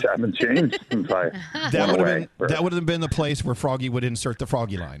 things haven't changed since I That went away. would have been the place where Froggy would insert the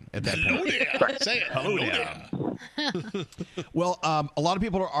Froggy line at that point. Say it. Hello there. Well, a lot of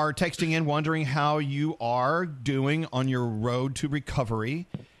people are texting in wondering how you are doing on your road to recovery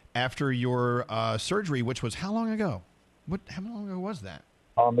after your surgery, which was how long ago? How long ago was that?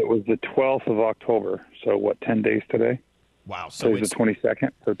 It was the 12th of October. So, 10 days today? Wow. So Today's the 22nd,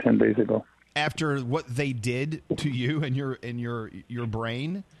 so 10 days ago. After what they did to you and your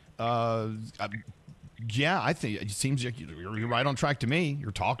brain, yeah, I think it seems like you're right on track to me.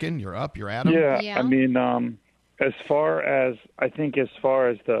 You're talking, you're up, you're at 'em. Yeah, I mean, as far as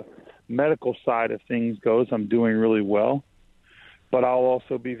the medical side of things goes, I'm doing really well. But I'll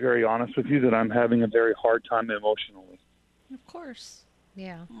also be very honest with you that I'm having a very hard time emotionally. Of course.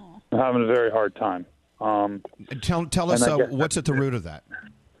 Yeah. I'm having a very hard time. Tell us what's at the root of that.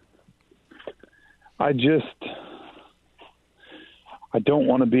 I don't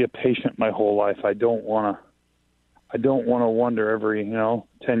want to be a patient my whole life. I don't want to wonder every, 10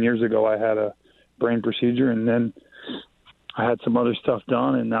 years ago I had a brain procedure and then I had some other stuff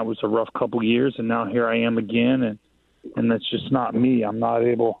done and that was a rough couple years and now here I am again and that's just not me. I'm not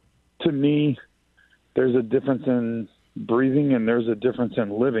able to me. There's a difference in breathing and there's a difference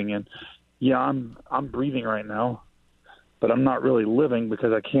in living. And yeah, I'm breathing right now, but I'm not really living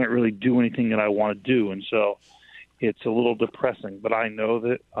because I can't really do anything that I want to do. And so it's a little depressing, but I know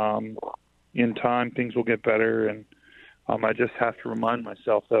that in time things will get better. And I just have to remind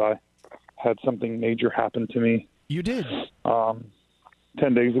myself that I had something major happen to me. You did.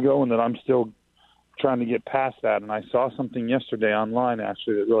 10 days ago, and that I'm still trying to get past that. And I saw something yesterday online,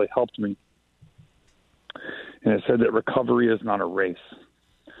 actually, that really helped me. and it said that recovery is not a race,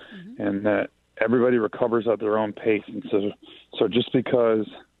 and that everybody recovers at their own pace. And so just because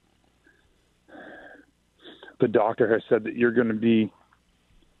the doctor has said that you're going to be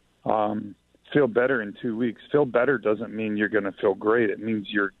feel better in 2 weeks, feel better doesn't mean you're going to feel great. It means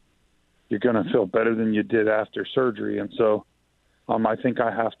you're going to feel better than you did after surgery. And so I think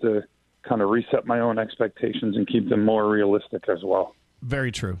I have to kind of reset my own expectations and keep them more realistic as well.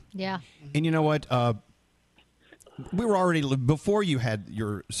 Very true. Yeah. And you know what? We were already, before you had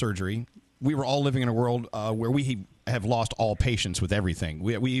your surgery, we were all living in a world where we have lost all patience with everything.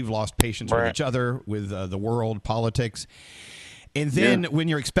 We've lost patience with each other, with the world, politics. And then when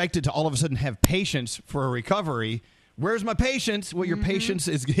you're expected to all of a sudden have patience for a recovery, where's my patience? Well, your patience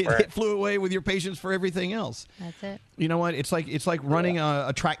it flew away with your patience for everything else. That's it. You know what? It's like running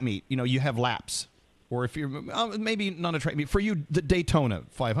a track meet. You know, you have laps. Or if you're maybe not a track meet, for you, the Daytona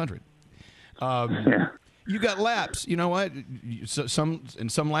 500. You got laps. You know what? In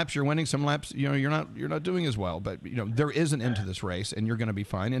some laps you're winning, some laps you're not doing as well. But there is an end to this race, and you're going to be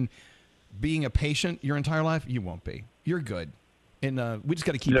fine. And being a patient your entire life, you won't be. You're good. And we just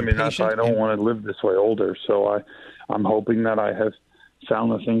got to keep you patient. I don't want to live this way older. So I'm hoping that I have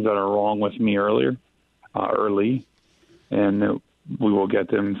found the things that are wrong with me early, and that we will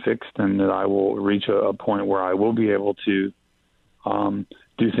get them fixed, and that I will reach a point where I will be able to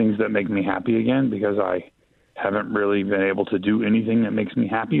do things that make me happy again, because I haven't really been able to do anything that makes me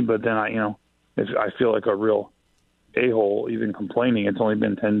happy. But then if I feel like a real a-hole even complaining. It's only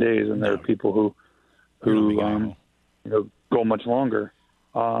been 10 days, and there are people who go much longer.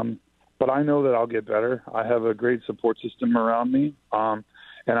 But I know that I'll get better. I have a great support system around me. And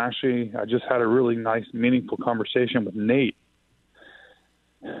actually, I just had a really nice, meaningful conversation with Nate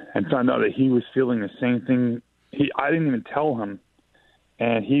and found out that he was feeling the same thing. I didn't even tell him,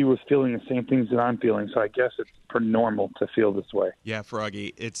 and he was feeling the same things that I'm feeling. So I guess it's pretty normal to feel this way. Yeah,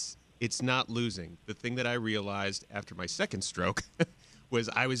 Froggy, it's not losing. The thing that I realized after my second stroke was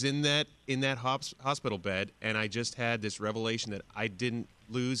I was in that hospital bed, and I just had this revelation that I didn't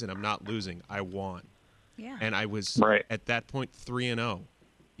lose, and I'm not losing. I won. Yeah. And I was at that point 3-0.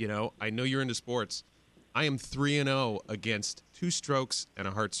 I know you're into sports. I am 3-0 against 2 strokes and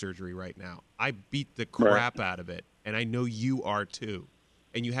a heart surgery right now. I beat the crap out of it, and I know you are too.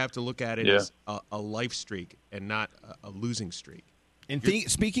 And you have to look at it as a life streak and not a losing streak. And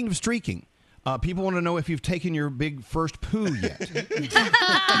speaking of streaking, people want to know if you've taken your big first poo yet.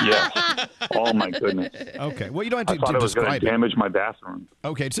 Yes. Oh, my goodness. Okay. Well, you don't have I thought to it was going describe to damage my bathroom.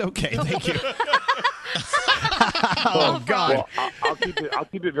 Okay, it's okay. Thank you. Oh, God. Well, I'll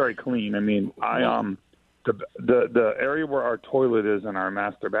keep it very clean. I mean, the area where our toilet is in our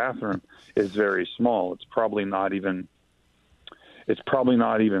master bathroom is very small. It's probably not even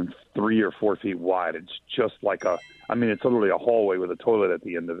 3 or 4 feet wide. It's just like it's literally a hallway with a toilet at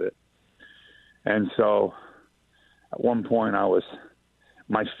the end of it. And so at one point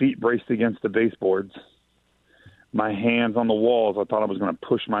my feet braced against the baseboards, my hands on the walls. I thought I was going to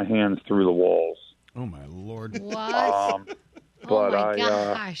push my hands through the walls. Oh, my Lord. What? But oh, my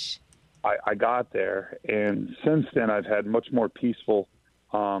gosh. I got there, and since then I've had much more peaceful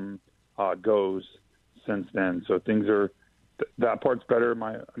goes since then. So things are that part's better.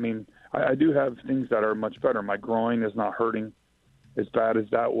 I do have things that are much better. My groin is not hurting as bad as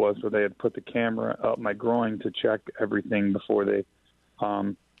that was, where they had put the camera up my groin to check everything before they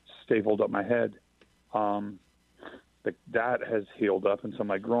stapled up my head. That has healed up, and so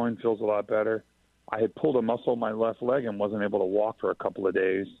my groin feels a lot better. I had pulled a muscle in my left leg and wasn't able to walk for a couple of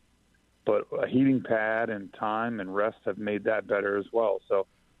days, but a heating pad and time and rest have made that better as well. So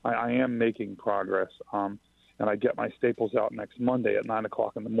I am making progress. And I get my staples out next Monday at 9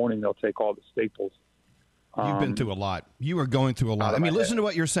 o'clock in the morning. They'll take all the staples. You've been through a lot. You are going through a lot. I mean, listen to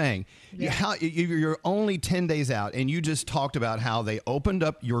what you're saying. Yeah. You're only 10 days out, and you just talked about how they opened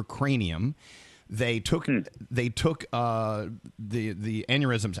up your cranium. They took the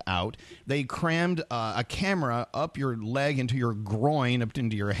aneurysms out. They crammed a camera up your leg into your groin, up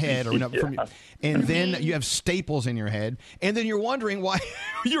into your head, and then you have staples in your head, and then you're wondering why.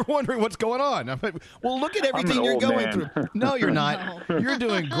 You're wondering what's going on. I'm like, well, look at everything you're going through. No, you're not. No. You're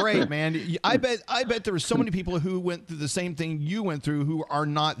doing great, man. I bet there were so many people who went through the same thing you went through who are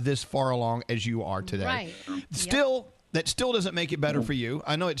not this far along as you are today. Right. That still doesn't make it better for you.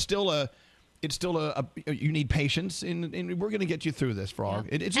 I know it's still you need patience, and we're going to get you through this, Frog.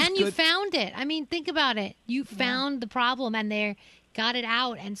 Yeah. It's just and you found it. I mean, think about it. You found the problem, and they got it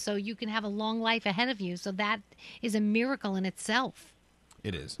out, and so you can have a long life ahead of you. So that is a miracle in itself.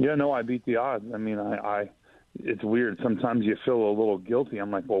 It is. Yeah, no, I beat the odds. I mean, it's weird. Sometimes you feel a little guilty.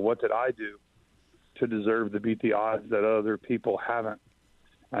 I'm like, well, what did I do to deserve to beat the odds that other people haven't.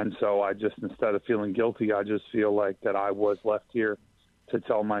 And so I just, instead of feeling guilty, I just feel like that I was left here to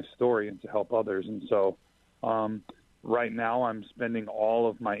tell my story and to help others. And so right now I'm spending all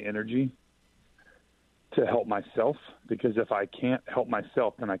of my energy to help myself, because if I can't help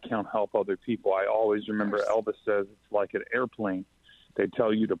myself, then I can't help other people. I always remember Elvis says it's like an airplane. They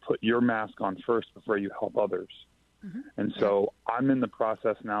tell you to put your mask on first before you help others. And so I'm in the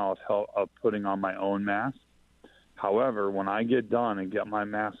process now of putting on my own mask. However, when I get done and get my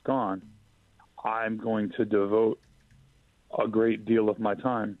mask on, I'm going to devote a great deal of my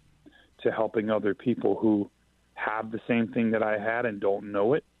time to helping other people who have the same thing that I had and don't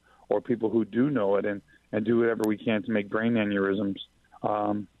know it, or people who do know it, and do whatever we can to make brain aneurysms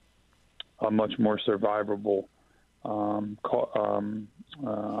a much more survivable I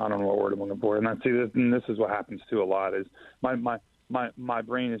don't know what word I'm looking for. And this is what happens too a lot is my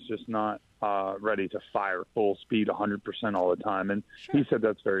brain is just not ready to fire full speed 100% all the time. And he said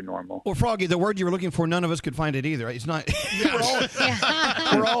that's very normal. Well, Froggy, the word you were looking for, none of us could find it either. It's not.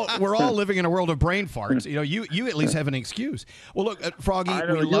 we're all living in a world of brain farts. You know, you at least have an excuse. Well, look, Froggy, I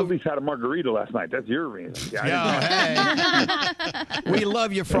know, we you love. at least had a margarita last night. That's your reason. We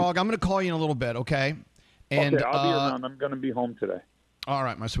love you, Frog. I'm going to call you in a little bit, okay? And okay, I'll be around. I'm going to be home today. All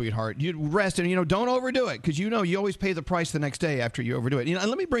right, my sweetheart. You rest and, don't overdo it, because you always pay the price the next day after you overdo it. And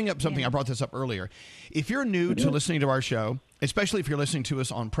let me bring up something. I brought this up earlier. If you're new to listening to our show, especially if you're listening to us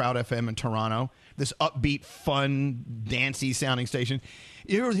on Proud FM in Toronto, this upbeat, fun, dancey sounding station,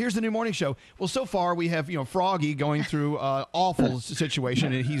 here's the new morning show. Well, so far we have, Froggy going through an awful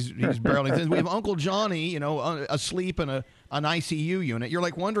situation, and he's barely. We have Uncle Johnny, asleep in an ICU unit. You're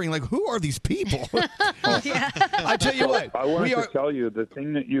wondering, who are these people? I tell you what. I wanted to tell you the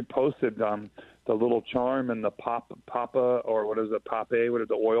thing that you posted, the little charm and the Papa, or what is it, Pape? What is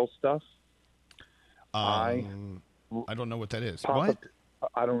the oil stuff? I don't know what that is. What?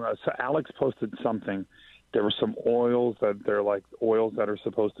 I don't know. So Alex posted something. There were some oils that they're like oils that are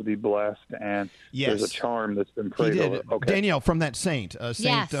supposed to be blessed, and there's a charm that's been prayed over. Okay. Danielle, from that saint,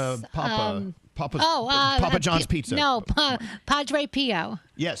 Papa John's Pizza. No, Padre Pio.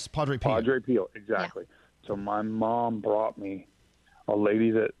 Yes, Padre Pio. Padre Pio, exactly. Yeah. So my mom brought me, a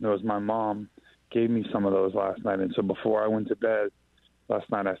lady that knows my mom gave me some of those last night. And so before I went to bed last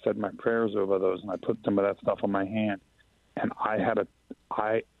night, I said my prayers over those, and I put some of that stuff on my hand. And I had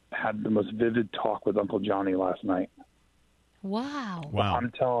the most vivid talk with Uncle Johnny last night. Wow.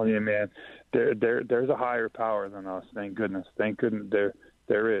 I'm telling you, man, there's a higher power than us. Thank goodness. There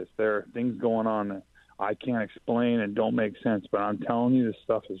is. There are things going on that I can't explain and don't make sense, but I'm telling you, this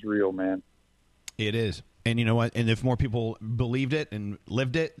stuff is real, man. It is. And you know what? And if more people believed it and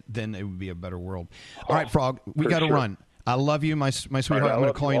lived it, then it would be a better world. All right, Frog, we got to run. I love you, my sweetheart. Right, I'm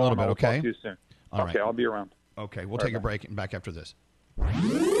going to call you in a little bit, I'll okay? Talk to you soon. All okay, right. I'll be around. Okay, we'll take a break and back after this.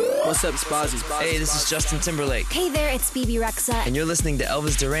 What's up, Spazzy? Hey, this is Justin Timberlake. Hey there, it's BB Rexa. And you're listening to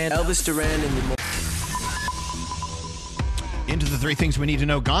Elvis Duran. Elvis Duran in the Into the three things we need to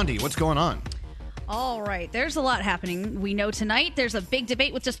know. Gandhi, what's going on? All right, there's a lot happening. We know tonight there's a big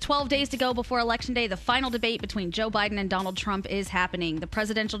debate with just 12 days to go before Election Day. The final debate between Joe Biden and Donald Trump is happening. The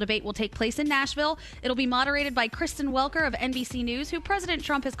presidential debate will take place in Nashville. It'll be moderated by Kristen Welker of NBC News, who President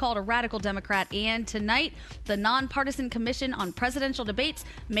Trump has called a radical Democrat. And tonight, the Nonpartisan Commission on Presidential Debates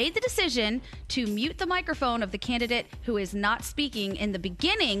made the decision to mute the microphone of the candidate who is not speaking in the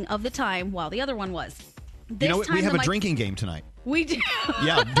beginning of the time while the other one was. You know what? We have a drinking game tonight. We do.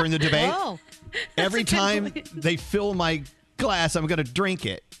 Yeah, during the debate. Oh. Every time they fill my glass, I'm going to drink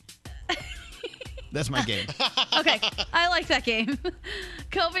it. That's my game. Okay, I like that game.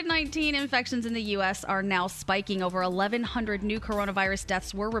 COVID-19 infections in the U.S. are now spiking. Over 1,100 new coronavirus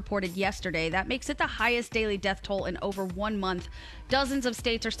deaths were reported yesterday. That makes it the highest daily death toll in over 1 month. Dozens of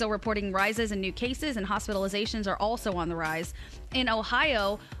states are still reporting rises in new cases, and hospitalizations are also on the rise. In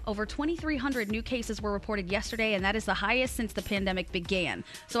Ohio, over 2,300 new cases were reported yesterday, and that is the highest since the pandemic began.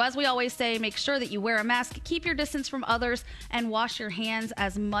 So as we always say, make sure that you wear a mask, keep your distance from others, and wash your hands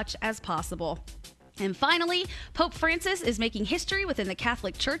as much as possible. And finally, Pope Francis is making history within the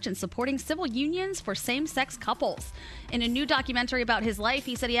Catholic Church and supporting civil unions for same-sex couples. In a new documentary about his life,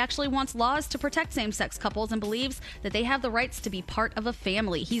 he said he actually wants laws to protect same-sex couples and believes that they have the rights to be part of a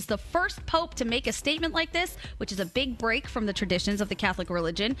family. He's the first pope to make a statement like this, which is a big break from the traditions of the Catholic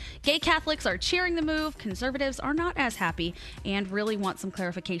religion. Gay Catholics are cheering the move. Conservatives are not as happy and really want some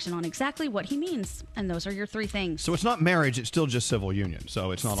clarification on exactly what he means. And those are your three things. So it's not marriage, it's still just civil union. So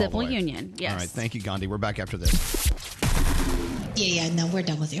it's not civil all the way. Union, yes. All right, thank you, Gandhi. We're back after this. Yeah, no, we're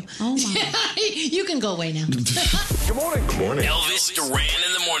done with you. Oh, my. You can go away now. Good morning. Good morning. Elvis Duran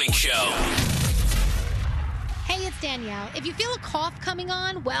in the Morning Show. Hey, it's Danielle. If you feel a cough coming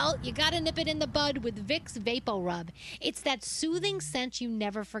on, well, you gotta nip it in the bud with Vicks VapoRub. It's that soothing scent you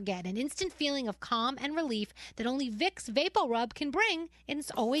never forget, an instant feeling of calm and relief that only Vicks VapoRub can bring, and it's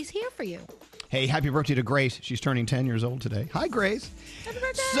always here for you. Hey, happy birthday to Grace. She's turning 10 years old today. Hi, Grace. Happy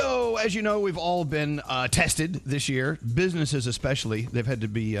birthday. So, as you know, we've all been tested this year. Businesses especially, they've had to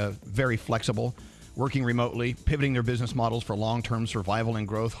be very flexible, working remotely, pivoting their business models for long-term survival and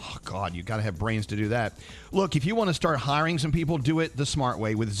growth. Oh, God, you got to have brains to do that. Look, if you want to start hiring some people, do it the smart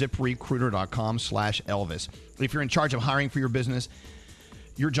way with ZipRecruiter.com/Elvis. If you're in charge of hiring for your business,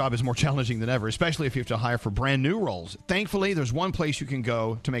 your job is more challenging than ever, especially if you have to hire for brand new roles. Thankfully, there's one place you can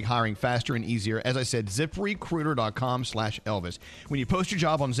go to make hiring faster and easier. As I said, ZipRecruiter.com/Elvis. When you post your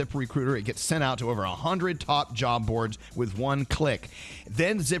job on ZipRecruiter, it gets sent out to over 100 top job boards with one click.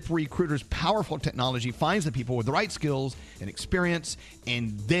 Then ZipRecruiter's powerful technology finds the people with the right skills and experience,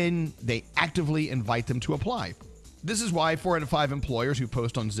 and then they actively invite them to apply. This is why 4 out of 5 employers who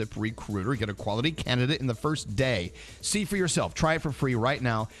post on ZipRecruiter get a quality candidate in the first day. See for yourself. Try it for free right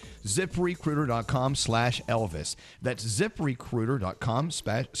now. ZipRecruiter.com/Elvis. That's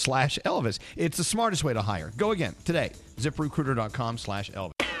ZipRecruiter.com/Elvis. It's the smartest way to hire. Go again today.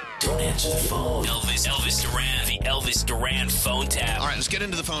 ZipRecruiter.com/Elvis. Don't answer the phone. Elvis Duran, the Elvis Duran phone tap. All right, let's get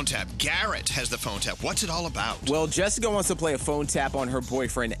into the phone tap. Garrett has the phone tap. What's it all about? Well, Jessica wants to play a phone tap on her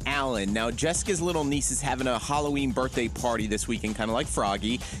boyfriend, Alan. Now, Jessica's little niece is having a Halloween birthday party this weekend, kind of like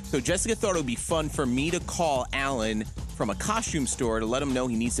Froggy. So Jessica thought it would be fun for me to call Alan from a costume store to let him know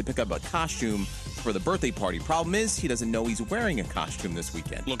he needs to pick up a costume for the birthday party. Problem is, he doesn't know he's wearing a costume this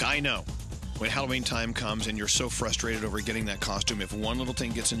weekend. Look, I know. When Halloween time comes and you're so frustrated over getting that costume, if one little thing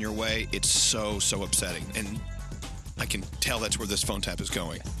gets in your way, it's so upsetting. And I can tell that's where this phone tap is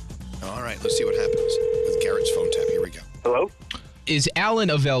going. All right, let's see what happens with Garrett's phone tap. Here we go. Hello? Is Alan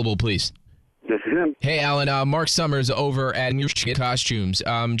available, please? This is him. Hey, Alan. Mark Summers over at Your Costumes.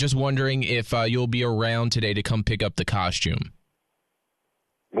 Just wondering if you'll be around today to come pick up the costume.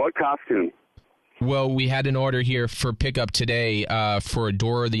 What costume? Well, we had an order here for pickup today for a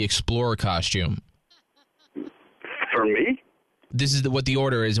Dora the Explorer costume. For me? This is what the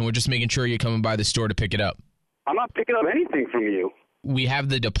order is, and we're just making sure you're coming by the store to pick it up. I'm not picking up anything from you. We have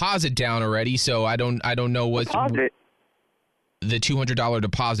the deposit down already, so I don't know what deposit. The $200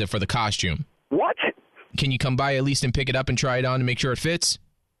 deposit for the costume. What? Can you come by at least and pick it up and try it on to make sure it fits?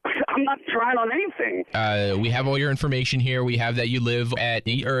 I'm not trying on anything. We have all your information here. We have that you live at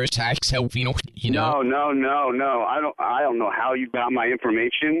the Earth Tax. You know. No. I don't know how you got my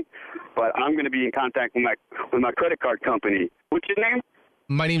information, but I'm going to be in contact with my credit card company. What's your name?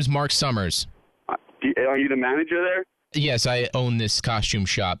 My name's Mark Summers. Are you the manager there? Yes, I own this costume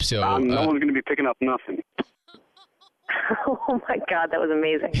shop. So no one's going to be picking up nothing. Oh my God, that was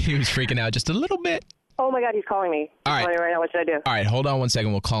amazing. He was freaking out just a little bit. Oh my God, he's calling me. All right. Calling me right now. What should I do? All right, hold on one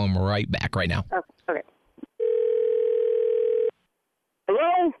second. We'll call him right back right now. Oh, okay.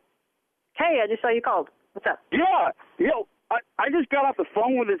 Hello? Hey, I just saw you called. What's up? Yeah. I just got off the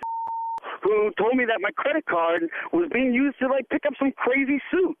phone with this who told me that my credit card was being used to, pick up some crazy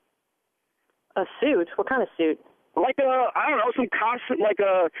suit. A suit? What kind of suit? I don't know, some costume,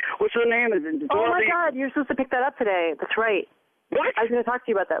 what's her name? Oh my God, you're supposed to pick that up today. That's right. What? I was going to talk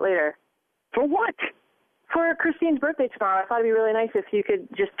to you about that later. For what? For Christine's birthday tomorrow. I thought it'd be really nice if you could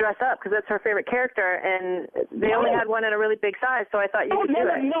just dress up, because that's her favorite character, and they only had one in a really big size, so I thought you could do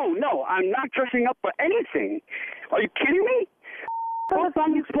it. No, I'm not dressing up for anything. Are you kidding me? What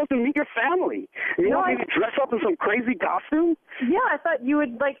time are you supposed to meet your family? You want me to dress up in some crazy costume? Yeah, I thought you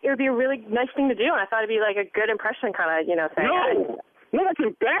would, it would be a really nice thing to do, and I thought it'd be, a good impression kind of, thing. No, that's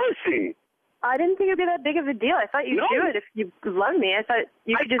embarrassing. I didn't think it would be that big of a deal. I thought you'd do it if you loved me. I thought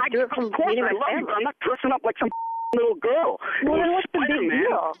you could just do it from meeting my family. I'm not dressing up like some little girl. Well, then what's the big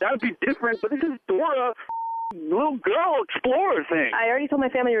deal? That would be different, but this is Dora, little girl explorer thing. I already told my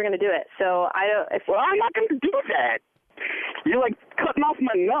family you were going to do it, so I don't... Well, I'm not going to do that. You're, cutting off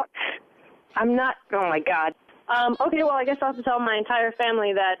my nuts. I'm not... Oh, my God. Okay, well, I guess I'll have to tell my entire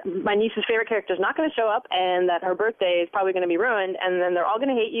family that my niece's favorite character is not going to show up and that her birthday is probably going to be ruined, and then they're all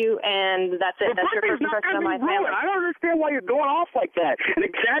going to hate you, and that's it. That's your first impression of my family. I don't understand why you're going off like that and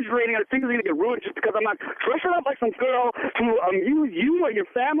exaggerating on things that are going to get ruined just because I'm not dressing up like some girl to amuse you or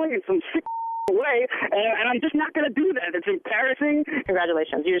your family in some sick way, and I'm just not going to do that. It's embarrassing.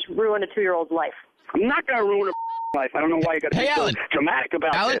 Congratulations. You just ruined a 2-year-old's life. I'm not going to ruin a life. I don't know why you got to be so dramatic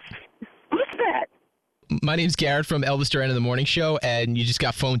about this. What's that? My name's Garrett from Elvis Duran in the Morning Show, and you just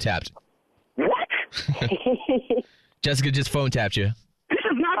got phone tapped. What? Jessica just phone tapped you. This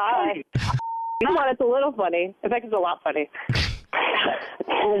is not funny. Come on, it's a little funny. In fact, it's a lot funny.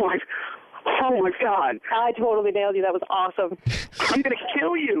 Oh, my... Oh my God! I totally nailed you. That was awesome. I'm gonna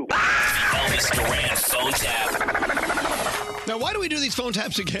kill you. Elvis Duran phone tap. Now, why do we do these phone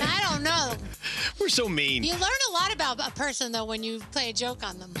taps again? I don't know. We're so mean. You learn a lot about a person, though, when you play a joke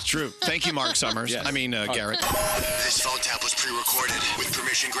on them. It's true. Thank you, Mark Summers. Yes. I mean, Garrett. This phone tap was pre-recorded with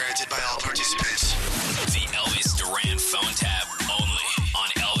permission granted by all participants. The Elvis Duran phone tap only on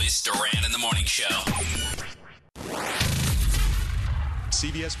Elvis Duran in the Morning Show.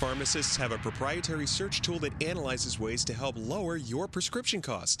 CVS pharmacists have a proprietary search tool that analyzes ways to help lower your prescription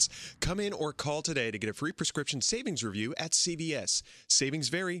costs. Come in or call today to get a free prescription savings review at CVS. Savings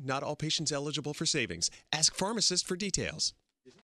vary, not all patients eligible for savings. Ask pharmacist for details.